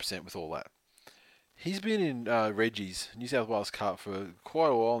 100% with all that. He's been in Reggie's New South Wales Cup for quite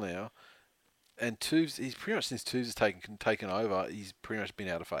a while now. And Tubes, he's pretty much, since Tubes has taken over, he's pretty much been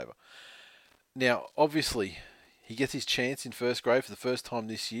out of favour. Now, obviously, he gets his chance in first grade for the first time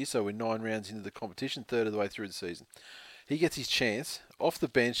this year, so we're 9 rounds into the competition, third of the way through the season. He gets his chance, off the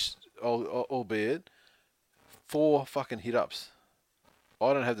bench, albeit, 4 fucking hit-ups.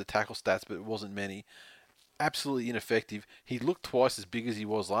 I don't have the tackle stats, but it wasn't many. Absolutely ineffective. He looked twice as big as he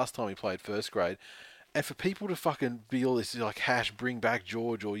was last time he played first grade. And for people to fucking be all this, like, bring back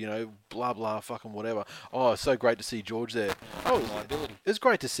George, or, blah, blah, fucking whatever. Oh, it's so great to see George there. It was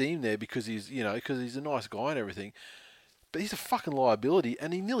great to see him there because he's a nice guy and everything. But he's a fucking liability,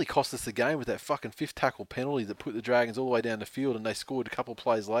 and he nearly cost us the game with that fucking 5th tackle penalty that put the Dragons all the way down the field, and they scored a couple of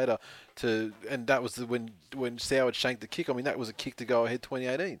plays later and that was when Soward shanked the kick. I mean, that was a kick to go ahead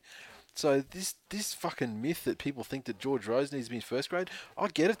 2018. So this fucking myth that people think that George Rose needs to be in first grade, I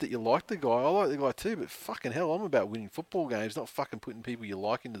get it that you like the guy. I like the guy too, but fucking hell, I'm about winning football games, not fucking putting people you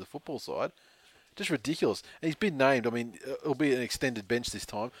like into the football side. Just ridiculous. And he's been named. I mean, it'll be an extended bench this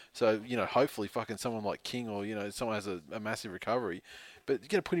time. So, hopefully fucking someone like King or, someone has a massive recovery. But you're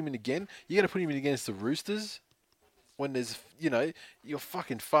going to put him in again? You're going to put him in against the Roosters when there's, you're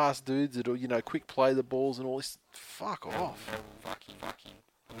fucking fast dudes that'll, quick play the balls and all this. Fuck off. Fucking.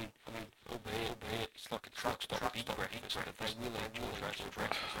 I mean, albeit, it's like a truck stop, big breakfast, but they will enjoy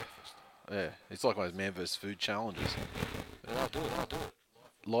breakfast. Yeah, it's like one of those man vs. food challenges. I'll do it.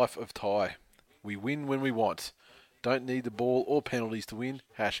 Life of Ty. We win when we want. Don't need the ball or penalties to win.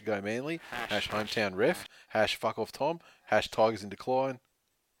 Hash go Manly. Hash hometown ref. Hash fuck off Tom. Hash Tigers in decline.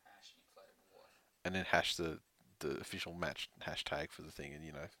 And then hash the official match hashtag for the thing, and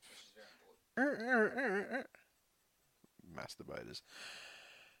masturbators.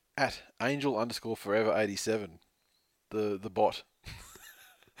 At Angel_forever87, the bot.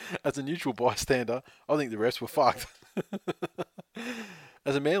 As a neutral bystander, I think the refs were fucked.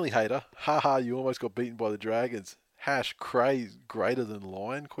 As a Manly hater, haha, you almost got beaten by the Dragons. Hash craze greater than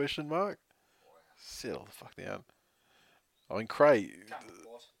Lion? ? Settle the fuck down. I mean, Cray.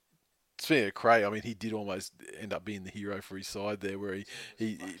 Speaking of Cray, I mean, he did almost end up being the hero for his side there, where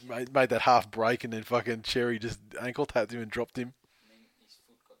he made that half break and then fucking Cherry just ankle tapped him and dropped him. And then his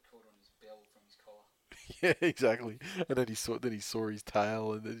foot got caught on his bell from his collar. Yeah, exactly. And then he saw his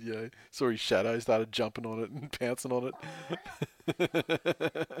tail, and then saw his shadow, started jumping on it and pouncing on it.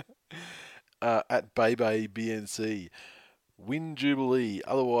 At Bebe BNC, Win Jubilee,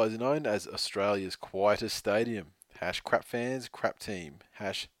 otherwise known as Australia's quietest stadium. Hash crap fans, crap team.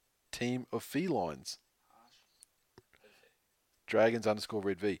 Hash team of felines.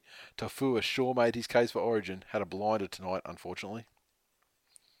 Dragons_Red V. Tafua sure made his case for Origin. Had a blinder tonight, unfortunately.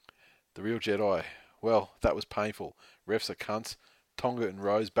 The Real Jedi. Well, that was painful. Refs are cunts. Tonga and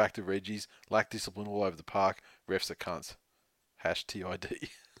Rose back to Reggie's. Lack discipline all over the park. Refs are cunts. Hash TID.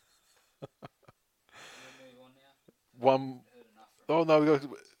 One. Oh no,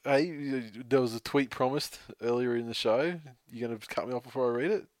 hey, there was a tweet promised earlier in the show. You going to cut me off before I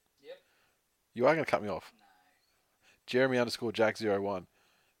read it? Yep. You are going to cut me off? No. Jeremy_Jack01.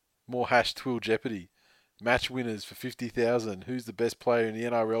 More hash Twill Jeopardy. Match winners for 50,000. Who's the best player in the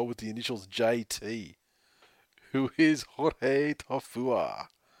NRL with the initials JT? Who is Jorge Tafua?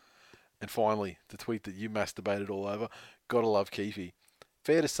 And finally, the tweet that you masturbated all over. Gotta love Keefe.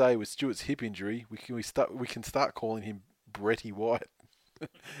 Fair to say, with Stewart's hip injury, we can start calling him Bretty White.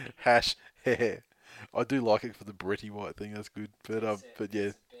 Hash hair. I do like it for the Bretty White thing. That's good. But yeah, That's the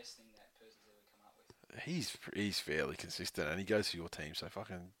best thing that person's ever come up with. he's fairly consistent, and he goes for your team. So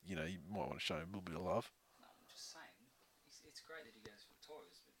fucking, you might want to show him a little bit of love. No, I'm just saying, it's great that he goes for the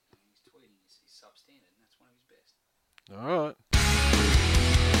Tigers, but his tweeting is substandard, and that's one of his best. All right.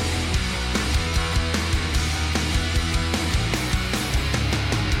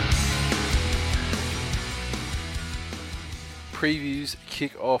 Previews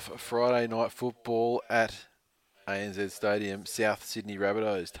kick off Friday night football at ANZ Stadium. South Sydney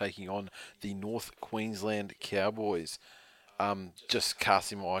Rabbitohs taking on the North Queensland Cowboys. Just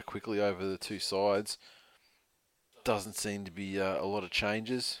casting my eye quickly over the two sides. Doesn't seem to be a lot of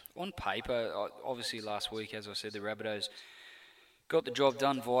changes. On paper, obviously last week, as I said, the Rabbitohs got the job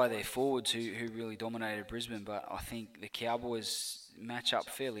done via their forwards who really dominated Brisbane, but I think the Cowboys match up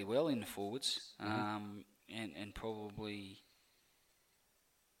fairly well in the forwards, and probably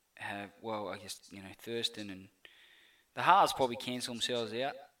have, well, I guess, Thurston and the halves probably cancel themselves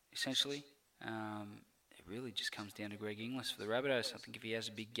out, essentially. It really just comes down to Greg Inglis for the Rabbitohs. I think if he has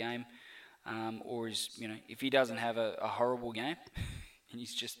a big game, or if he doesn't have a horrible game, and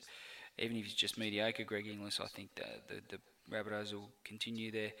even if he's just mediocre, Greg Inglis, I think the Rabbitohs will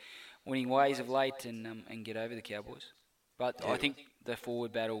continue their winning ways of late and get over the Cowboys. But I think the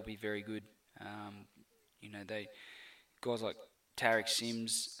forward battle will be very good. Guys like Tarek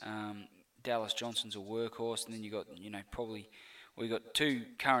Sims, Dallas Johnson's a workhorse, and then you got we got two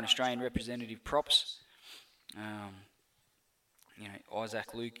current Australian representative props.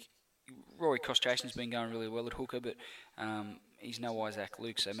 Isaac Luke, Rory Kostration's been going really well at hooker, but he's no Isaac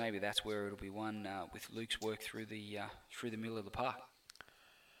Luke, so maybe that's where it'll be won with Luke's work through the middle of the park.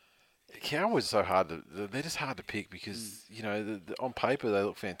 The Cowboys are so hard they're just hard to pick because on paper they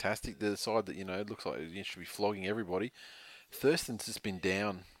look fantastic. They're the side that it looks like it should be flogging everybody. Thurston's just been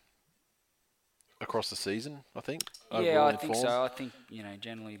down across the season, I think. Yeah, I think so. I think,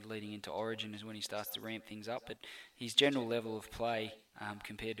 generally leading into Origin is when he starts to ramp things up, but his general level of play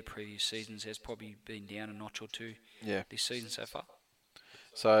compared to previous seasons has probably been down a notch or two this season so far.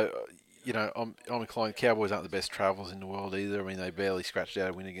 So, I'm inclined. Cowboys aren't the best travellers in the world either. I mean, they barely scratched out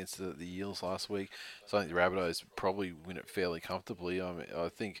a win against the Eels last week, so I think the Rabbitohs probably win it fairly comfortably. I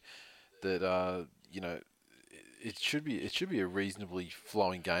think that, it should be a reasonably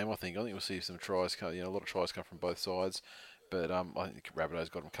flowing game. I think we'll see some tries come. A lot of tries come from both sides, but I think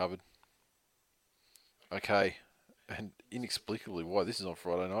Rabbitohs got them covered. Okay, and inexplicably why this is on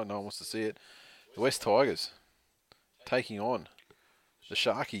Friday night, no one wants to see it. The West Tigers taking on the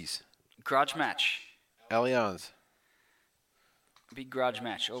Sharkies. Grudge match. Allianz. Big grudge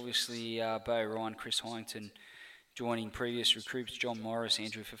match. Obviously, Bo Ryan, Chris Hyington joining previous recruits, John Morris,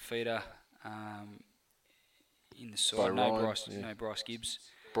 Andrew Fafita in the side. Bo Ryan, No Bryce Gibbs.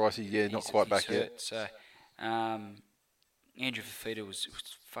 Brycey, not quite back hurt, yet. So, Andrew Fafita was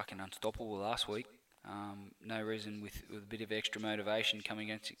fucking unstoppable last week. No reason with a bit of extra motivation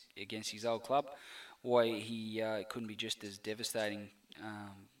coming against his old club why he couldn't be just as devastating.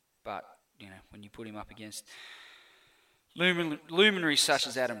 But when you put him up against luminaries such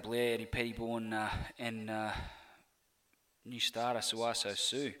as Adam Blair, Eddie Pettybourne, and new starter Suaso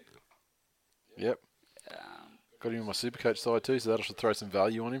Su. Yep. Got him on my Supercoach side too, so that should throw some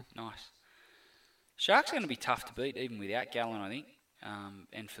value on him. Nice. Sharks are going to be tough to beat, even without Gallen, I think.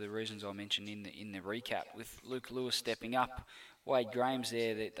 And for the reasons I mentioned in the recap, with Luke Lewis stepping up, Wade Graham's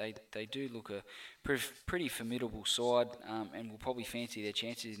there, they do look a pretty formidable side, and will probably fancy their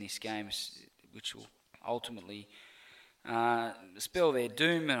chances in this game, which will ultimately spell their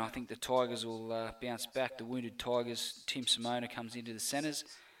doom. And I think the Tigers will bounce back. The wounded Tigers, Tim Simona comes into the centres.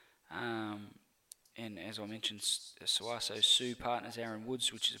 And as I mentioned, Suaso Su partners Aaron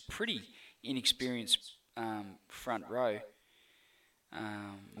Woods, which is a pretty inexperienced front row.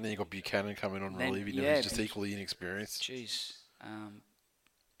 And then you got Buchanan coming on relief. He's just equally inexperienced. Jeez,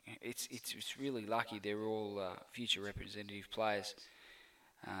 it's really lucky they're all future representative players,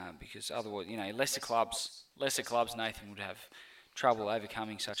 because otherwise, lesser clubs, Nathan would have trouble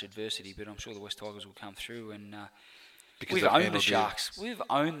overcoming such adversity. But I'm sure the West Tigers will come through, and we've owned the Sharks. We've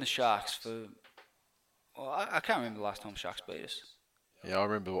owned the Sharks for. Well, I can't remember the last time Sharks beat us. Yeah, I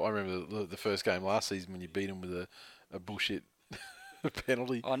remember the first game last season when you beat them with a bullshit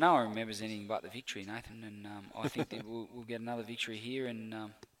penalty. Oh, no one remembers anything but the victory, Nathan, and I think that we'll get another victory here, and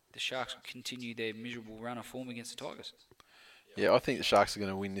the Sharks will continue their miserable run of form against the Tigers. Yeah, I think the Sharks are going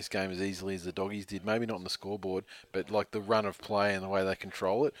to win this game as easily as the Doggies did. Maybe not on the scoreboard, but like the run of play and the way they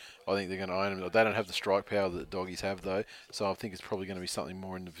control it, I think they're going to own them. They don't have the strike power that the Doggies have, though, so I think it's probably going to be something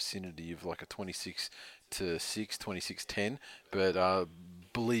more in the vicinity of like a 26-6, 26-10. But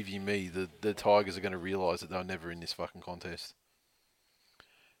believe you me, the Tigers are going to realise that they're never in this fucking contest.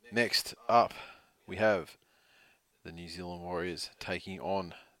 Next up, we have the New Zealand Warriors taking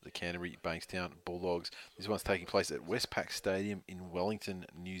on the Canterbury Bankstown Bulldogs. This one's taking place at Westpac Stadium in Wellington,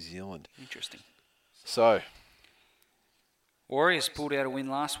 New Zealand. Interesting. So, Warriors pulled out a win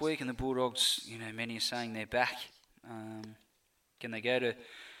last week, and the Bulldogs, many are saying they're back. Can they go to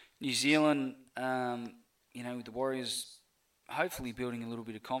New Zealand, with the Warriors hopefully building a little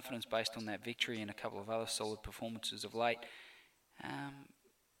bit of confidence based on that victory and a couple of other solid performances of late?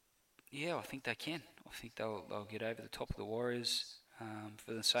 Yeah, I think they can. I think they'll get over the top of the Warriors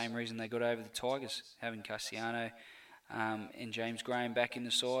for the same reason they got over the Tigers, having Cassiano and James Graham back in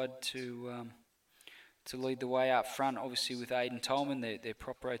the side to lead the way up front. Obviously, with Aidan Tolman, their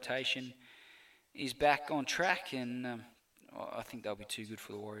prop rotation is back on track, and I think they'll be too good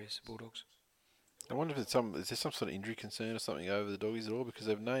for the Warriors, the Bulldogs. I wonder if is there some sort of injury concern or something over the Doggies at all, because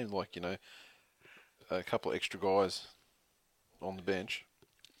they've named a couple of extra guys on the bench.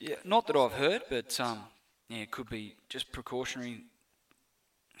 Yeah, not that I've heard, but it could be just precautionary.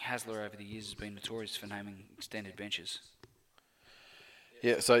 Hasler over the years has been notorious for naming extended benches.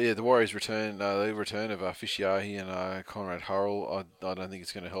 Yeah, so the Warriors return the return of Fishiahi and Conrad Hurrell. I don't think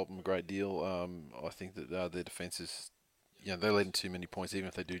it's going to help them a great deal. I think that their defence is, they're letting too many points even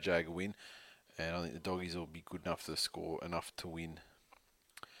if they do jag a win, and I think the Doggies will be good enough to score enough to win.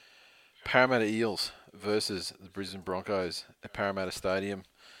 Parramatta Eels versus the Brisbane Broncos at Parramatta Stadium.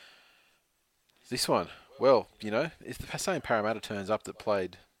 This one, well, if the same Parramatta turns up that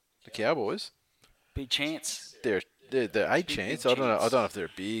played the Cowboys, big chance. They're a chance. I don't know if they're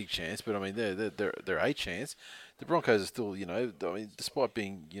a big chance, but I mean they're a chance. The Broncos are still, despite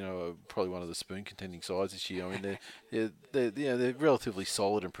being, probably one of the spoon contending sides this year. I mean they're relatively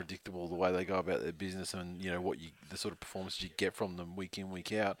solid and predictable the way they go about their business, and the sort of performances you get from them week in,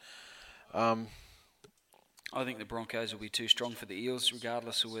 week out. I think the Broncos will be too strong for the Eels,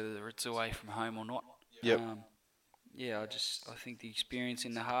 regardless of whether it's away from home or not. Yep. I think the experience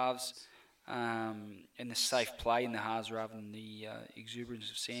in the halves and the safe play in the halves rather than the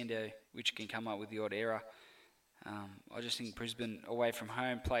exuberance of Sandow, which can come up with the odd error. I just think Brisbane, away from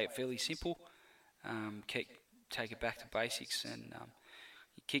home, play it fairly simple, take it back to basics, and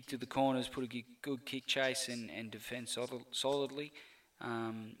you kick to the corners, put a good kick chase, and defend solidly.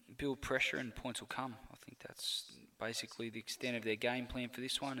 Build pressure and points will come. I think that's basically the extent of their game plan for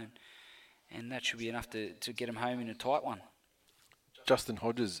this one, and that should be enough to get them home in a tight one. Justin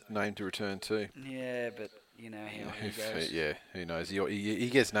Hodges named to return too. Yeah, but you know how he goes. Yeah, who knows? He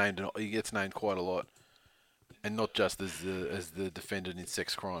gets named. He gets named quite a lot, and not just as the defendant in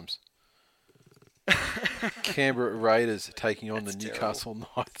sex crimes. Canberra Raiders taking on the Newcastle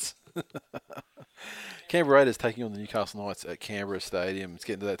Knights. Canberra Raiders taking on the Newcastle Knights at Canberra Stadium. It's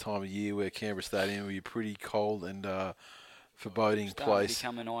getting to that time of year where Canberra Stadium will be a pretty cold and foreboding place.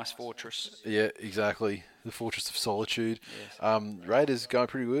 Become an ice fortress. Yeah, exactly. The fortress of solitude. Yes. Raiders going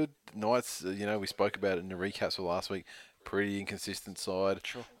pretty good. Knights, we spoke about it in the recaps for last week. Pretty inconsistent side.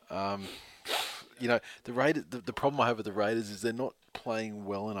 Sure. The Raiders. The problem I have with the Raiders is they're not playing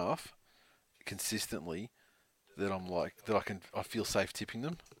well enough consistently that I feel safe tipping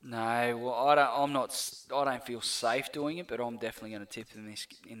them. No, well, I don't feel safe doing it, but I'm definitely going to tip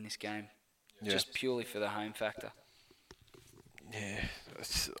in this game, just purely for the home factor. Yeah,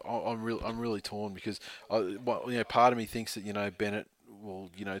 I'm really torn because part of me thinks that Bennett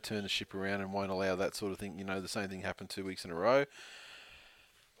will turn the ship around and won't allow that sort of thing. The same thing happened 2 weeks in a row,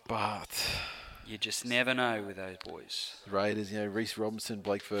 but you just never know with those boys. Raiders, Reece Robinson,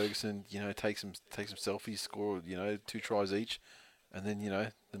 Blake Ferguson, take some selfies, score 2 tries each, and then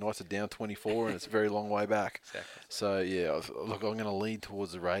the Knights are down 24 and it's a very long way back. Exactly. So yeah, look, I'm going to lean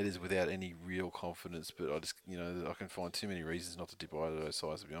towards the Raiders without any real confidence, but I just I can find too many reasons not to tip either of those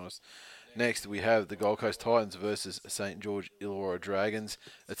sides, to be honest. Next we have the Gold Coast Titans versus St George Illawarra Dragons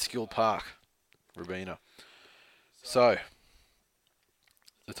at Skill Park, Robina. So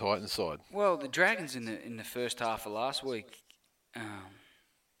the Titans side. Well, the Dragons in the first half of last week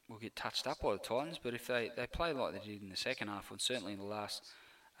will get touched up by the Titans, but if they play like they did in the second half, and certainly in the last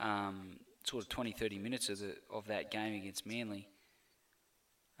sort of 20-30 minutes of that game against Manly,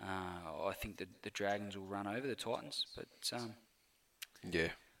 I think the Dragons will run over the Titans. But yeah,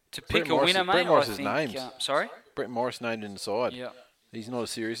 to pick a winner, mate, I think. Named. Sorry, Brett Morris named in the side. Yeah, he's not as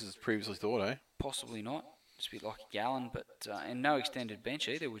serious as previously thought, eh? Possibly not. It's a bit like a Gallen, but and no extended bench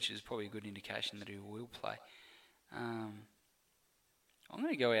either, which is probably a good indication that he will play. I'm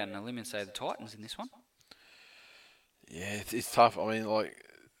going to go out on a limb and say the Titans in this one. Yeah, it's tough. I mean,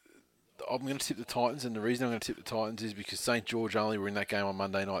 I'm going to tip the Titans, and the reason I'm going to tip the Titans is because St George only were in that game on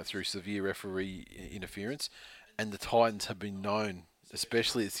Monday night through severe referee interference, and the Titans have been known,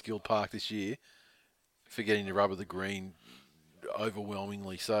 especially at Skill Park this year, for getting the rub of the green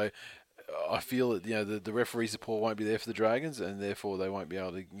overwhelmingly. So I feel that the referee support won't be there for the Dragons, and therefore they won't be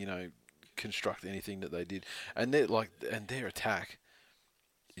able to construct anything that they did, and their attack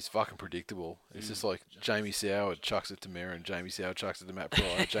is fucking predictable. It's just like Jamie Soward chucks it to Merrin, Jamie Soward chucks it to Matt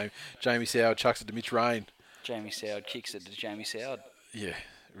Pryor, Jamie Soward chucks it to Mitch Rain. Jamie Soward kicks it to Jamie Soward. Yeah,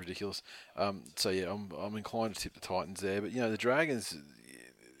 ridiculous. So yeah, I'm inclined to tip the Titans there, but the Dragons,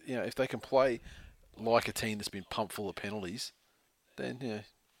 if they can play like a team that's been pumped full of penalties, then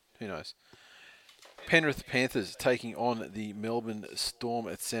who knows. Penrith Panthers taking on the Melbourne Storm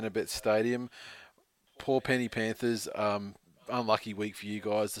at Centrebet Stadium. Poor Penny Panthers. Unlucky week for you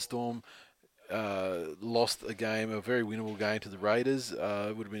guys. The Storm lost a game, a very winnable game to the Raiders.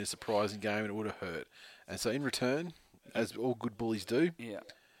 It would have been a surprising game and it would have hurt. And so in return, as all good bullies do, they're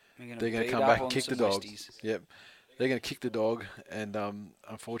going to come back and kick the dog. Yep. They're going to kick the dog. And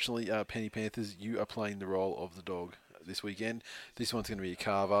unfortunately, Penny Panthers, you are playing the role of the dog this weekend. This one's going to be a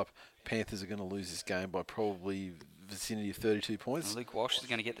carve up. Panthers are going to lose this game by probably vicinity of 32 points. And Luke Walsh is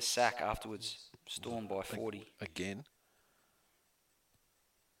going to get the sack afterwards. Storm by 40. Again.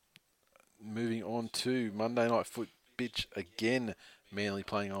 Moving on to Monday Night Foot Bitch again. Manly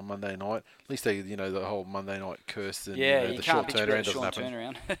playing on Monday night. At least they, the whole Monday night curse and the short turnaround doesn't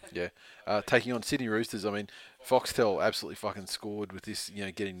happen. Yeah. Taking on Sydney Roosters. I mean, Foxtel absolutely fucking scored with this,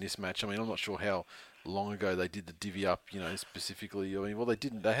 getting this match. I mean, I'm not sure how long ago they did the divvy up, specifically. I mean, well, they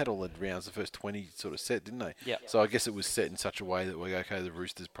didn't. They had all the rounds, the first 20 sort of set, didn't they? Yeah. So I guess it was set in such a way that we're okay. The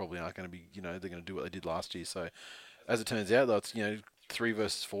Roosters probably aren't going to be, they're going to do what they did last year. So as it turns out, though, it's 3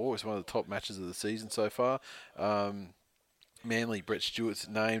 versus 4. It's one of the top matches of the season so far. Manly, Brett Stewart's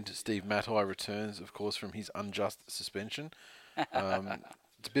named. Steve Matai returns, of course, from his unjust suspension. It's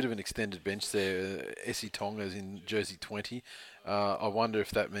a bit of an extended bench there. Essie Tonga's in jersey 20. I wonder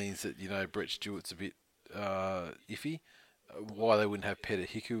if that means that, Brett Stewart's a bit iffy. Why they wouldn't have Peter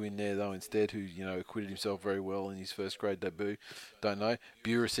Hiku in there, though, instead, who, acquitted himself very well in his first grade debut. Don't know.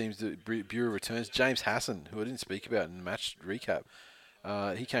 Buhrer returns. James Hassan, who I didn't speak about in the match recap,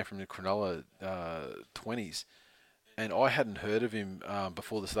 he came from the Cronulla 20s. And I hadn't heard of him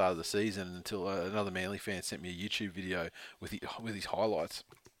before the start of the season until another Manly fan sent me a YouTube video with his highlights.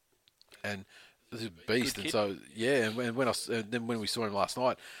 And this is a beast. And so, yeah, and then when we saw him last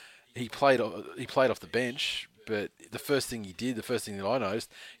night, he played off the bench. But the first thing that I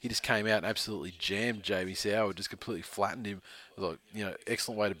noticed, he just came out and absolutely jammed JB Sauer, just completely flattened him. Like,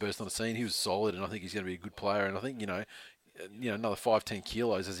 excellent way to burst on the scene. He was solid, and I think he's going to be a good player. And I think, another 5-10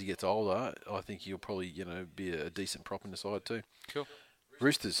 kilos as he gets older, I think he'll probably, be a decent prop in the side too. Cool.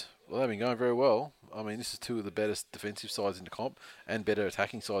 Roosters, well, they've been going very well. I mean, this is two of the better defensive sides in the comp and better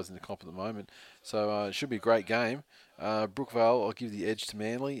attacking sides in the comp at the moment. So it should be a great game. Brookvale, I'll give the edge to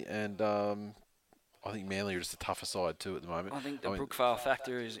Manly, and I think Manly are just a tougher side too at the moment. I think the Brookvale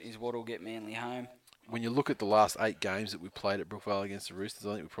factor is what will get Manly home. When you look at the last 8 games that we played at Brookvale against the Roosters,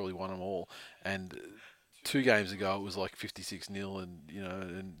 I think we probably won them all. And 2 games ago it was like 56-0,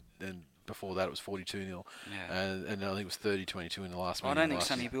 and before that it was 42-0, Yeah. and I think it was 30-22 in the last one. I don't think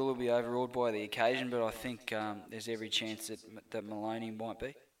Sonny Bill will be overawed by the occasion, but I think there's every chance that Maloney might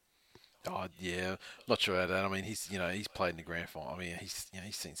be. Oh yeah, not sure about that. I mean, he's played in the grand final. I mean, he's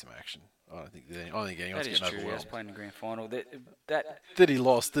seen some action. I don't think anyone's That is getting true. He overwhelmed. has played in the grand final. That That he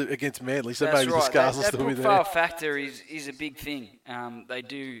lost against Manly, so that's maybe right. the scars will that still be Brookvale there. factor is a big thing. They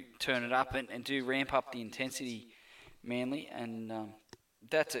do turn it up and do ramp up the intensity, Manly, and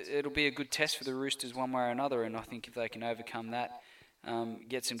it'll be a good test for the Roosters one way or another. And I think if they can overcome that,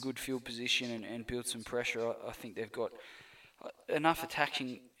 get some good field position and build some pressure, I think they've got enough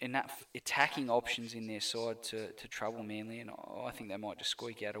attacking options in their side to trouble Manly, and I think they might just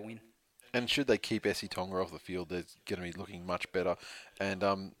squeak out a win. And should they keep Essie Tonga off the field, they're going to be looking much better. And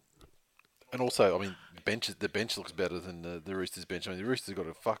also, I mean, the bench looks better than the Roosters bench. I mean, the Roosters got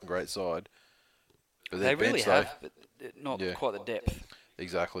a fucking great side. But They their really bench, have, but not Yeah. quite the depth.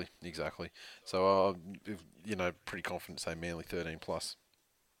 Exactly. So, pretty confident to say Manly 13 plus.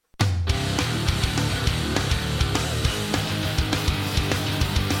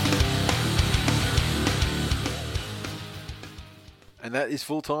 And that is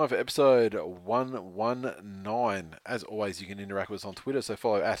full time for episode 119. As always, you can interact with us on Twitter, so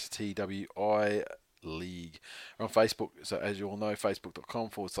follow @TWI League. We're on Facebook, so as you all know,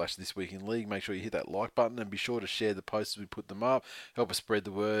 facebook.com/This Week in League. Make sure you hit that like button and be sure to share the posts as we put them up. Help us spread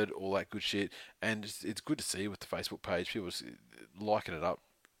the word, all that good shit. And it's good to see with the Facebook page, people liking it up.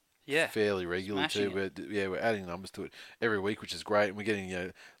 Yeah. Fairly regularly too. Smashing We're adding numbers to it every week, which is great. And we're getting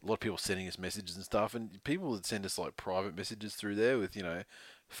a lot of people sending us messages and stuff, and people that send us like private messages through there with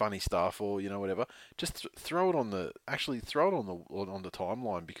funny stuff or whatever. Just throw it on the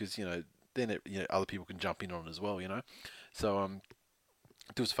timeline, because then other people can jump in on it as well. So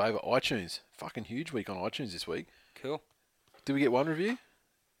do us a favour, iTunes, fucking huge week on iTunes this week. Cool. Did we get 1 review?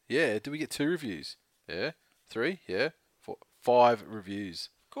 Yeah. Did we get 2 reviews? Yeah. 3? Yeah. 4, 5 reviews.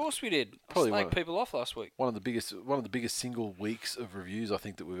 Of course we did. Probably I slagged people off last week. One of the biggest single weeks of reviews I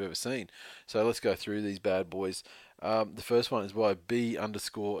think that we've ever seen. So let's go through these bad boys. The first one is by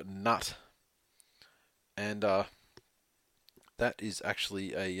B_nut, and that is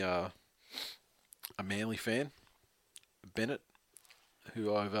actually a Manly fan, Bennett,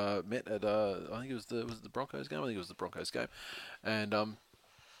 who I've met at I think it was the Broncos game. I think it was the Broncos game, and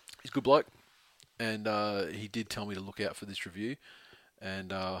he's a good bloke, and he did tell me to look out for this review.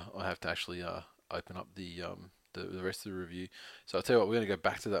 And I have to actually open up the rest of the review. So I'll tell you what, we're going to go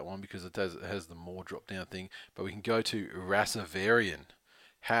back to that one because it has the more drop down thing. But we can go to Rassavarian.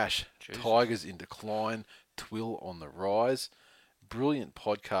 # Tigers in decline, Twill on the rise. Brilliant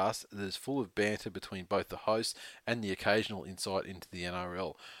podcast that is full of banter between both the hosts and the occasional insight into the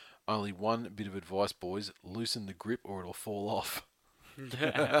NRL. Only one bit of advice, boys: loosen the grip or it'll fall off.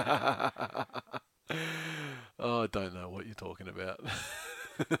 Oh, I don't know what you're talking about.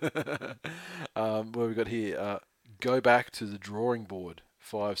 What we got here? Go back to the drawing board.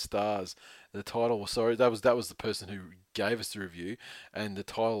 5 stars. The title was that was the person who gave us the review, and the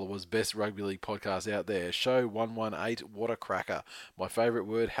title was Best Rugby League Podcast Out There. Show 118. What a cracker! My favourite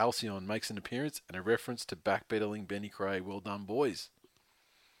word, halcyon, makes an appearance, and a reference to backpedaling Benny Creagh. Well done, boys.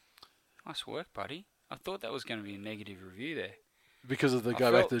 Nice work, buddy. I thought that was going to be a negative review there. Because of the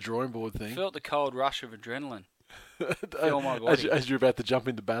back to the drawing board thing. Felt the cold rush of adrenaline. Feel my body. As you're about to jump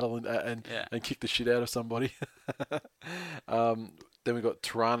into battle and kick the shit out of somebody. Then we got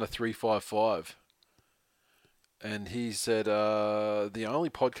Tirana 355. And he said, the only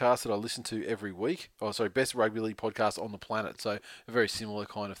podcast that I listen to every week, best rugby league podcast on the planet. So a very similar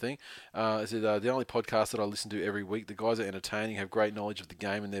kind of thing. He said, the only podcast that I listen to every week, the guys are entertaining, have great knowledge of the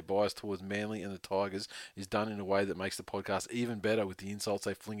game, and their bias towards Manly and the Tigers is done in a way that makes the podcast even better with the insults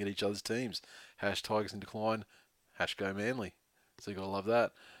they fling at each other's teams. # Tigers in decline, # go Manly. So you got to love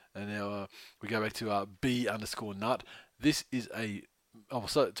that. And now we go back to B_nut. This is a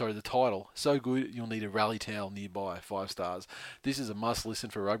the title. So good, you'll need a rally towel nearby. 5 stars. This is a must-listen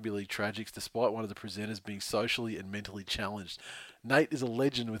for rugby league tragics, despite one of the presenters being socially and mentally challenged. Nate is a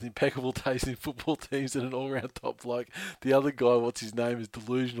legend with impeccable taste in football teams and an all-round top bloke. The other guy, what's his name, is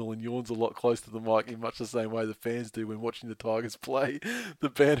delusional and yawns a lot close to the mic in much the same way the fans do when watching the Tigers play. The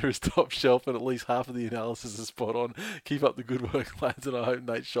banter is top shelf and at least half of the analysis is spot on. Keep up the good work, lads, and I hope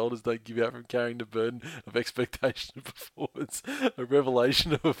Nate's shoulders don't give out from carrying the burden of expectation and performance. A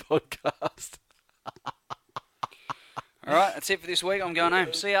revelation of a podcast. All right, that's it for this week. I'm going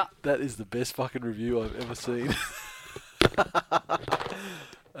home. See ya. That is the best fucking review I've ever seen.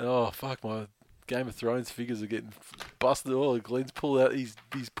 Oh, fuck, my Game of Thrones figures are getting busted. Oh, Glenn's pulled out. He's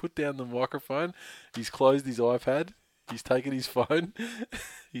put down the microphone. He's closed his iPad. He's taken his phone.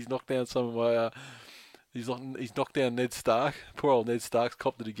 He's knocked down some of my... He's knocked down Ned Stark. Poor old Ned Stark's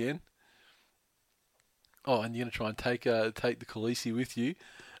copped it again. Oh, and you're going to try and take the Khaleesi with you.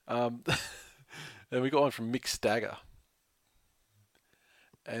 And we got one from Mick Stagger.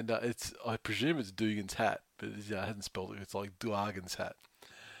 And I presume it's Dugan's hat, but it hasn't spelled it. It's like Duagan's hat.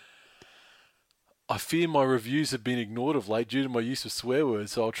 I fear my reviews have been ignored of late due to my use of swear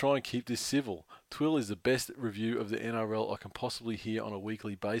words, so I'll try and keep this civil. Twill is the best review of the NRL I can possibly hear on a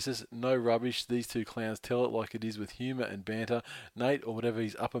weekly basis. No rubbish, these two clowns tell it like it is with humour and banter. Nate, or whatever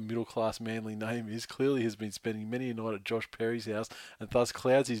his upper middle class manly name is, clearly has been spending many a night at Josh Perry's house and thus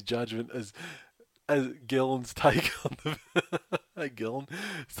clouds his judgment as Gellen's take on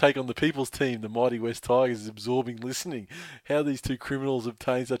the people's team, the mighty West Tigers, is absorbing listening. How these two criminals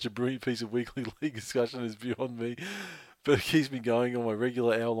obtain such a brilliant piece of weekly league discussion is beyond me, but it keeps me going on my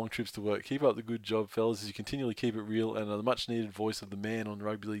regular hour-long trips to work. Keep up the good job, fellas, as you continually keep it real and are the much-needed voice of the man on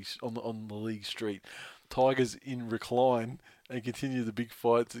rugby league on the league street. Tigers in recline and continue the big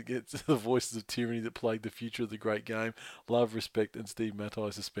fights against the voices of tyranny that plague the future of the great game. Love, respect, and Steve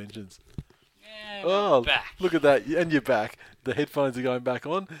Matai suspensions. Oh, back. Look at that. And you're back. The headphones are going back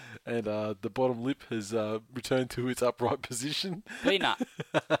on, and the bottom lip has returned to its upright position. Peanut.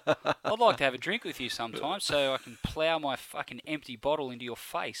 I'd like to have a drink with you sometime so I can plough my fucking empty bottle into your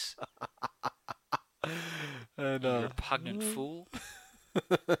face. And, you repugnant fool.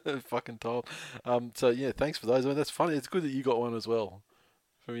 Fucking told. So, yeah, thanks for those. I mean, that's funny. It's good that you got one as well.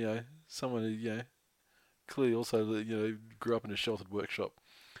 From, someone who, clearly also, grew up in a sheltered workshop.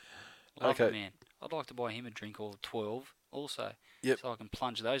 Lovely man. I'd like to buy him a drink or 12 also. Yep. So I can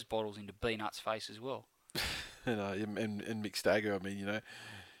plunge those bottles into Beanut's face as well. And Mick Stagger, I mean,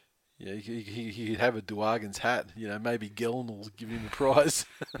 he could have a Duagan's hat. Maybe Gellin will give him a prize.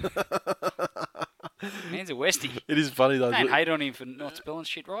 Man's a Westie. It is funny though. Don't hate on him for not spelling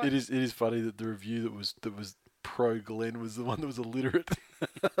shit right. It is funny that the review that was pro Glenn was the one that was illiterate.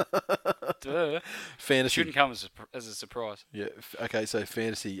 Duh. Fantasy Shouldn't come as a surprise. Yeah. Okay. So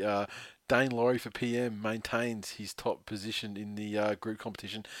fantasy. Dane Laurie for PM maintains his top position in the group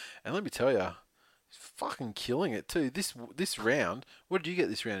competition, and let me tell you, he's fucking killing it too. This round. What did you get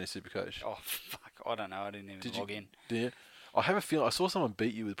this round in Supercoach? Oh fuck! I don't know. I didn't even log in. Did you? I have a feeling I saw someone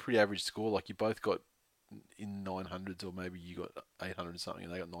beat you with a pretty average score. Like you both got in 900s, or maybe you got 800 something,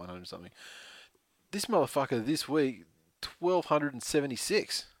 and they got 900 something. This motherfucker this week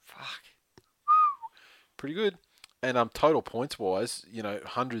 1276. Fuck. Pretty good. And total points wise,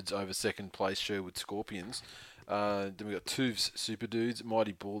 hundreds over second place Sherwood Scorpions. Then we got Tuv's Super Dudes,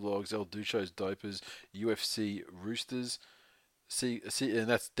 Mighty Bulldogs, El Ducho's Dopers, UFC Roosters. And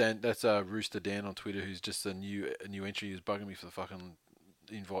that's Rooster Dan on Twitter, who's just a new entry. He was bugging me for the fucking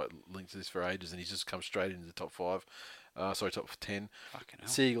invite link to this for ages, and he's just come straight into the top 5. Top 10. Fucking hell.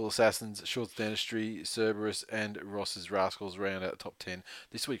 Seagull Assassins, Shorts Dentistry, Cerberus, and Ross's Rascals round out the top 10.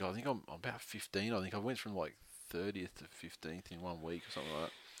 This week, I think I'm about 15. I think I went from like 30th to 15th in 1 week or something like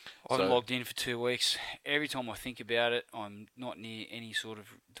that. I haven't logged in for 2 weeks. Every time I think about it, I'm not near any sort of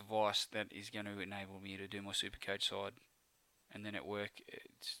device that is going to enable me to do my Supercoach side. And then at work,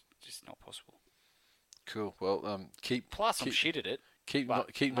 it's just not possible. Cool. Well, I'm shit at it. Keep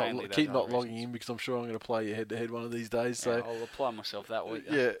not logging in, because I'm sure I'm going to play you head to head one of these days. So yeah, I'll apply myself that week.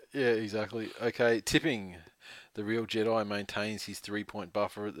 Yeah, exactly. Okay, tipping. The Real Jedi maintains his 3-point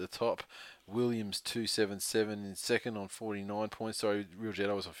buffer at the top. Williams 277 in second on 49 points. Sorry, Real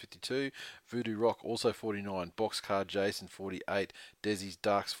Jedi was on 52. Voodoo Rock also 49. Boxcar Jason 48. Desi's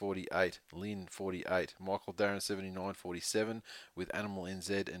Darks 48. Lynn 48. Michael Darren 79 47 with Animal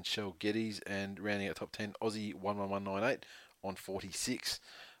NZ and Shell Geddes, and rounding out top 10 Aussie 11198 on 46.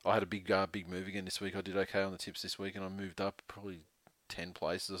 I had a big move again this week. I did okay on the tips this week, and I moved up probably 10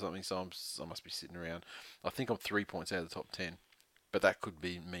 places or something, so I must be sitting around. I think I'm 3 points out of the top 10, but that could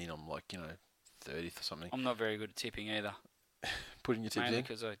mean I'm like 30th or something. I'm not very good at tipping either. putting your tips Mainly in?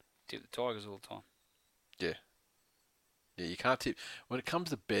 because I tip the Tigers all the time. Yeah. Yeah, you can't tip. When it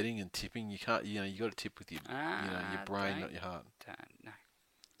comes to betting and tipping, you can't. You got to tip with your your brain, not your heart. No.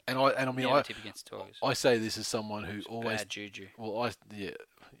 And I mean, Never tip against the Tigers. I say this as someone who It's always bad juju. Well, yeah,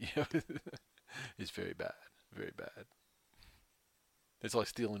 it's very bad, very bad. It's like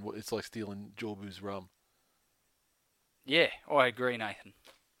stealing Jorbu's rum. Yeah, I agree, Nathan.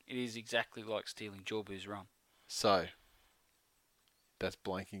 It is exactly like stealing Jorbu's rum. So, that's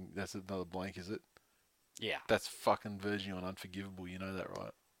blanking. That's another blank, is it? Yeah. That's fucking verging on unforgivable. You know that,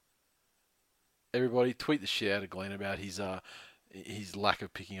 right? Everybody, tweet the shit out of Glenn about his lack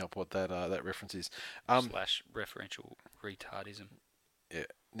of picking up what that reference is. / referential retardism. Yeah.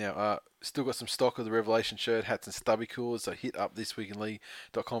 Now, still got some stock of the Revelation shirt, hats and stubby coolers, so hit up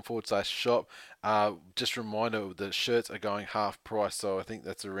thisweekinleague.com/shop. Just a reminder, the shirts are going half price, so I think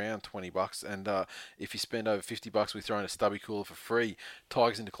that's around $20. And if you spend over $50, we throw in a stubby cooler for free.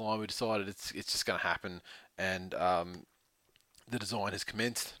 Tigers in Decline, we decided it's just going to happen, and the design has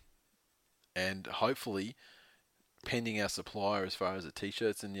commenced, and hopefully, pending our supplier as far as the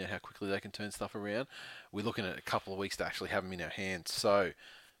t-shirts and how quickly they can turn stuff around, we're looking at a couple of weeks to actually have them in our hands. So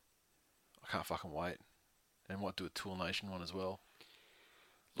I can't fucking wait, and might do a Tool Nation one as well.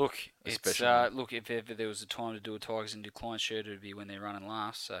 Look, if ever there was a time to do a Tigers in Decline shirt, it'd be when they're running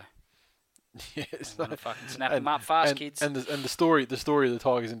last. So yes, I'm gonna fucking snap them up fast, kids. And the story of the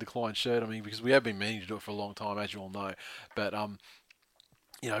Tigers in Decline shirt. I mean, because we have been meaning to do it for a long time, as you all know, but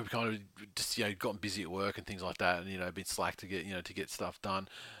we kind of just gotten busy at work and things like that, and been slack to get stuff done.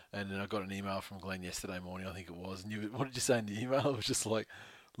 And then I got an email from Glenn yesterday morning, I think it was. And what did you say in the email? It was just like,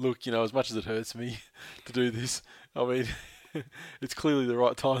 look, as much as it hurts me to do this, I mean, it's clearly the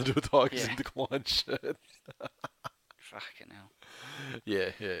right time to do a Tigers in Decline shirt. Fucking hell.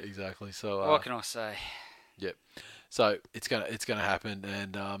 Yeah, exactly. So what can I say? Yep. So it's gonna happen,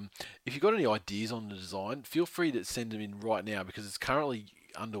 and if you've got any ideas on the design, feel free to send them in right now because it's currently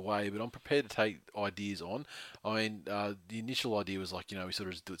underway. But I'm prepared to take ideas on. I mean, the initial idea was like we sort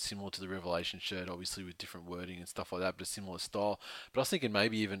of just do it similar to the Revelation shirt, obviously with different wording and stuff like that, but a similar style. But I was thinking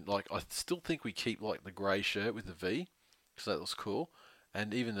maybe even I still think we keep like the grey shirt with the V because that looks cool,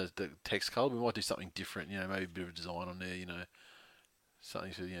 and even the text colour. We might do something different. Maybe a bit of a design on there.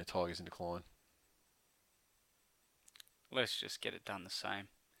 Something for Tigers in Decline. Let's just get it done the same.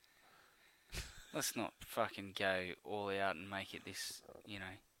 Let's not fucking go all out and make it this,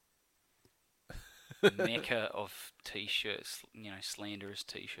 mecca of t-shirts, slanderous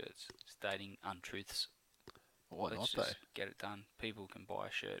t-shirts stating untruths. Why not, Let's just get it done. People can buy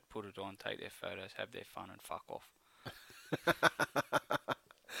a shirt, put it on, take their photos, have their fun, and fuck off.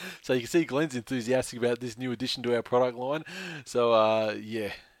 So you can see Glenn's enthusiastic about this new addition to our product line. So,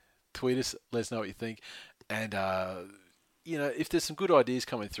 tweet us, let us know what you think. And, if there's some good ideas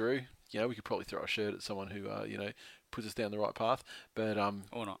coming through, we could probably throw a shirt at someone who, puts us down the right path. But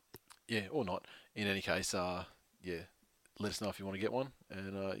or not. Yeah, or not. In any case, let us know if you want to get one.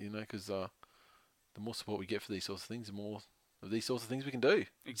 And, because the more support we get for these sorts of things, the more of these sorts of things we can do.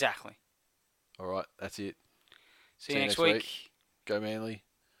 Exactly. All right, that's it. See you next week. Go Manly.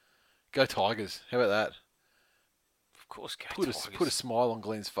 Go Tigers. How about that? Of course, go Tigers. Put a smile on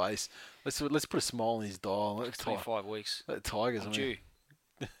Glenn's face. Let's put a smile on his dial. 25 weeks. Tigers. I'm due.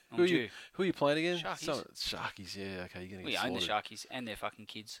 Who are you playing again? Sharkies. Sharkies. Yeah. Okay, you're gonna We get own the slaughtered. Sharkies and their fucking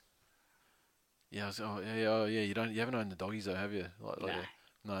kids. Yeah. Yeah. You haven't owned the doggies though, have you? Nah.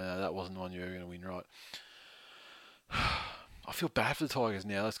 No, that wasn't the one you were going to win, right? I feel bad for the Tigers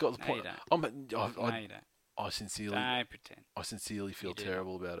now. That's got the point. No, you don't. I sincerely. Don't pretend. I sincerely feel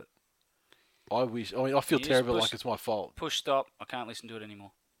terrible about it. I feel terrible like it's my fault. Push stop. I can't listen to it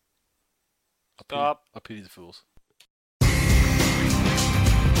anymore. I Stop. pity the fools.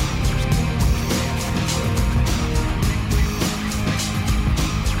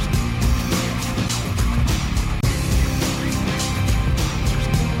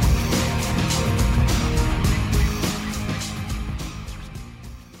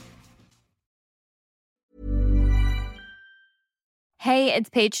 Hey, it's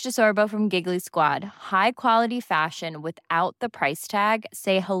Paige DeSorbo from Giggly Squad. High quality fashion without the price tag.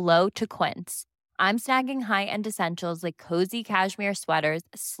 Say hello to Quince. I'm snagging high-end essentials like cozy cashmere sweaters,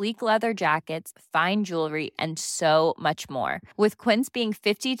 sleek leather jackets, fine jewelry, and so much more. With Quince being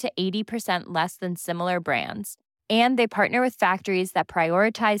 50 to 80% less than similar brands. And they partner with factories that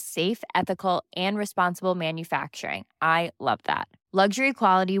prioritize safe, ethical, and responsible manufacturing. I love that. Luxury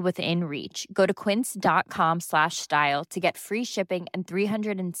quality within reach. Go to quince.com/style to get free shipping and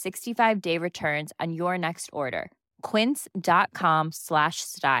 365-day returns on your next order.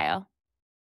 Quince.com/style.